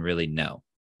don't even really know.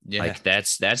 Yeah. Like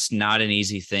that's not an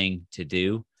easy thing to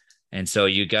do. And so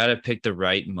you got to pick the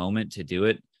right moment to do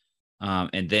it.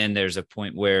 And then there's a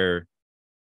point where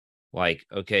like,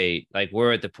 okay, like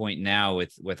we're at the point now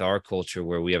with our culture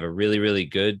where we have a really, really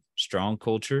good, strong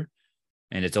culture,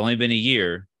 and it's only been a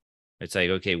year. It's like,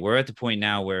 okay, we're at the point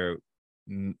now where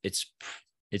it's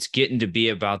getting to be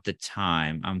about the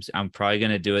time. I'm probably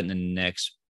going to do it in the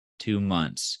next 2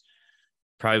 months,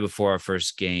 probably before our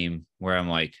first game, where I'm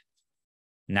like,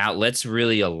 now let's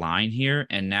really align here.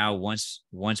 And now once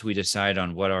we decide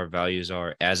on what our values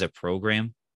are as a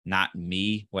program, not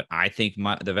me, what I think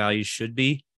the values should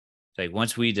be. It's like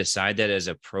once we decide that as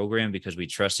a program, because we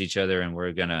trust each other and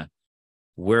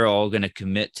we're all going to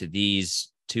commit to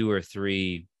these 2 or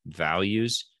 3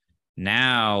 values.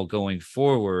 Now going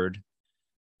forward,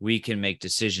 we can make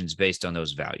decisions based on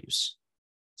those values.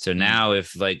 So now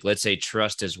if like, let's say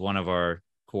trust is one of our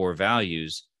core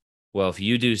values, well, if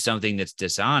you do something that's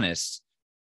dishonest,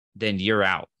 then you're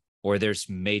out or there's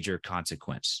major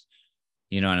consequence.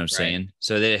 You know what I'm saying?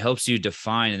 So that it helps you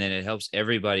define, and then it helps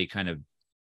everybody kind of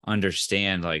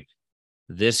understand like,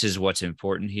 this is what's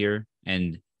important here.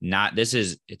 And this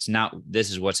is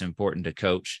what's important to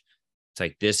coach. It's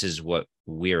like, this is what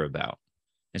we're about.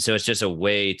 And so it's just a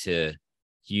way to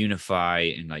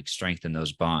unify and like strengthen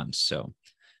those bonds. So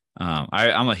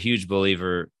I'm a huge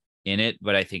believer in it,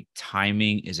 but I think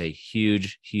timing is a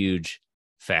huge, huge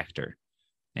factor,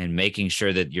 and making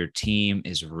sure that your team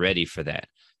is ready for that.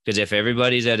 Because if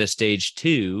everybody's at a stage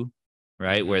 2,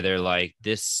 right, where they're like,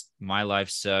 my life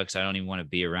sucks, I don't even want to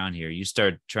be around here. You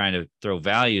start trying to throw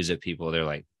values at people. They're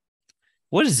like,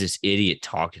 what is this idiot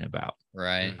talking about?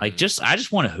 Right. Like, I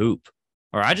just want to hoop,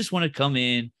 or I just want to come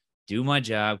in, do my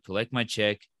job, collect my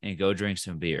check, and go drink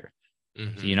some beer.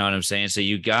 Mm-hmm. You know what I'm saying? So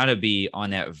you got to be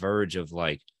on that verge of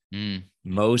like,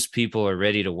 most people are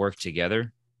ready to work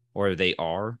together, or they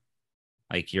are.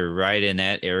 Like, you're right in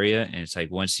that area. And it's like,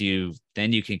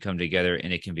 then you can come together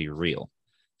and it can be real.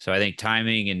 So I think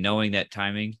timing and knowing that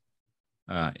timing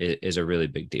is a really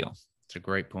big deal. It's a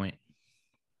great point.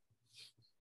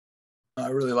 I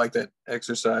really like that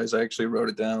exercise. I actually wrote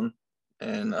it down,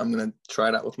 and I'm going to try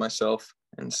it out with myself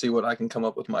and see what I can come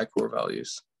up with my core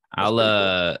values.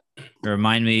 I'll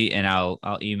remind me, and I'll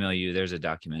email you. There's a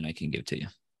document I can give to you.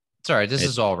 It's all right. This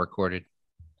is all recorded.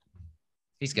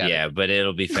 He's got it. Yeah, but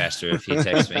it'll be faster if he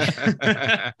texts me.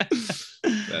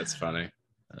 That's funny.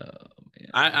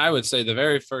 I would say the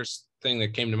very first thing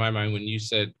that came to my mind when you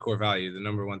said core value, the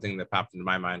number one thing that popped into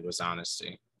my mind was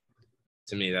honesty.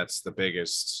 To me, that's the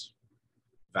biggest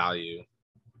value,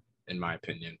 in my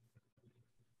opinion.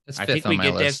 I think we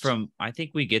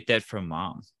get that from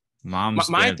mom. Mom's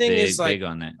my thing is like, big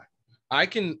on that. I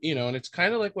can, and it's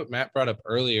kind of like what Matt brought up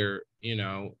earlier.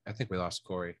 I think we lost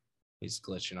Cory. He's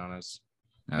glitching on us.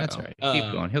 No, that's all right.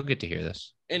 Keep going. He'll get to hear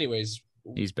this. Anyways,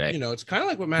 he's back. It's kind of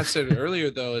like what Matt said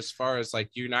earlier, though, as far as like,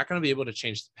 you're not going to be able to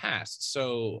change the past.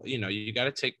 So, you got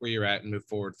to take where you're at and move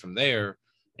forward from there.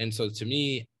 And so to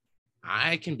me,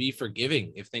 I can be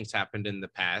forgiving if things happened in the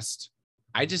past.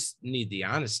 I just need the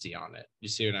honesty on it. You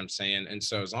see what I'm saying? And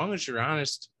so as long as you're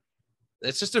honest,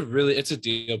 it's a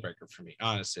deal breaker for me,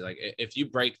 honestly. Like, if you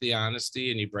break the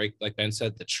honesty and you break, like Ben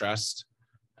said, the trust,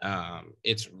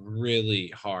 it's really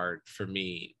hard for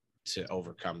me to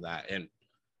overcome that. And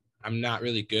I'm not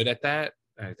really good at that.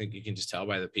 I think you can just tell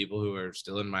by the people who are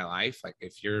still in my life. Like,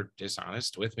 if you're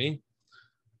dishonest with me,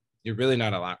 you're really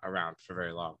not around for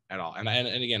very long at all. And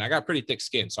again, I got pretty thick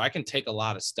skin, so I can take a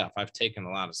lot of stuff. I've taken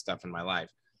a lot of stuff in my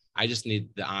life. I just need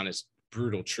the honest,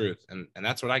 brutal truth. And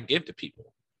that's what I give to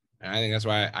people. And I think that's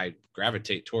why I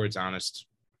gravitate towards honest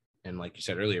and, like you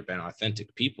said earlier, Ben,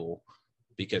 authentic people.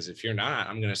 Because if you're not,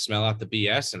 I'm going to smell out the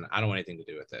BS and I don't want anything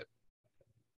to do with it.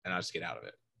 And I'll just get out of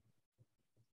it.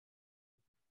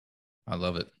 I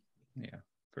love it. Yeah,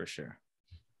 for sure.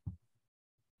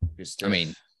 I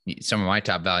mean, some of my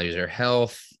top values are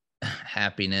health,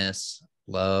 happiness,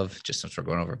 love, just since we're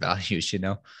going over values,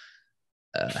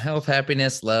 health,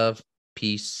 happiness, love,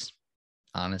 peace,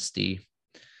 honesty,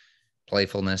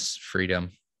 playfulness,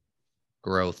 freedom,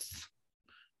 growth,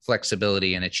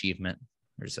 flexibility, and achievement.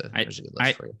 There's a good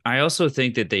list for you. I also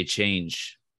think that they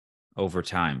change over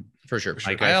time. For sure.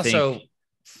 Like, I think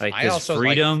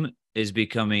freedom is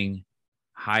becoming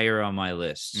higher on my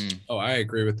list. Oh, I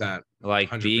agree with that. Like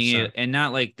 100%. Being, and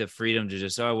not like the freedom to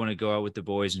just, I want to go out with the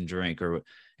boys and drink, or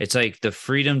it's like the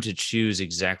freedom to choose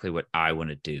exactly what I want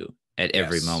to do at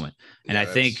every moment. And I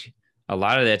think a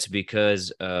lot of that's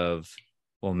because of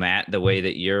well, Matt, the way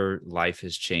that your life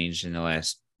has changed in the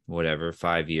last,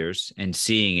 5 years, and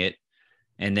seeing it.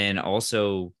 And then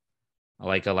also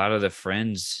like a lot of the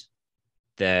friends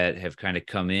that have kind of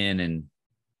come in, and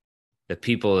the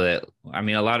people that, I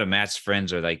mean, a lot of Matt's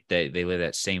friends are like, they live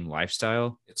that same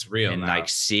lifestyle. It's real. And now. like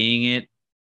seeing it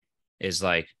is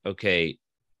like, okay,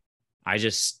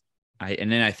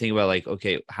 and then I think about like,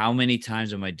 okay, how many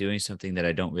times am I doing something that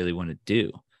I don't really want to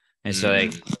do? And so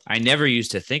like, I never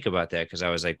used to think about that, because I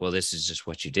was like, well, this is just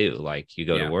what you do. Like you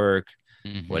go to work,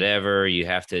 whatever, you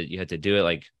have to do it.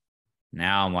 Like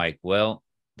now I'm like, well,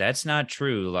 that's not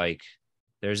true. Like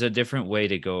there's a different way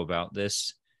to go about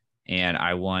this. And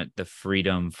I want the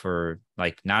freedom for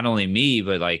like, not only me,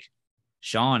 but like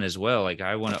Sean as well. Like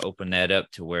I want to open that up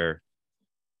to where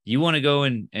you want to go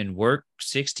and work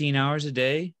 16 hours a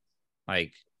day.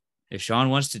 Like if Sean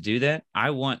wants to do that,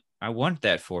 I want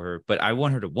that for her, but I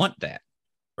want her to want that.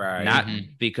 Right. Not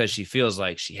because she feels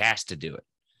like she has to do it.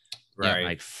 Right.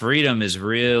 Like freedom is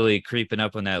really creeping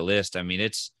up on that list. I mean,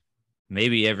 it's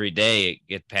maybe every day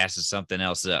it passes something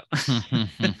else up.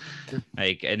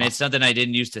 Like, and it's something I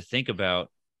didn't used to think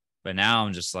about, but now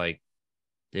I'm just like,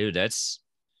 dude, it's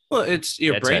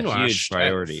you're brainwashed. A huge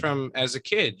priority. From as a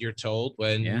kid, you're told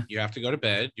when you have to go to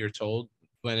bed. You're told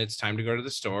when it's time to go to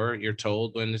the store. You're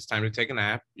told when it's time to take a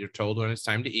nap. You're told when it's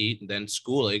time to eat. And then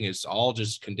schooling is all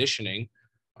just conditioning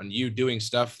on you doing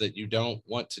stuff that you don't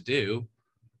want to do.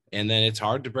 And then it's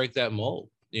hard to break that mold,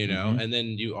 you know, and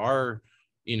then you are,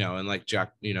 you know, and like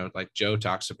Jack, you know, like Joe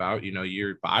talks about, you know,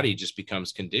 your body just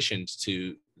becomes conditioned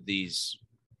to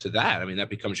that. I mean, that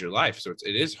becomes your life. So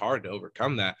it is hard to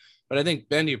overcome that. But I think,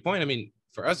 Ben, to your point, I mean,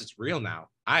 for us, it's real now.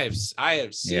 I have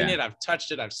seen it. I've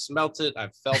touched it. I've smelt it.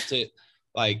 I've felt it.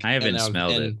 Like I haven't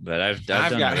smelled it, but I've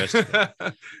done the rest of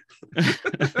it.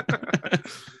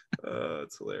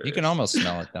 It's hilarious. You can almost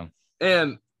smell it though.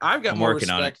 And I've got more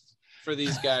respect for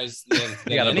these guys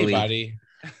than anybody.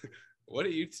 What are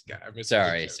you guys?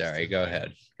 Sorry. Go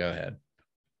ahead.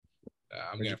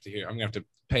 I'm gonna have to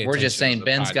pay. We're just saying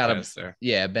Ben's got to.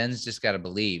 Yeah, Ben's just got to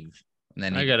believe. And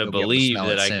then I got to believe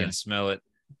that I can smell it.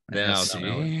 Then I'll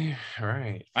smell it.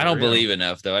 Right. I don't believe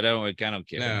enough though. I don't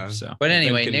care. No. So, but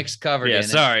anyway, Nick's covered. Yeah,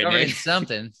 sorry, Nick. In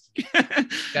something.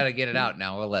 Got to get it out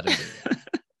now. We'll let him do that.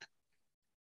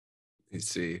 You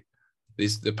see,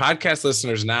 the podcast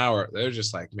listeners now they're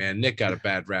just like, man, Nick got a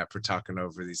bad rap for talking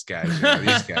over these guys. You know,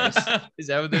 these guys. Is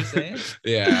that what they're saying?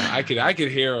 Yeah, I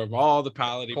could hear them. All the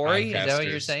Pallardy Cory, podcasters. Is that what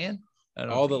you're saying?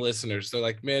 All the listeners, they're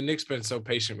like, man, Nick's been so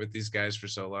patient with these guys for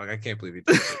so long. I can't believe he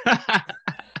did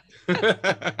it.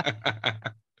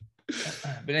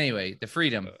 But anyway, the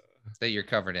freedom that you're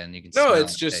covered in, you can. No,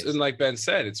 it's just, and like Ben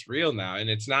said, it's real now,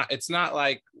 and it's not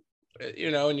like,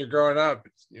 you know, when you're growing up,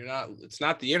 it's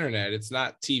not the internet, it's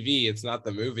not TV, it's not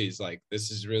the movies. Like, this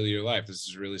is really your life. This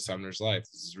is really Sumner's life.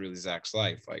 This is really Zach's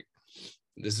life. Like,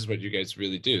 this is what you guys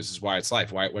really do. This is why it's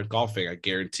life. Why it went golfing. I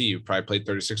guarantee you probably played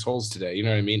 36 holes today. You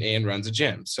know what I mean? And runs a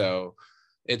gym. So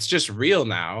it's just real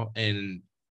now. And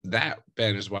that,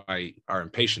 Ben, is why our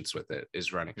impatience with it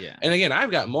is running. Yeah. And again, I've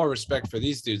got more respect for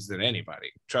these dudes than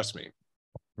anybody. Trust me.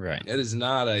 Right. It is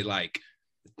not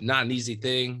not an easy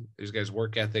thing. These guys'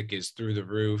 work ethic is through the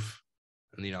roof.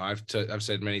 And, you know, I've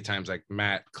said many times, like,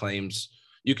 Matt claims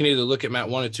you can either look at Matt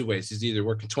one of two ways. He's either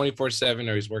working 24/7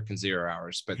 or he's working 0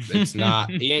 hours, but it's not,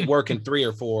 he ain't working 3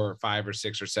 or 4 or 5 or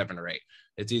 6 or 7 or 8.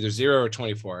 It's either 0 or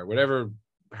 24,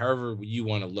 however you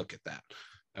want to look at that.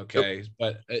 Okay. Yep.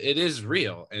 But it is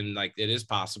real, and like, it is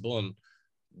possible. And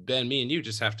Ben, me and you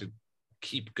just have to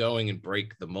keep going and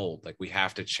break the mold. Like, we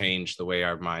have to change the way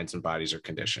our minds and bodies are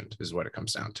conditioned, is what it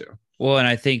comes down to. Well, and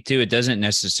I think too, it doesn't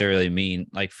necessarily mean,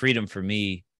 like, freedom for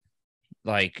me,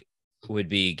 like, would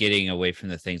be getting away from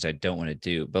the things I don't want to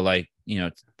do. But like, you know,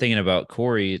 thinking about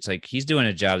Cory, it's like he's doing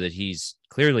a job that he's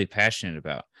clearly passionate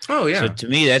about. Oh yeah. So to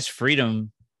me, that's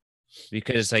freedom,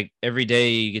 because like every day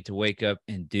you get to wake up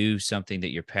and do something that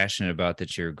you're passionate about,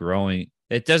 that you're growing.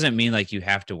 It doesn't mean like you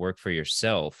have to work for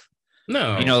yourself.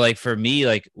 No. You know, like for me,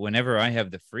 like whenever I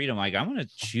have the freedom, like I'm going to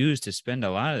choose to spend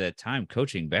a lot of that time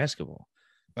coaching basketball.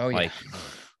 Oh yeah. Like,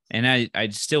 and I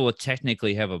still will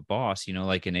technically have a boss, you know,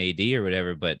 like an AD or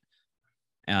whatever, but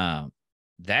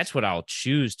that's what I'll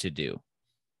choose to do.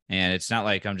 And it's not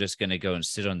like I'm just going to go and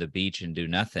sit on the beach and do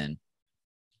nothing,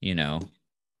 you know.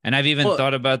 And I've even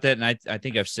thought about that. And I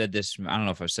think I've said this, I don't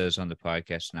know if I've said this on the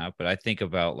podcast now, but I think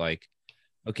about like,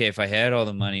 okay, if I had all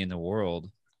the money in the world,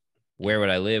 where would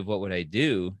I live? What would I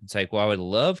do? It's like, well, I would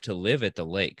love to live at the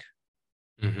lake,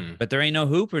 but there ain't no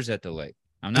hoopers at the lake.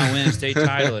 I'm not winning a state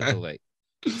title at the lake.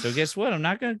 So guess what?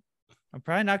 I'm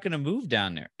probably not going to move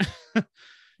down there.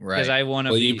 Because I want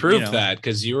to. Well, you proved that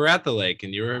because you were at the lake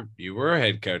and you were a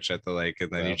head coach at the lake,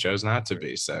 and then you chose not to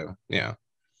be. So yeah,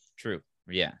 true.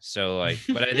 Yeah. So like,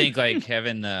 but I think like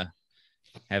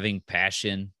having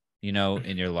passion,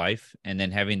 in your life, and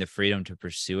then having the freedom to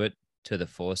pursue it to the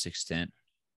fullest extent.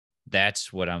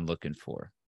 That's what I'm looking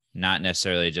for, not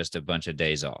necessarily just a bunch of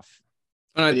days off.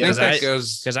 I think that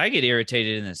goes because I get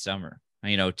irritated in the summer,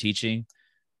 teaching.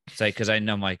 It's like, because I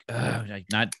know I'm like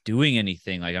not doing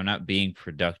anything, like I'm not being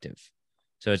productive.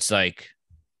 So it's like,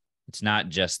 it's not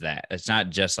just that. It's not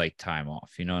just like time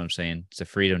off. You know what I'm saying? It's the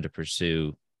freedom to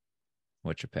pursue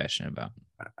what you're passionate about.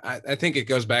 I think it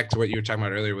goes back to what you were talking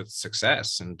about earlier with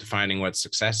success and defining what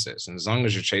success is. And as long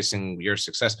as you're chasing your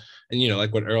success, and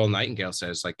like what Earl Nightingale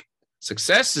says, like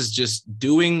success is just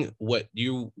doing what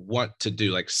you want to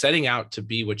do, like setting out to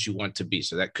be what you want to be.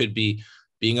 So that could be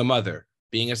being a mother,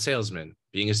 being a salesman,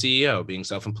 being a CEO, being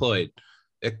self-employed.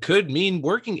 It could mean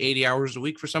working 80 hours a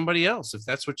week for somebody else if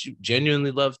that's what you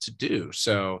genuinely love to do.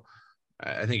 So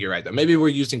I think you're right, though. Maybe we're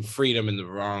using freedom in the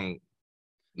wrong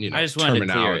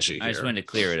terminology. I just wanted to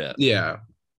clear it up. Yeah.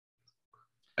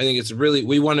 I think it's really,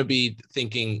 we want to be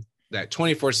thinking that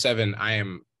 24/7, I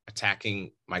am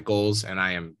attacking my goals and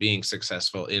I am being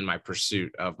successful in my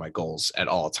pursuit of my goals at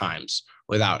all times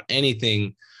without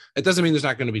anything. It doesn't mean there's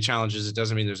not going to be challenges. It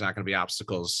doesn't mean there's not going to be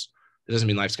obstacles. It doesn't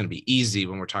mean life's going to be easy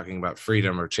when we're talking about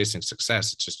freedom or chasing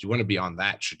success. It's just, you want to be on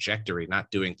that trajectory, not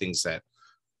doing things that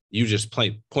you just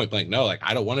point blank, no, like,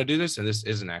 I don't want to do this. And this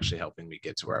isn't actually helping me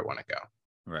get to where I want to go.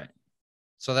 Right.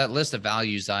 So that list of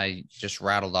values I just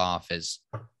rattled off is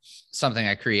something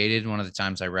I created one of the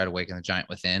times I read Awaken the Giant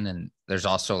Within. And there's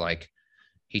also like,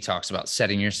 he talks about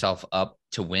setting yourself up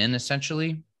to win,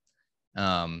 essentially.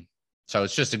 So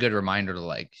it's just a good reminder to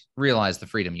like realize the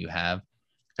freedom you have.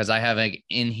 Because I have like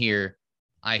in here,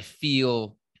 I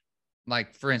feel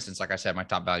like, for instance, like I said, my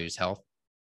top value is health.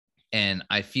 And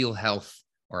I feel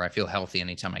healthy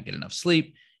anytime I get enough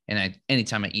sleep. And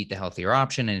anytime I eat the healthier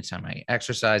option, anytime I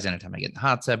exercise, anytime I get in the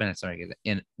hot tub, anytime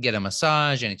I get a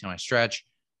massage, anytime I stretch.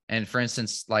 And for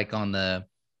instance, like on the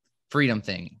freedom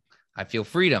thing, I feel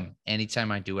freedom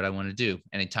anytime I do what I want to do.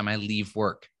 Anytime I leave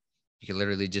work, you can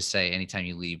literally just say, anytime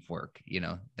you leave work,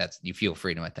 that's, you feel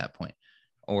freedom at that point.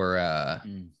 Or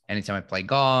anytime I play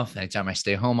golf, anytime I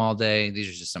stay home all day. These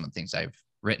are just some of the things I've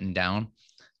written down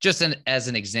just as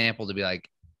an example to be like,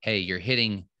 hey, you're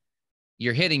hitting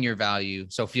your value.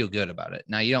 So feel good about it.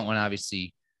 Now you don't want to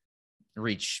obviously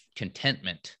reach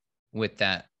contentment with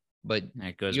that, but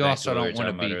you also don't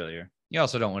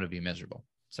want to be miserable.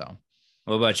 So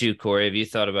what about you, Cory? Have you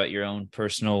thought about your own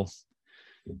personal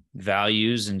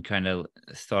values and kind of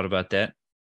thought about that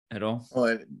at all?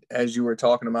 Well, as you were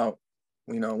talking about,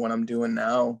 what I'm doing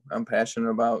now, I'm passionate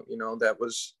about, that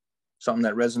was something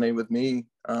that resonated with me.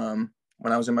 When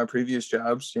I was in my previous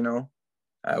jobs,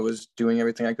 I was doing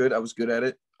everything I could. I was good at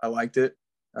it. I liked it.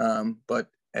 But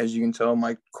as you can tell,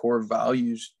 my core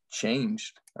values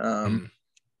changed.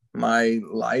 My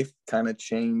life kind of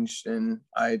changed, and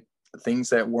things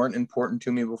that weren't important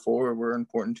to me before were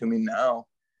important to me now.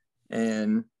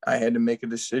 And I had to make a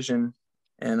decision,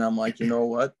 and I'm like, you know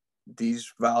what?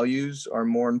 These values are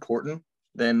more important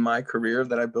than my career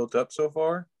that I built up so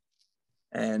far.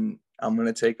 And I'm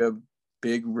going to take a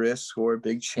big risk or a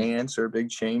big chance or a big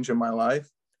change in my life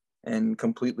and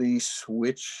completely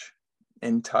switch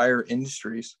entire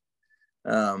industries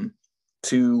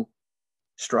to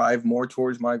strive more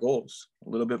towards my goals, a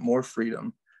little bit more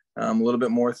freedom, a little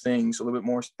bit more things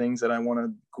that I want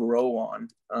to grow on.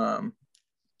 And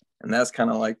that's kind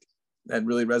of like, that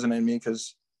really resonated with me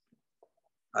because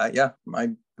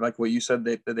like what you said,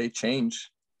 they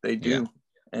change, they do. Yeah.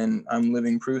 And I'm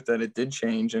living proof that it did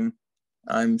change. And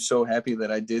I'm so happy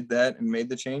that I did that and made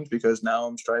the change, because now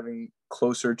I'm striving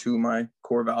closer to my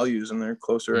core values and they're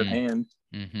closer at hand,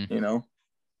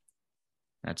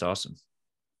 That's awesome.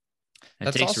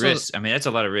 It takes risk. I mean, that's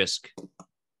a lot of risk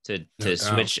to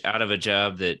switch out of a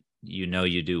job that you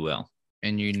do well.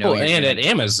 And and at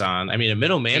Amazon, I mean,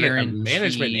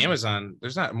 management in Amazon,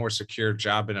 there's not a more secure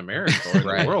job in America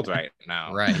or in the world right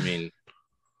now. Right. I mean,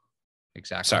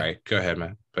 exactly. Sorry, go ahead,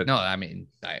 man. But no, I mean,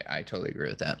 I totally agree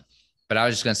with that. But I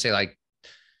was just going to say, like,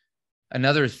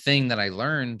 another thing that I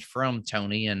learned from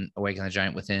Tony and Awaken the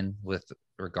Giant Within with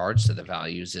regards to the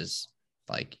values is,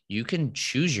 like, you can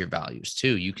choose your values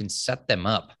too. You can set them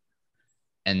up,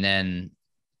 and then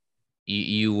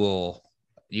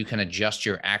you can adjust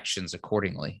your actions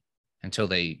accordingly until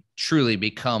they truly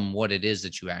become what it is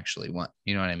that you actually want.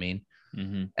 You know what I mean?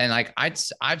 Mm-hmm. And like,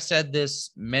 I've said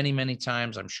this many, many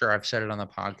times. I'm sure I've said it on the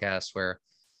podcast, where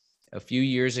a few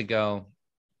years ago,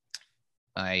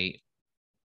 I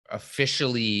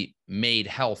officially made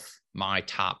health my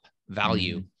top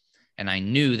value. And I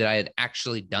knew that I had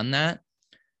actually done that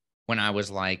when I was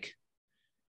like,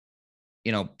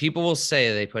 people will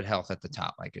say they put health at the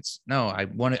top. Like I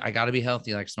got to be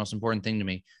healthy. Like it's the most important thing to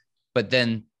me. But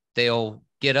then they'll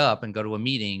get up and go to a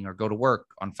meeting or go to work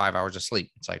on 5 hours of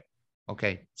sleep. It's like,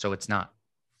 okay, so it's not,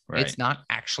 it's not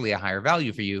actually a higher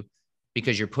value for you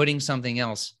because you're putting something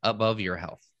else above your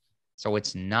health. So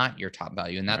it's not your top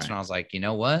value. And that's when I was like, you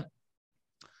know what?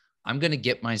 I'm going to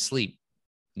get my sleep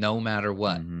no matter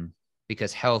what,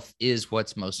 because health is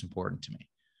what's most important to me.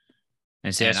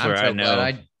 And see, that's where I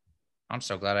know. I'm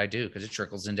so glad I do, because it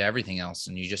trickles into everything else,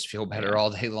 and you just feel better all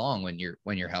day long when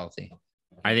you're healthy.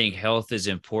 I think health is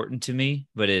important to me,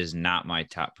 but it is not my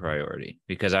top priority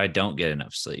because I don't get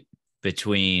enough sleep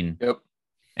between. Yep.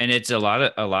 And it's a lot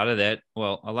of that.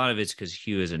 Well, a lot of it's because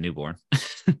Hugh is a newborn.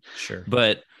 Sure.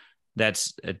 But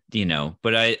that's,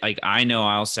 but I know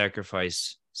I'll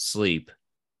sacrifice sleep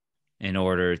in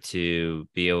order to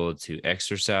be able to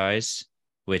exercise,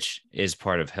 which is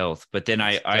part of health. But then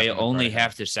I only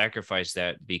have to sacrifice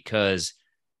that because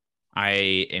I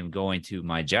am going to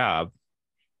my job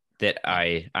that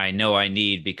I know I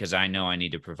need, because I know I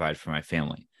need to provide for my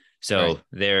family. So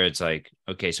there it's like,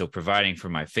 okay, so providing for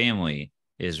my family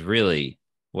is really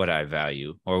what I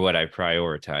value or what I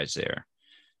prioritize there.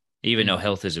 Even though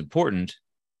health is important,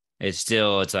 it's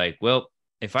like, well,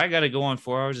 if I got to go on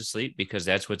 4 hours of sleep because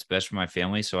that's what's best for my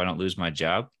family so I don't lose my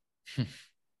job,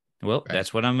 well,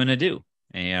 that's what I'm going to do.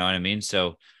 And you know what I mean?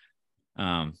 So,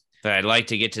 but I'd like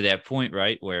to get to that point,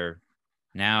 right, where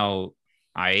now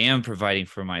I am providing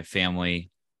for my family.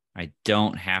 I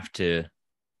don't have to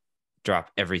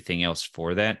drop everything else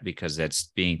for that because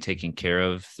that's being taken care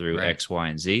of through X, Y,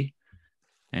 and Z.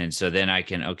 And so then I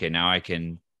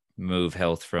can move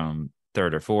health from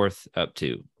third or fourth up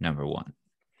to number one.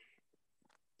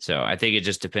 So I think it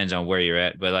just depends on where you're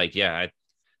at. But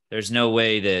there's no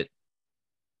way that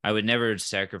I would never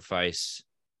sacrifice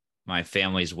my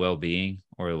family's well-being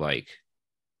or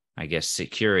I guess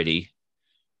security,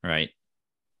 right,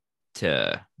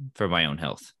 for my own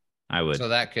health. I would. So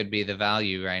that could be the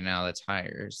value right now that's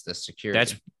higher, is the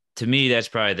security. To me, that's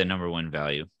probably the number one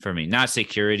value for me. Not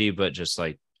security, but just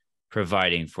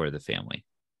providing for the family.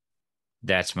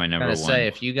 That's my number one. Say,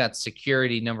 if you got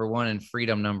security number one and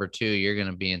freedom number two, you're going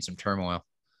to be in some turmoil.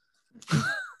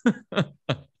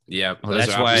 Yeah, well,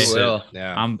 that's why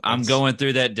I'm going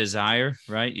through that desire,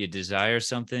 right? You desire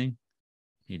something.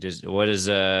 What does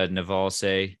Naval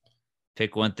say?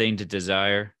 Pick one thing to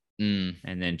desire and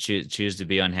then choose to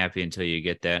be unhappy until you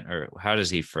get that. Or how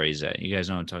does he phrase that? You guys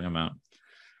know what I'm talking about?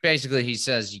 Basically, he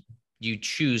says you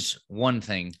choose one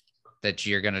thing that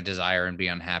you're going to desire and be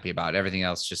unhappy about. Everything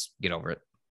else, just get over it.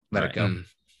 Let it go.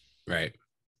 Right.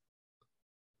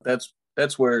 That's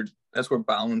where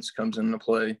balance comes into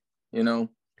play. When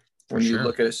you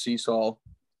look at a seesaw,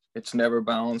 it's never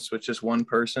balanced with just one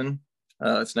person.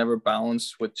 It's never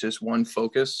balanced with just one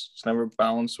focus. It's never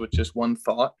balanced with just one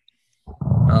thought.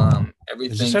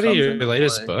 Everything. Is this out of your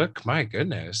latest book? My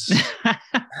goodness.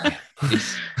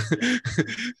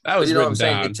 That was written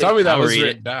down. Tell me that was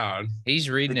written down. He's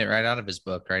reading it right out of his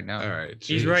book right now. All right.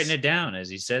 He's writing it down as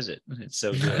he says it. It's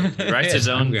so good. He writes his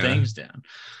own things down.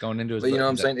 Going into his book. You know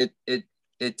what I'm saying?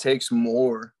 It takes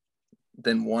more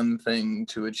than one thing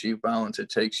to achieve balance. It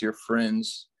takes your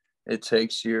friends. It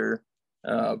takes your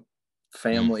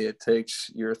family. It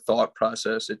takes your thought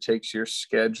process. It takes your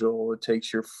schedule. It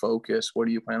takes your focus. What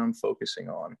do you plan on focusing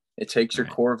on? It takes your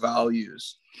core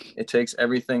values. It takes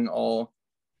everything all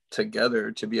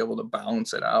together to be able to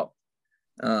balance it out.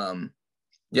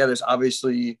 There's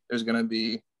going to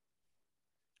be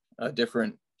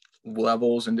different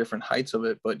levels and different heights of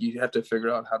it, but you have to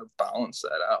figure out how to balance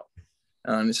that out.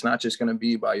 And it's not just going to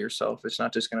be by yourself. It's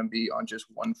not just going to be on just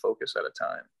one focus at a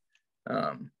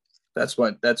time. That's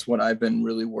what I've been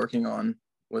really working on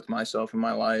with myself in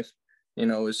my life,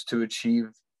 is to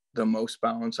achieve the most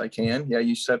balance I can. Yeah,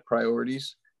 you set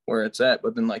priorities where it's at,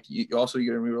 but then you got to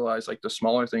realize the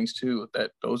smaller things too, that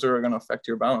those are going to affect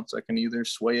your balance. I can either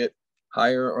sway it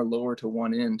higher or lower to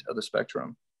one end of the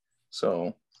spectrum.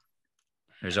 So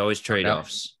there's always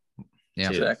trade-offs. Yeah,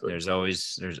 too. Exactly. There's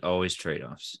always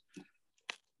trade-offs.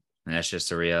 And that's just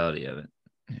the reality of it.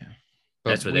 Yeah.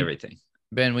 That's with everything.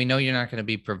 Ben, we know you're not going to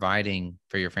be providing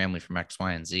for your family from X,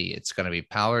 Y, and Z. It's going to be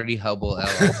Pallardy Hubble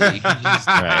LLC.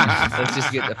 Let's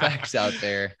just get the facts out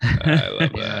there. I love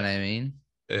that. You know what I mean?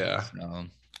 Yeah. So,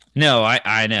 no,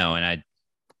 I know, and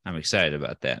I'm excited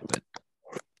about that. But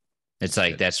it's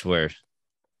that's where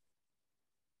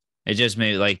it just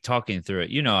made talking through it.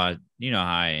 You know how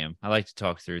I am. I like to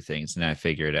talk through things and I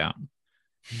figure it out.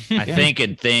 I think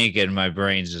and my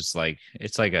brain's just like,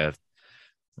 it's like a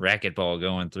racquetball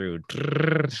going through.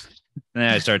 And then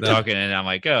I start talking and I'm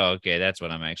like, oh, okay, that's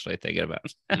what I'm actually thinking about.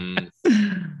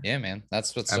 Yeah, man.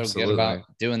 That's what's so Absolutely. good about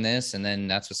doing this. And then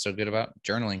that's what's so good about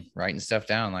journaling, writing stuff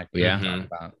down. Like we talked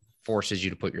about, forces you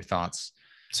to put your thoughts.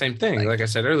 Same thing. Like I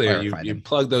said earlier, you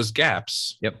plug those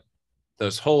gaps. Yep.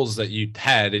 Those holes that you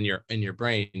had in your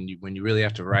brain, when you really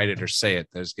have to write it or say it,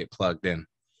 those get plugged in.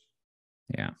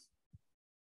 Yeah.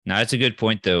 No, that's a good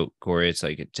point though, Cory. It's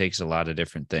like it takes a lot of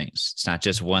different things. It's not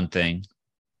just one thing.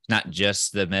 It's not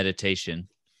just the meditation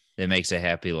that makes a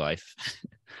happy life,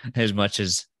 as much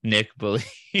as Nick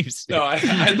believes. No, I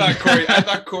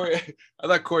thought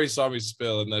Cory saw me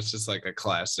spill, and that's just like a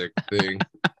classic thing.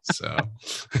 So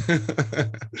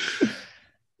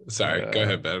sorry, go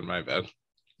ahead, Ben. My bad.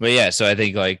 But yeah, so I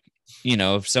think like,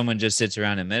 if someone just sits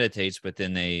around and meditates, but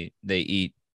then they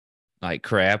eat like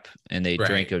crap and they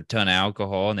drink a ton of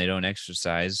alcohol and they don't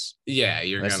exercise. Yeah,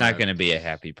 that's not going to be a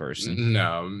happy person.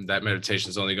 No, that meditation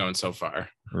is only going so far.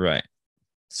 Right.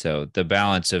 So the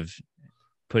balance of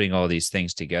putting all these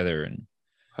things together and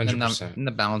 100%. And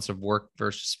the balance of work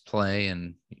versus play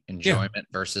and enjoyment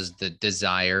versus the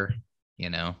desire,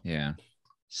 Yeah.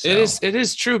 So. It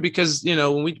is true because,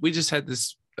 when we just had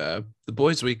this, the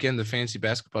boys weekend, the fantasy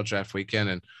basketball draft weekend.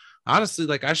 And honestly,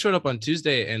 like I showed up on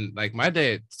Tuesday and like my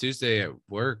day at Tuesday at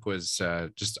work was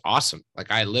just awesome.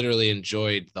 Like I literally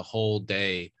enjoyed the whole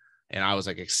day and I was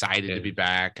like excited to be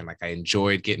back. And like, I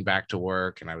enjoyed getting back to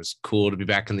work and I was cool to be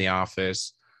back in the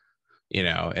office,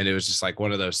 and it was just like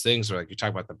one of those things where like you talk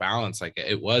about the balance, like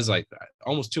it was like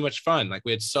almost too much fun. Like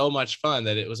we had so much fun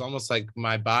that it was almost like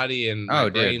my body and my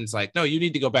brain's like, no, you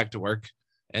need to go back to work.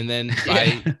 And then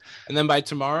by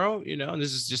tomorrow, and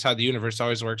this is just how the universe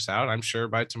always works out. I'm sure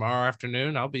by tomorrow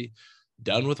afternoon, I'll be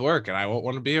done with work and I won't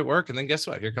want to be at work. And then guess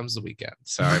what? Here comes the weekend.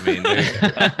 So, I mean,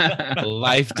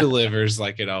 life delivers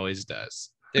like it always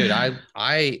does. Dude,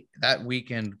 last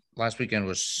weekend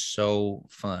was so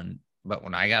fun. But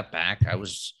when I got back, I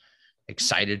was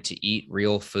excited to eat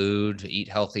real food, to eat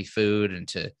healthy food and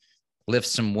to lift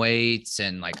some weights.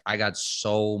 And like, I got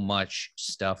so much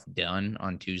stuff done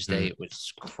on Tuesday. It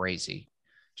was crazy.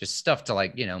 Just stuff to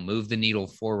like, move the needle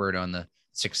forward on the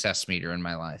success meter in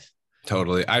my life.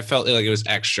 Totally. I felt like it was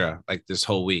extra like this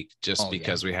whole week just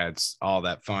because we had all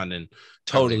that fun and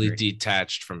totally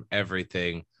detached from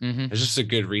everything. It's just a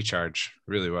good recharge.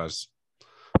 It really was.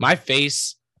 My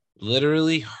face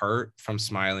literally hurt from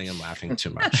smiling and laughing too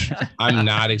much. I'm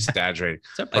not exaggerating.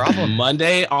 It's a problem. Like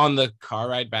Monday on the car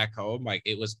ride back home, like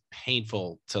it was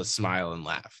painful to smile and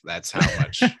laugh. That's how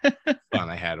much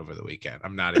fun I had over the weekend.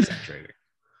 I'm not exaggerating.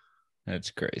 That's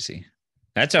crazy.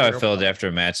 That's how I felt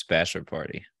after Matt's bachelor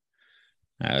party.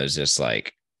 I was just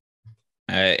like,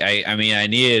 I mean, I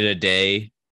needed a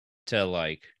day to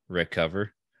like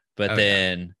recover, but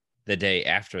then the day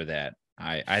after that,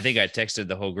 I think I texted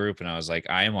the whole group and I was like,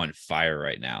 I am on fire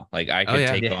right now. Like I could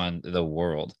take on the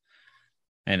world.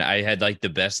 And I had like the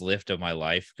best lift of my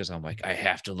life because I'm like, I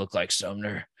have to look like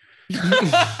Sumner. Well,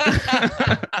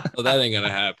 that ain't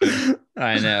gonna happen.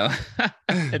 I know.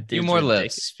 Few more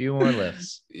lifts.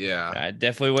 Yeah. I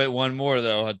definitely went one more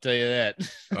though. I'll tell you that.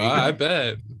 I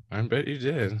bet you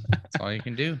did. That's all you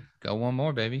can do. Go one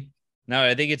more, baby. No,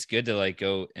 I think it's good to like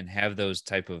go and have those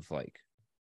type of like,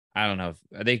 I don't know.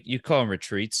 You call them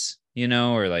retreats,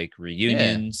 or like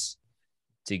reunions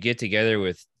to get together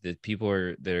with the people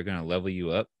that are going to level you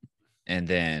up. And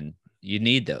then you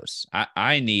need those.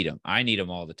 I need them. I need them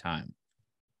all the time.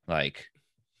 Like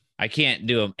I can't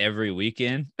do them every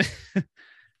weekend.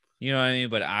 You know what I mean?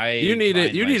 But you need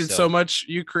it. You need it so much.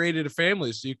 You created a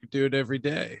family so you could do it every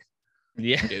day.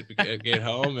 Yeah. Get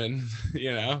home and,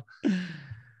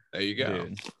 there you go.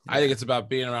 Dude, I think it's about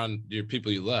being around your people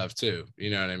you love too. You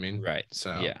know what I mean? Right.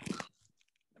 So yeah. I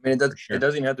mean, it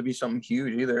doesn't even have to be something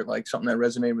huge either. Like something that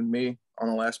resonated with me on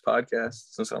the last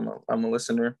podcast, since I'm a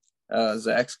listener.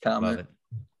 Zach's comment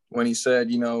when he said,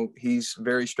 he's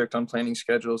very strict on planning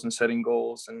schedules and setting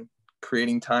goals and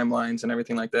creating timelines and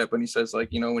everything like that. But he says,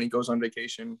 like, when he goes on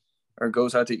vacation or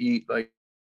goes out to eat, like,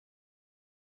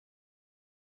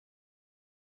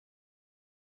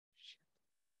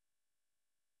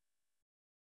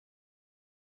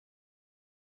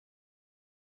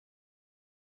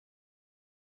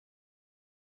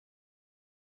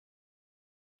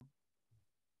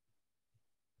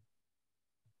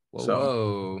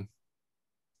 Whoa.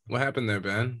 What happened there,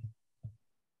 Ben?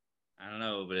 I don't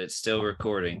know, but it's still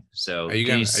recording. So are you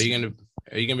gonna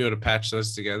be able to patch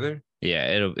those together?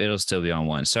 Yeah, it'll still be on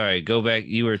one. Sorry, go back.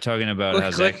 You were talking about how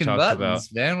Zach talked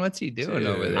buttons, about. Man, what's he doing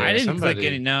over there? I didn't click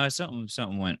any. No,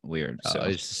 something went weird. So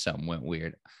it's just something went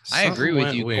weird. I agree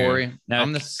with you, weird. Cory.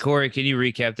 Now, Cory, can you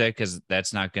recap that because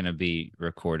that's not going to be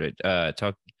recorded?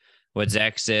 Talk what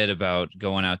Zach said about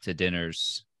going out to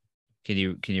dinners. Can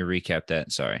you recap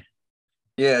that? Sorry.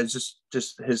 Yeah, it's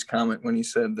just his comment when he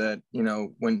said that,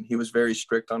 when he was very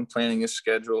strict on planning his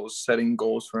schedules, setting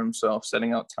goals for himself,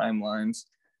 setting out timelines.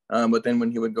 But then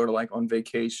when he would go to on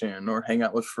vacation or hang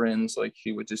out with friends,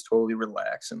 he would just totally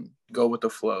relax and go with the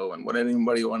flow, and what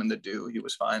anybody wanted to do, he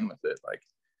was fine with it.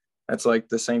 That's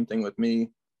the same thing with me,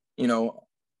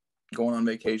 going on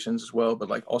vacations as well.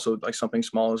 But also something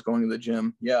small is going to the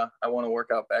gym. Yeah, I want to work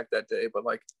out back that day, but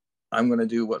I'm going to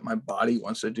do what my body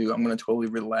wants to do. I'm going to totally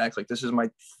relax. This is my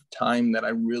time that I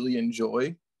really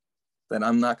enjoy, that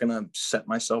I'm not going to set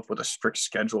myself with a strict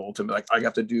schedule to be I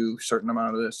have to do a certain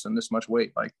amount of this and this much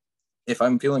weight. If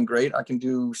I'm feeling great, I can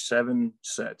do 7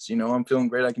 sets. I'm feeling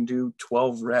great, I can do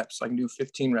 12 reps. I can do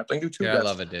 15 reps. I can do 2 reps. I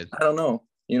love it, dude. I don't know.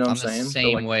 You know what I'm saying?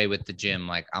 Same way with the gym.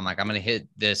 I'm going to hit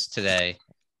this today.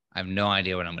 I have no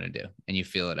idea what I'm going to do. And you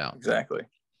feel it out. Exactly.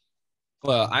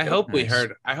 Well, I hope we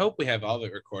have all of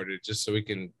it recorded just so we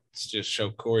can just show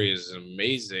Cory is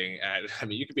amazing at. I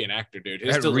mean, you could be an actor, dude.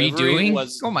 His delivery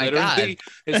was God.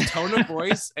 His tone of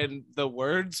voice and the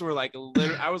words were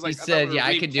literally. I was he said, "Yeah,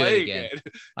 I can do it again.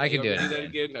 I can do it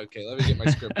again." Okay, let me get my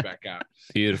script back out.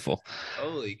 Beautiful.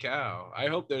 Holy cow! I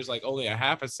hope there's only a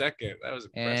half a second. That was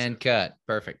impressive. And cut.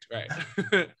 Perfect. Right.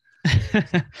 All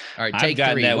right, take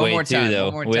 3. That one more too, time. Though,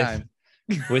 one more time.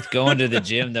 With going to the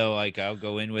gym though, I'll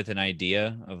go in with an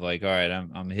idea of all right,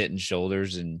 I'm hitting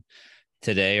shoulders and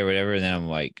today or whatever, and then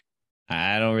I'm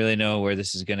I don't really know where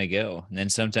this is gonna go. And then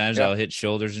sometimes I'll hit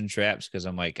shoulders and traps because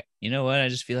I'm you know what, I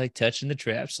just feel like touching the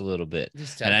traps a little bit.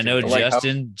 And I know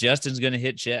Justin's gonna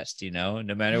hit chest, no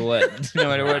matter what, no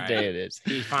matter what day it is.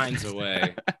 He finds a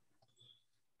way.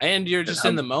 And you're just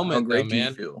in the moment, though,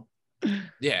 man.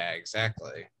 Yeah,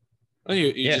 exactly. Well,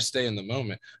 you just stay in the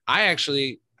moment.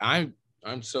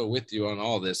 I'm so with you on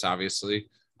all this, obviously.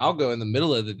 I'll go in the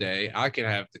middle of the day. I can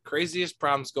have the craziest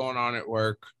problems going on at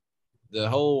work. The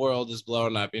whole world is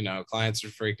blowing up. Clients are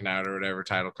freaking out or whatever.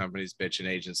 Title companies bitching,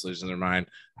 agents losing their mind.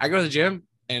 I go to the gym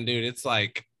and, dude, it's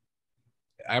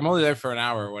I'm only there for an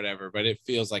hour or whatever, but it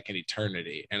feels like an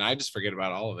eternity. And I just forget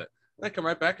about all of it. And I come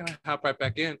right back and I hop right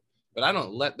back in. But I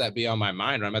don't let that be on my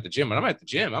mind when I'm at the gym. When I'm at the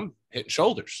gym, I'm hitting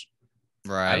shoulders.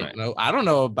 Right. I don't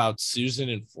know about Susan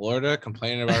in Florida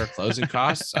complaining about her closing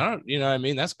costs. You know what I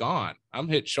mean? That's gone. I'm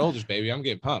hitting shoulders, baby. I'm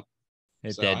getting pumped.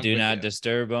 Hit that do not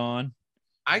disturb on.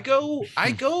 I go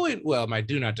in. Well, my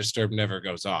do not disturb never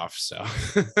goes off. So,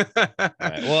 right.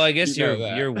 Well, I guess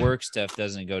your work stuff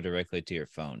doesn't go directly to your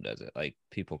phone, does it?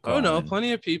 People call. Oh no,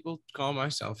 plenty of people call my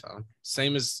cell phone.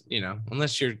 Same as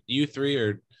unless you're you 3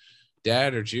 or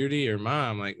dad or Judy or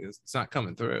mom, it's not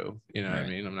coming through. You know what I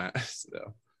mean? I'm not.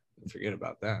 So. Forget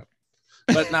about that.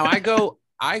 But now I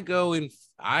go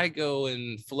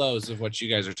in flows of what you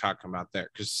guys are talking about there,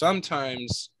 because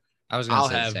sometimes I'll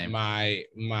have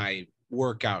my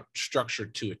workout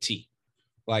structured to a T.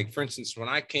 For instance, when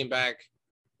I came back,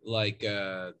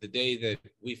 the day that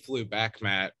we flew back,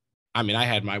 Matt, I mean, I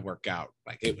had my workout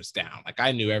it was down.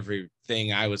 I knew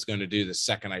everything I was going to do the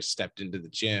second I stepped into the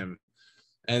gym.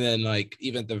 And then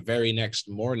even the very next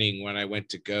morning when I went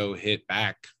to go hit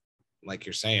back, like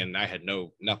you're saying, I had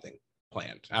nothing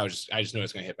planned. I just knew I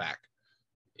was going to hit back.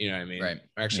 You know what I mean? Right.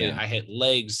 Actually, I hit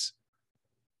legs.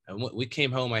 And we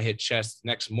came home, I hit chest.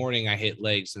 Next morning, I hit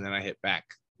legs, and then I hit back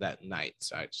that night.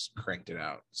 So I just cranked it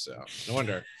out. So no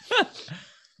wonder.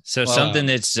 So something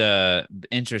that's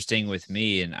interesting with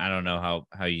me, and I don't know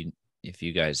if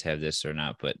you guys have this or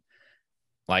not, but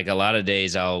a lot of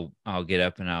days I'll get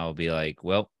up and I'll be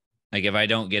if I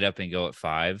don't get up and go at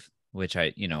 5, which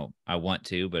I want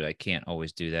to, but I can't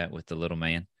always do that with the little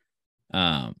man.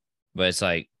 But it's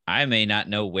I may not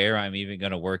know where I'm even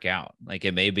going to work out.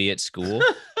 It may be at school.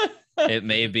 It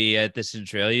may be at the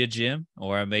Centralia gym,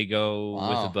 or I may go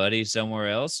with a buddy somewhere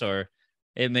else, or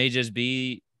it may just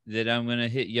be that I'm going to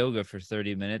hit yoga for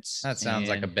 30 minutes. That sounds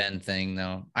like a Ben thing,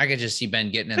 though. I could just see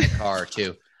Ben getting in the car,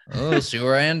 too. Oh, see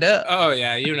where I end up. Oh,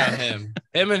 yeah. You know him.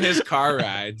 Him and his car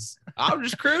rides. I'm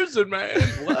just cruising, man.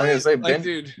 What? I was gonna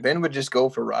say, Ben would just go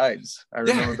for rides. I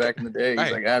remember back in the day.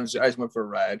 He's I just went for a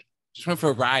ride. Just went for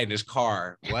a ride in his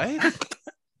car. What?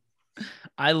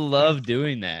 I love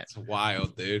doing that. It's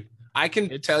wild, dude. I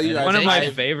can tell you. One of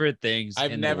my favorite things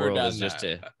I've in never the world done is just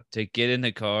that. to get in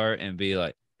the car and be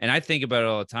and I think about it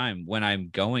all the time when I'm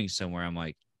going somewhere. I'm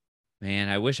man,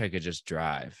 I wish I could just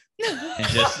drive. And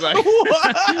just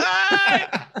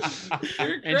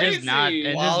and just not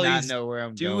know where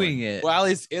I'm doing going. it while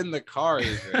he's in the car.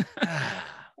 Even.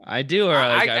 I do, or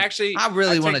like I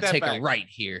really want to take a right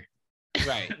here.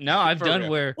 Right. No, I've done real.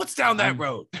 where what's down that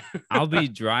road? I'll be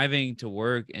driving to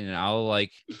work and I'll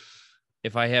like,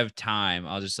 if I have time,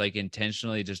 I'll just like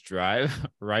intentionally just drive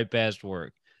right past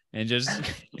work and just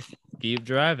keep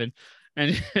driving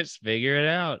and just figure it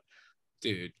out.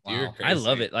 Dude, Wow. you're crazy. I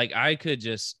love it. Like I could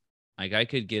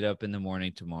get up in the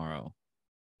morning tomorrow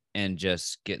and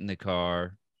just get in the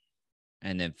car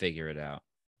and then figure it out.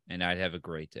 And I'd have a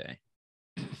great day.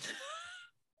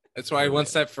 That's why he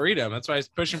wants that freedom. That's why he's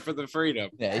pushing for the freedom.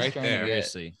 Yeah, he's right trying to there. get-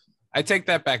 Seriously. I take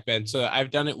that back, Ben. So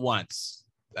I've done it once.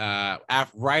 Right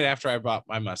after I bought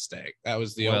my Mustang. That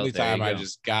was the only there you time I go.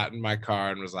 just got in my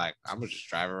car and was like, I'm gonna just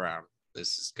drive around.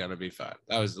 This is gonna be fun.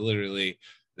 That was literally.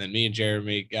 Then me and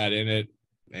Jeremy got in it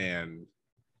and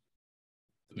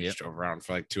we just drove around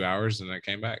for like 2 hours and I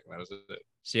came back. That was it.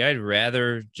 See, I'd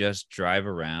rather just drive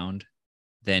around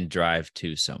than drive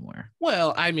to somewhere.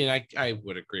 Well, I mean, I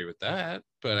would agree with that,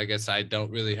 but I guess I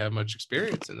don't really have much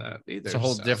experience in that either. It's a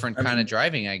whole so. different kind of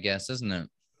driving, I guess, isn't it?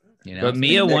 You know, But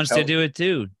Mia Nick, wants to how- do it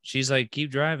too. She's like, keep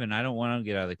driving. I don't want to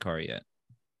get out of the car yet.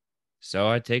 So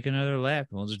I take another lap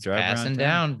and we'll just drive passing around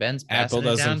town. down. Ben's passing Apple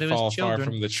it down doesn't to fall his far children.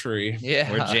 from the tree.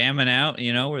 Yeah, We're jamming out,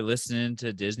 we're listening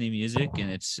to Disney music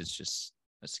and it's just,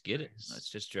 let's get it.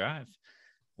 Let's just drive.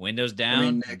 Windows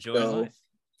down, Nick, enjoy though, life.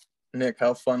 Nick,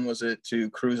 how fun was it to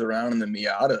cruise around in the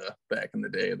Miata back in the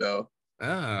day, though?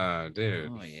 Oh, dude.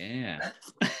 Oh, yeah.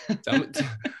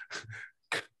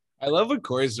 I love when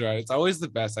Cory's around. It's always the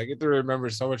best. I get to remember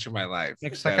so much of my life.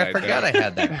 it's like that I forgot I don't.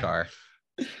 had that car.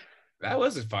 That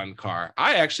was a fun car.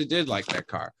 I actually did like that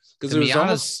car because To it be was honest-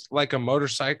 almost like a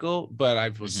motorcycle, but I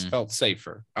was Mhm. felt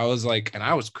safer. I was like, and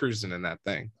I was cruising in that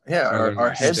thing. Yeah,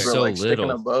 our heads were So like sticking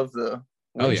little. above the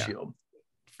Oh, yeah. windshield.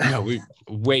 No, we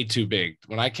way too big.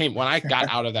 When I got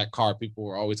out of that car, people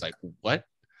were always like, "What?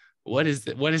 What is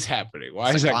that? What is happening? Why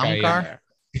It's is a that guy clown in car? there?"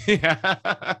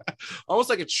 Yeah, almost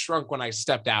like it shrunk when I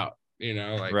stepped out.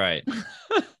 Like Right.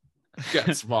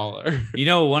 got smaller.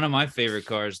 One of my favorite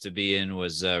cars to be in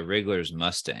was Wriggler's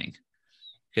Mustang,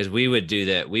 because we would do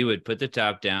that. We would put the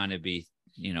top down. It'd be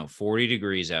 40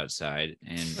 degrees outside,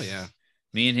 and Oh yeah,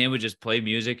 me and him would just play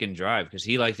music and drive because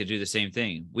he liked to do the same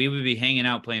thing. We would be hanging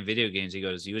out playing video games. He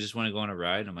goes, "You just want to go on a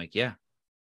ride?" I'm like, "Yeah,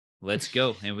 let's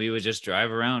go." And we would just drive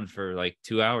around for like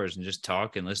 2 hours and just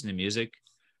talk and listen to music.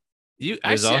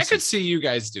 I awesome. could see you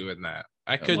guys doing that.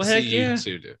 I could Well, see heck you yeah.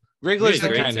 two do. Wriggler's We the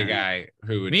had a kind great of time. guy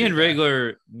who would. Me do and that.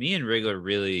 Wriggler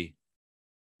really,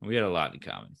 we had a lot in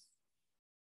common.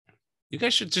 You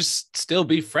guys should just still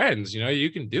be friends. You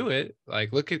can do it.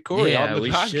 Like, look at Cory Yeah, on the we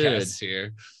podcast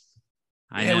here.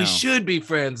 I Yeah, know. we should be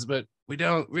friends, but we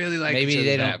don't really like. Maybe each other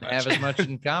they that don't have much. as much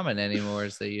in common anymore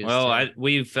as they used Well, to.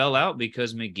 we fell out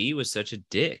because McGee was such a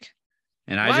dick,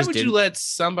 and I Why just would didn't, you let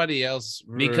somebody else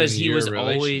ruin because he your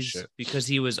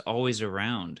was always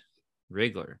around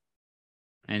Wriggler,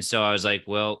 and so I was like,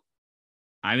 well,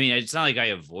 I mean, it's not like I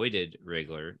avoided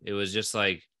Wriggler. It was just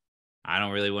like I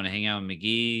don't really want to hang out with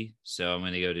McGee, so I'm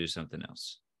going to go do something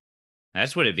else.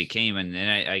 That's what it became, and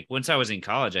then I once I was in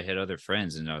college, I had other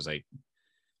friends, and I was like,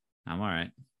 I'm all right.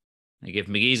 Like if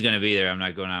McGee's going to be there, I'm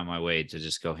not going out of my way to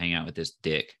just go hang out with this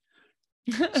dick.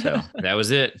 So that was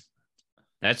it.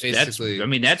 That's Basically- I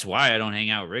mean, that's why I don't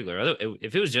hang out with Wriggler.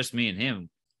 If it was just me and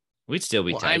him, we'd still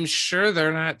be Well, tight. I'm sure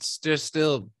they're not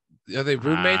still. Are they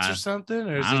roommates or something?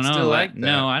 Or is I don't it know. still like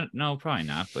that? No, probably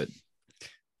not. But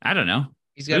I don't know.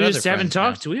 He's We got other just haven't friends now.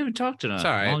 talked. We haven't talked in a It's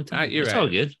all right. long time. You're it's right. all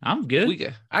good. I'm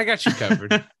good. I got you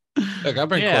covered. Look, I'll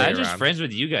bring yeah, Cory I'm just around. friends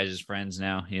with you guys as friends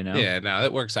now. Yeah, no,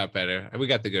 that works out better. We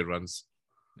got the good ones.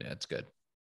 Yeah, it's good.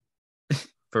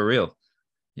 For real.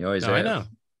 You always No, I have. know.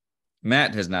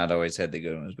 Matt has not always had the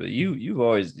good ones, but you've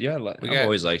always I've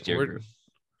always liked your group.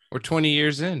 We're 20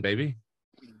 years in, baby.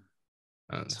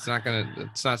 It's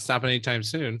not stopping anytime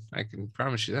soon. I can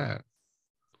promise you that.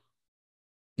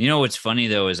 You know what's funny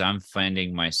though is I'm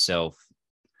finding myself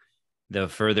the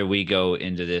further we go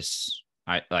into this,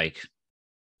 I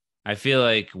feel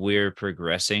like we're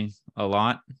progressing a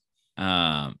lot.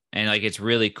 And like it's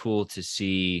really cool to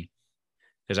see,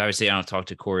 because obviously I don't talk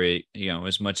to Cory,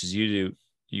 as much as you do,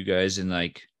 you guys, and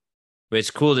like, but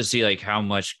it's cool to see like how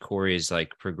much Cory is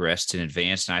like progressed and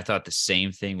advanced. And I thought the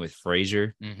same thing with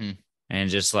Frazier. Mm-hmm. And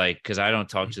just like, because I don't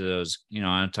talk to those, I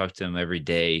don't talk to them every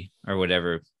day or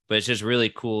whatever, but it's just really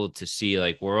cool to see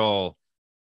like we're all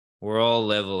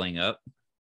leveling up.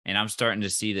 And I'm starting to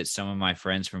see that some of my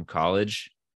friends from college,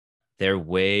 they're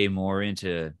way more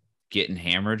into getting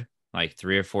hammered like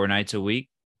 3 or 4 nights a week.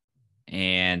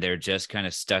 And they're just kind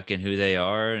of stuck in who they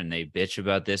are and they bitch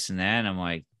about this and that. And I'm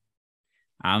like,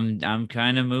 I'm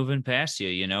kind of moving past you.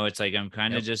 You know, it's like I'm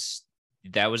kind of just,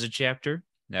 that was a chapter.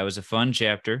 That was a fun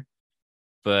chapter.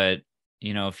 But,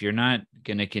 you know, if you're not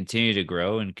going to continue to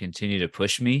grow and continue to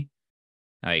push me,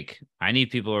 like I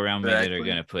need people around me that are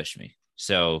going to push me.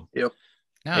 So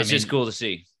it's just cool to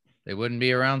see. They wouldn't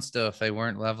be around still if they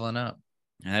weren't leveling up.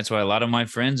 And that's why a lot of my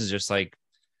friends is just like,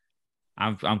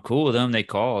 I'm cool with them. They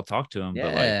call, I'll talk to them.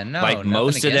 Yeah, but like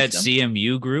most of that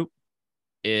CMU group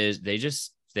is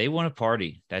they want to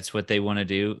party. That's what they want to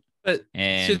do. But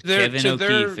and Kevin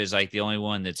O'Keefe is like the only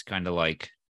one that's kind of like,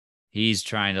 he's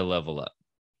trying to level up.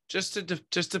 Just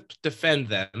to defend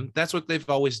them. That's what they've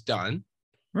always done.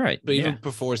 Right. But even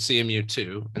before CMU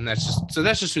too. And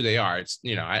that's just who they are. It's,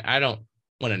 you know, I don't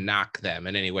want to knock them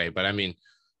in any way, but I mean,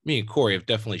 me and Cory have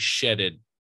definitely shedded,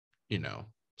 you know,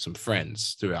 some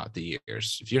friends throughout the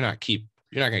years. If you're not going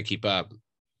to keep up,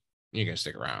 you're going to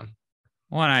stick around.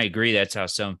 Well, and I agree. That's how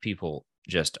some people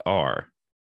just are.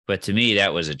 But to me,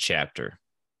 that was a chapter.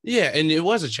 Yeah. And it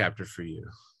was a chapter for you.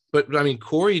 But I mean,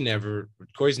 Cory's never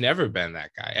been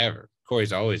that guy ever.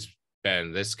 Cory's always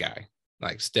been this guy,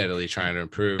 like steadily trying to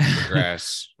improve,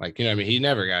 progress. Like, you know, I mean, he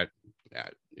never got,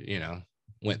 you know,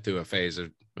 went through a phase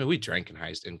of, I mean, we drank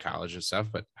in college and stuff,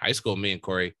 but high school, me and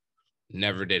Cory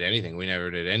never did anything. We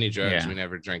never did any drugs. Yeah. We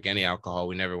never drank any alcohol.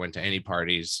 We never went to any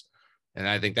parties. And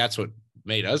I think that's what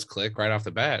made us click right off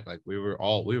the bat. Like we were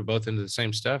both into the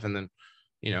same stuff. And then,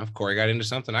 you know, if Cory got into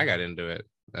something, I got into it.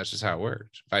 That's just how it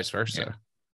worked. Vice versa.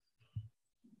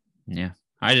 Yeah.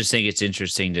 I just think it's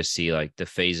interesting to see like the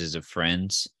phases of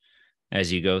friends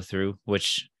as you go through,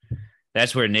 which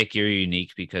that's where, Nick, you're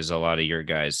unique because a lot of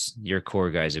your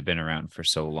core guys have been around for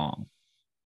so long.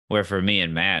 Where for me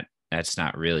and Matt, that's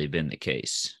not really been the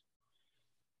case.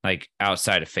 Like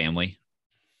outside of family,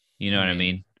 you know what I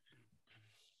mean?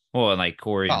 Well, and like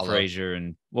Cory and Frazier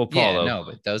and Paulo. Yeah, no,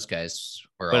 but those guys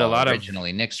were all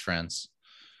originally Nick's friends.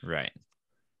 Right.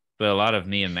 But a lot of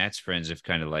me and Matt's friends have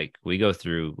kind of like, we've gone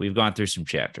through some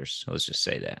chapters. So let's just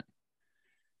say that.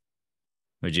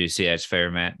 Would you say that's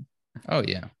fair, Matt? Oh,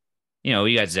 yeah. You know,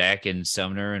 we got Zach and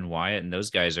Sumner and Wyatt, and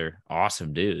those guys are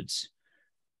awesome dudes.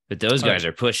 But those guys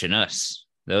are pushing us.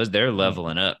 They're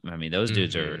leveling up. I mean, those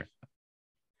dudes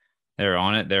they're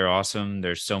on it. They're awesome.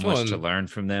 There's so much to learn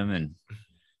from them and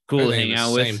cool to hang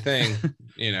out with. Same thing.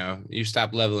 You know, you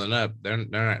stop leveling up. They're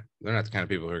not the kind of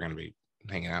people who are going to be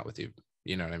hanging out with you.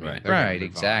 You know what I mean? Right.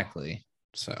 Exactly. On.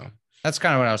 So that's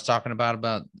kind of what I was talking about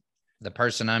the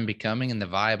person I'm becoming and the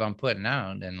vibe I'm putting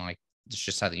out. And like, it's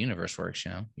just how the universe works,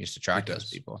 you know, you just attract those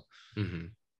people. Mm-hmm.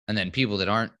 And then people that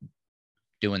aren't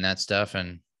doing that stuff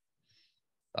and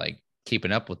like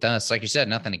keeping up with us, like you said,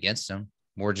 nothing against them.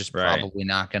 We're just probably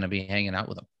not going to be hanging out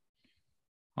with them.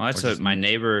 Well, that's what my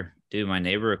neighbor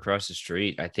across the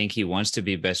street, I think he wants to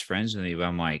be best friends with me, but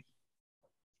I'm like,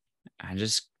 I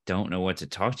just don't know what to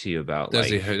talk to you about. Does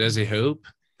he hoop?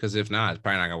 Because if not, it's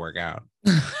probably not gonna work out.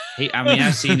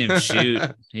 I've seen him shoot.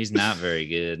 He's not very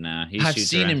good now. I've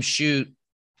seen him shoot.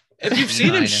 If you've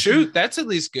seen him shoot, that's at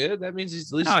least good. That means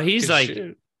he's at least. Oh, he's like,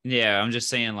 shoot. Yeah. I'm just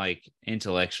saying, like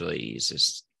intellectually, he's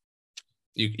just.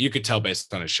 You could tell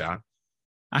based on his shot.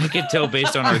 I could tell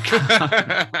based on our.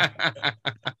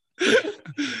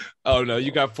 Oh no,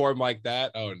 you got form like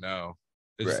that. Oh no,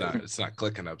 it's not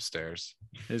clicking upstairs.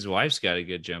 His wife's got a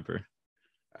good jumper.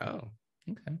 Oh,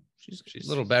 okay. She's a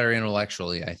little better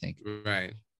intellectually, I think.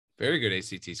 Right. Very good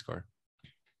ACT score.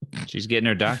 She's getting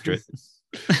her doctorate.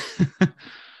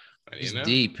 She's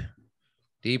deep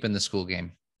in the school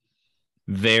game.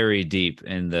 Very deep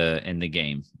in the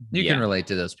game. You can relate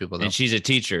to those people, though. And she's a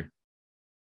teacher.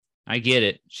 I get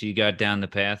it. She got down the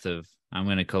path of, I'm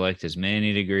going to collect as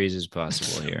many degrees as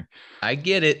possible here. I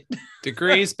get it.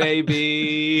 Degrees,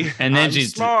 baby. And then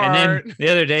and then the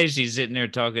other day she's sitting there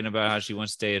talking about how she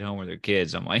wants to stay at home with her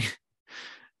kids. I'm like,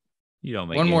 you don't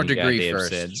make one more degree first.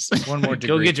 Sense. One more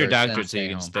degree. Go get your doctorate so you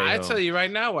can stay home. I tell you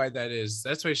right now why that is.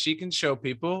 That's why she can show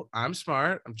people I'm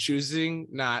smart. I'm choosing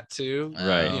not to.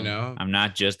 Right. You know, I'm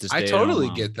not just a I totally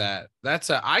get that. That's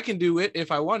I can do it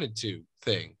if I wanted to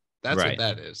thing. That's what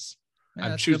that is. Yeah,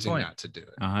 I'm choosing not to do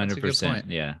it. 100%.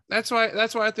 Yeah. That's why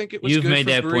I think it was You've good made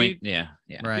for that Bree, point. Yeah.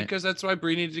 Right. Because that's why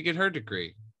Bree needed to get her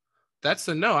degree. That's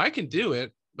the no, I can do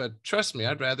it, but trust me,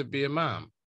 I'd rather be a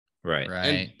mom. Right.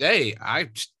 And hey,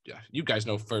 you guys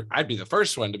know, I'd be the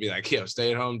first one to be like, yo,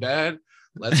 stay at home dad.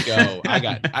 Let's go.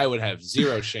 I would have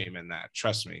zero shame in that.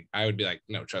 Trust me. I would be like,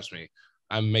 no, trust me.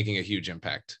 I'm making a huge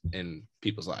impact in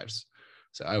people's lives.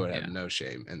 So I would have no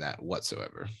shame in that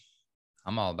whatsoever.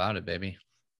 I'm all about it, baby.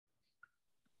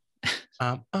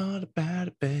 I'm all about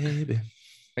it, baby.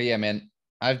 But yeah, man,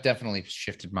 I've definitely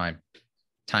shifted my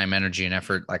time, energy, and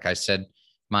effort. Like I said,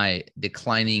 my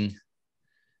declining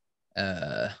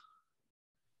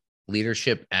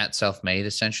leadership at Self-Made.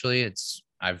 Essentially,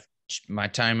 my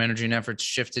time, energy, and efforts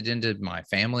shifted into my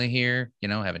family here,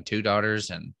 having 2 daughters,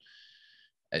 and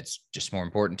it's just more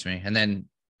important to me. And then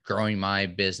growing my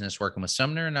business, working with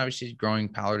Sumner, and obviously growing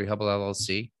Pallardy Hubble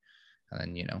LLC.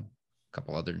 And then, a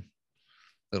couple other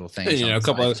little things. A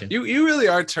couple of, you really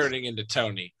are turning into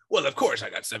Tony. Well, of course, I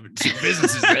got 17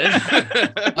 businesses.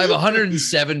 I have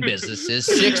 107 businesses,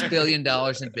 $6 billion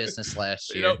in business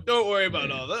last year. Don't worry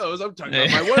about all those. I'm talking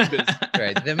about my one business.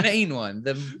 Right. The main one,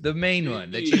 the main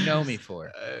one that you know me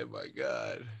for. Oh my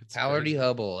God. Pallardy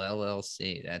Hubble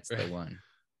LLC. That's the one.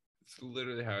 It's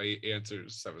literally how he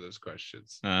answers some of those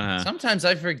questions. Sometimes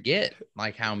I forget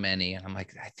how many, and I'm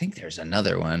like, I think there's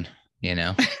another one,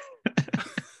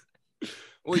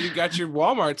 Well, you got your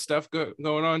Walmart stuff going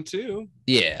on too.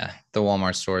 Yeah, the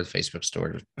Walmart store, the Facebook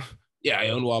store. Yeah, I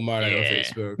own Walmart. I own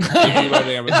Facebook. I own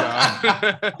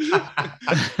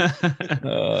Amazon.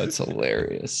 Oh, it's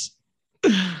hilarious.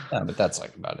 But that's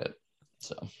about it.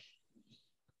 So,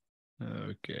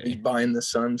 okay. He's buying the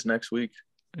Suns next week.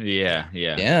 Yeah.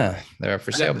 They're up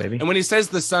for sale, baby. And when he says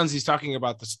the Suns, he's talking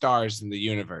about the stars in the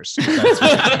universe.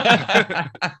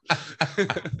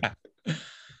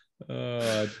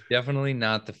 Definitely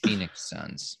not the Phoenix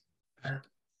Suns.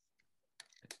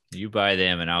 You buy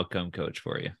them, and I'll come coach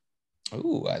for you.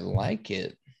 Oh, I like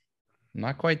it. I'm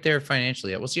not quite there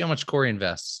financially yet. We'll see how much Cory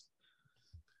invests.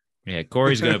 Yeah,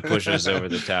 Cory's going to push us over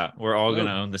the top. We're all going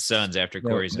to own the Suns after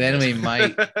Cory's. Then we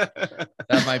might.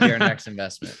 That might be our next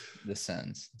investment. The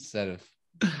Suns instead of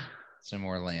some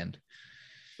more land.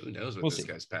 Who knows what this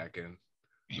guy's packing?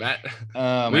 Matt,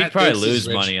 we'd probably lose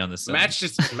money on the Suns.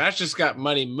 Matt's just got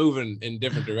money moving in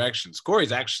different directions.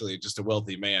 Cory's actually just a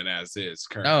wealthy man as is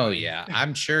currently. Oh yeah,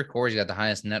 I'm sure Cory's got the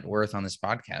highest net worth on this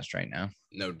podcast right now.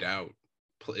 No doubt.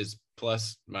 His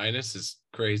plus minus is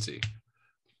crazy.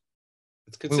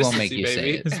 It's consistency, we won't make you baby.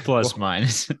 Say it. It's plus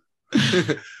minus.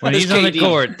 When he's on the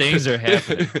court, things are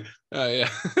happening. Oh yeah,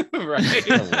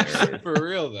 right. For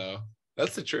real though,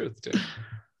 that's the truth too.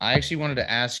 I actually wanted to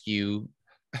ask you.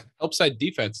 Help side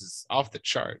defense is off the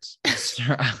charts.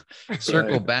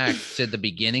 Circle back to the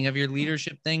beginning of your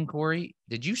leadership thing, Cory.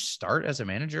 Did you start as a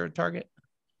manager at Target?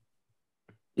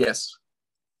 Yes.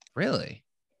 Really?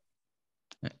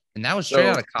 And that was straight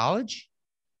out of college?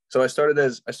 So I started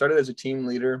as a team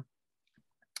leader.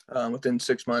 Within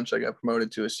 6 months, I got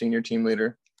promoted to a senior team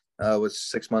leader. With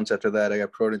 6 months after that, I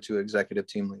got promoted to executive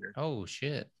team leader. Oh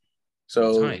shit!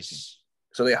 So nice.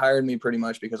 So they hired me pretty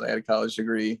much because I had a college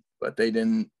degree, but they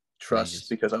didn't trust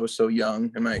because I was so young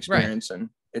in my experience. Right. And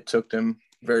it took them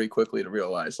very quickly to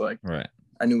realize I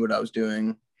knew what I was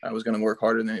doing. I was going to work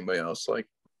harder than anybody else,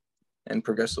 and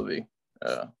progressively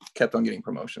kept on getting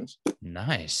promotions.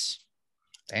 Nice.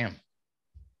 Damn.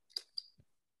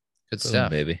 Good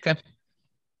stuff, baby. Okay.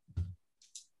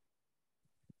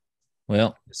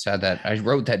 Well, just had that. I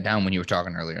wrote that down when you were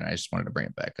talking earlier, and I just wanted to bring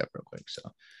it back up real quick.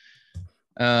 So,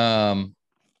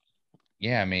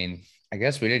 yeah, I mean, I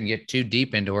guess we didn't get too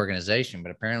deep into organization,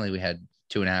 but apparently we had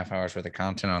 2.5 hours worth of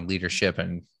content on leadership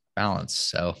and balance.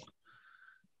 So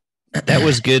that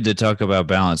was good to talk about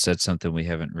balance. That's something we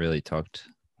haven't really talked.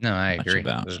 No, I agree.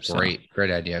 About, it was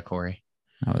great idea, Cory.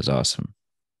 That was awesome.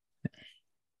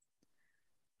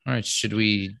 All right, should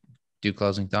we do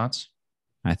closing thoughts?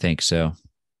 I think so.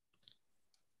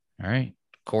 All right,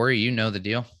 Cory, you know the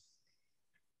deal.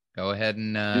 Go ahead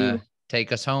and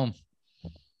take us home.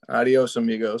 Adios,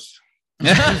 amigos.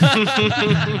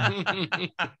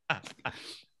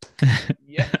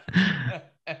 Yeah,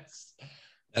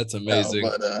 that's amazing.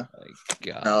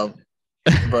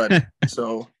 But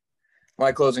so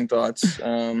my closing thoughts.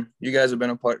 You guys have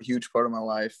been huge part of my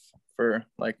life for,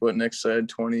 like what Nick said,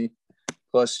 20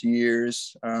 plus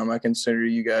years. I consider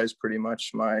you guys pretty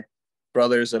much my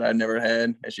brothers that I've never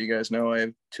had. As you guys know, I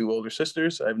have 2 older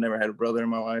sisters. I've never had a brother in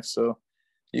my life, so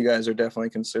you guys are definitely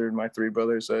considered my 3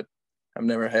 brothers that I've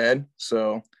never had.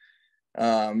 So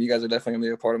you guys are definitely gonna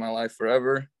be a part of my life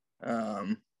forever.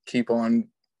 Keep on,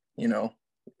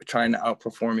 trying to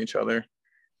outperform each other.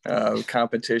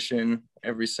 Competition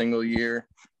every single year,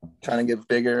 trying to get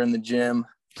bigger in the gym.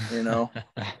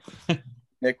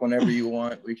 Nick, whenever you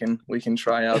want, we can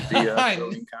try out the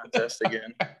throwing contest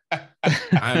again.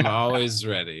 I'm always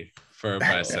ready for a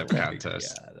bicep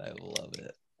contest. God, I love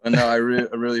it. But no, I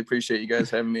really appreciate you guys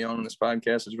having me on this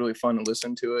podcast. It's really fun to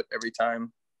listen to it every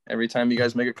time. Every time you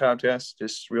guys make a podcast,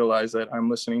 just realize that I'm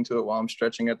listening to it while I'm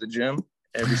stretching at the gym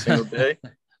every single day.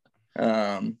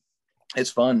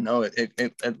 It's fun. No,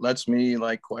 it lets me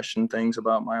question things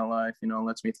about my life.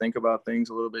 Lets me think about things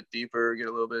a little bit deeper, get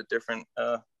a little bit different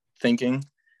thinking,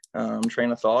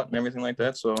 train of thought, and everything like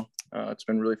that. So It's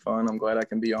been really fun. I'm glad I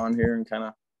can be on here and kind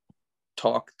of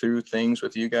talk through things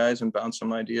with you guys and bounce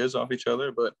some ideas off each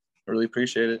other, but I really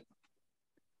appreciate it.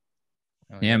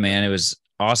 Yeah, man, it was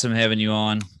awesome having you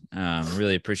on.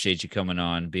 Really appreciate you coming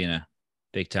on, being a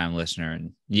big time listener.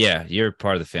 And yeah, you're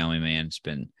part of the family, man. It's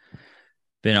been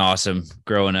awesome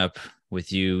growing up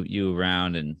with you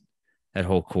around, and that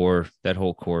whole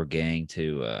core gang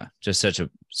to just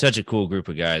such a cool group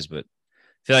of guys. But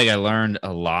I feel like I learned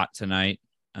a lot tonight.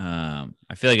 I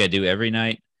feel like I do every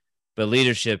night, but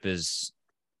leadership is,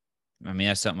 I mean,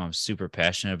 that's something I'm super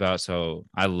passionate about. So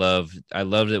I love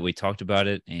that we talked about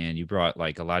it, and you brought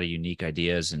like a lot of unique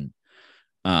ideas, and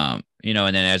and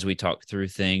then as we talk through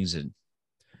things, and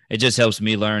it just helps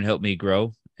me learn, help me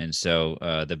grow. And so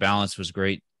the balance was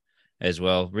great as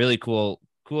well. Really cool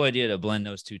idea to blend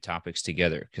those two topics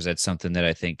together, because that's something that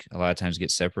I think a lot of times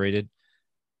gets separated.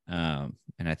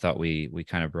 And I thought we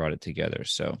kind of brought it together.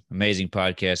 So amazing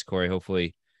podcast, Cory.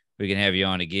 Hopefully we can have you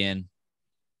on again.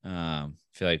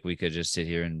 Feel like we could just sit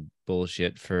here and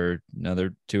bullshit for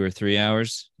another 2 or 3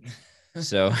 hours.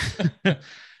 So,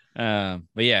 but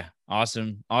yeah,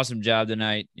 awesome job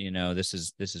tonight. This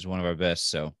is one of our best.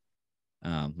 So,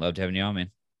 loved having you on,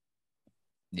 man.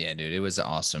 Yeah, dude, it was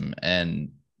awesome.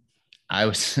 And I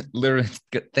was literally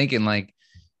thinking, like,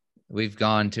 we've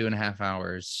gone 2.5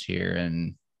 hours here,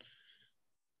 and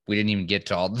we didn't even get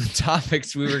to all the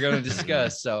topics we were going to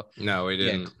discuss. So no, we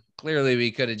didn't. Yeah, clearly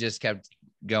we could have just kept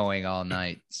going all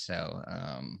night. So,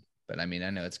 but I mean, I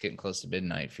know it's getting close to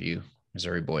midnight for you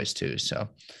Missouri boys too. So,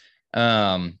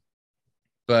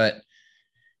 but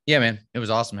yeah, man, it was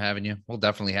awesome having you. We'll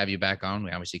definitely have you back on.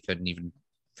 We obviously couldn't even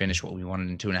finish what we wanted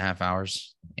in 2.5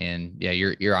 hours. And yeah,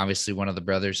 you're obviously one of the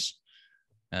brothers.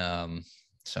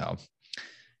 So,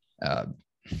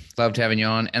 loved having you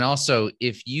on. And also,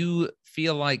 if you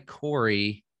feel like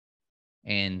Cory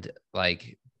and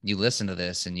like you listen to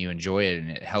this and you enjoy it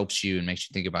and it helps you and makes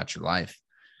you think about your life,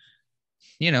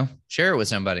 share it with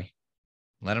somebody.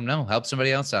 Let them know. Help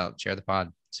somebody else out. Share the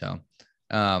pod. So,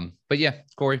 but yeah,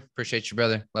 Cory, appreciate you,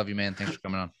 brother. Love you, man. Thanks for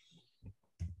coming on.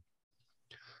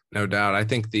 No doubt. I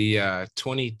think the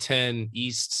 2010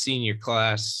 East senior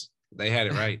class, they had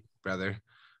it right, brother.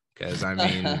 Because, I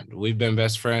mean, we've been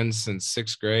best friends since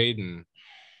 6th grade, and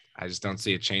I just don't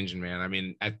see it changing, man. I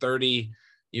mean, at 30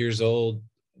 years old,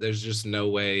 there's just no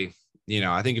way,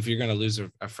 I think if you're going to lose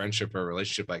a friendship or a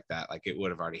relationship like that, like it would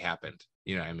have already happened.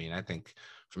 You know what I mean? I think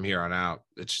from here on out,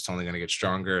 it's just only going to get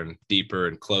stronger and deeper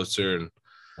and closer. And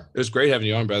it was great having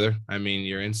you on, brother. I mean,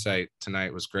 your insight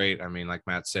tonight was great. I mean, like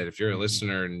Matt said, if you're a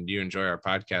listener and you enjoy our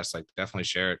podcast, like definitely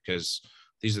share it, because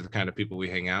these are the kind of people we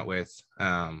hang out with.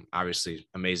 Obviously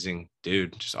amazing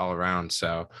dude, just all around.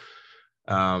 So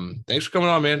thanks for coming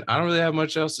on, man. I don't really have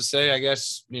much else to say. I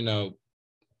guess,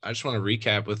 I just want to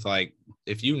recap with, like,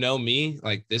 if you know me,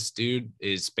 like, this dude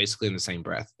is basically in the same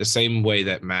breath, the same way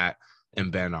that Matt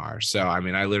and Ben are. So, I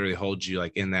mean, I literally hold you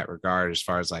like in that regard as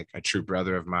far as like a true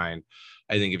brother of mine.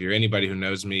 I think if you're anybody who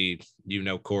knows me,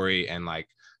 Cory, and like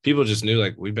people just knew,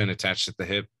 like, we've been attached at the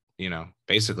hip,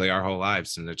 basically our whole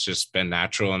lives. And it's just been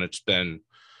natural. And it's been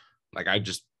like, I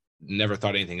just never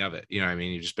thought anything of it. You know what I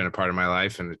mean? You've just been a part of my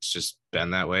life, and it's just been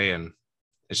that way. And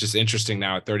it's just interesting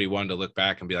now at 31 to look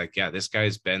back and be like, yeah, this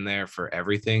guy's been there for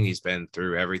everything. He's been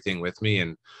through everything with me.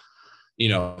 And,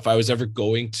 if I was ever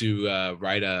going to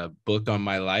write a book on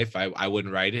my life, I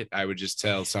wouldn't write it. I would just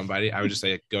tell somebody, I would just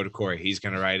say, go to Cory. He's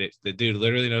going to write it. The dude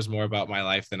literally knows more about my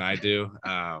life than I do.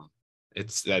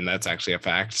 That's actually a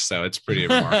fact. So it's pretty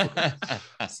remarkable.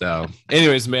 So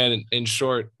anyways, man, in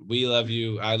short, we love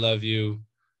you. I love you,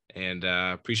 and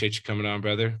appreciate you coming on,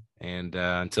 brother. And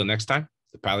until next time,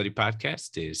 the Pallardy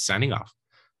Podcast is signing off.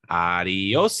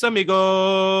 Adios,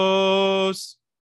 amigos.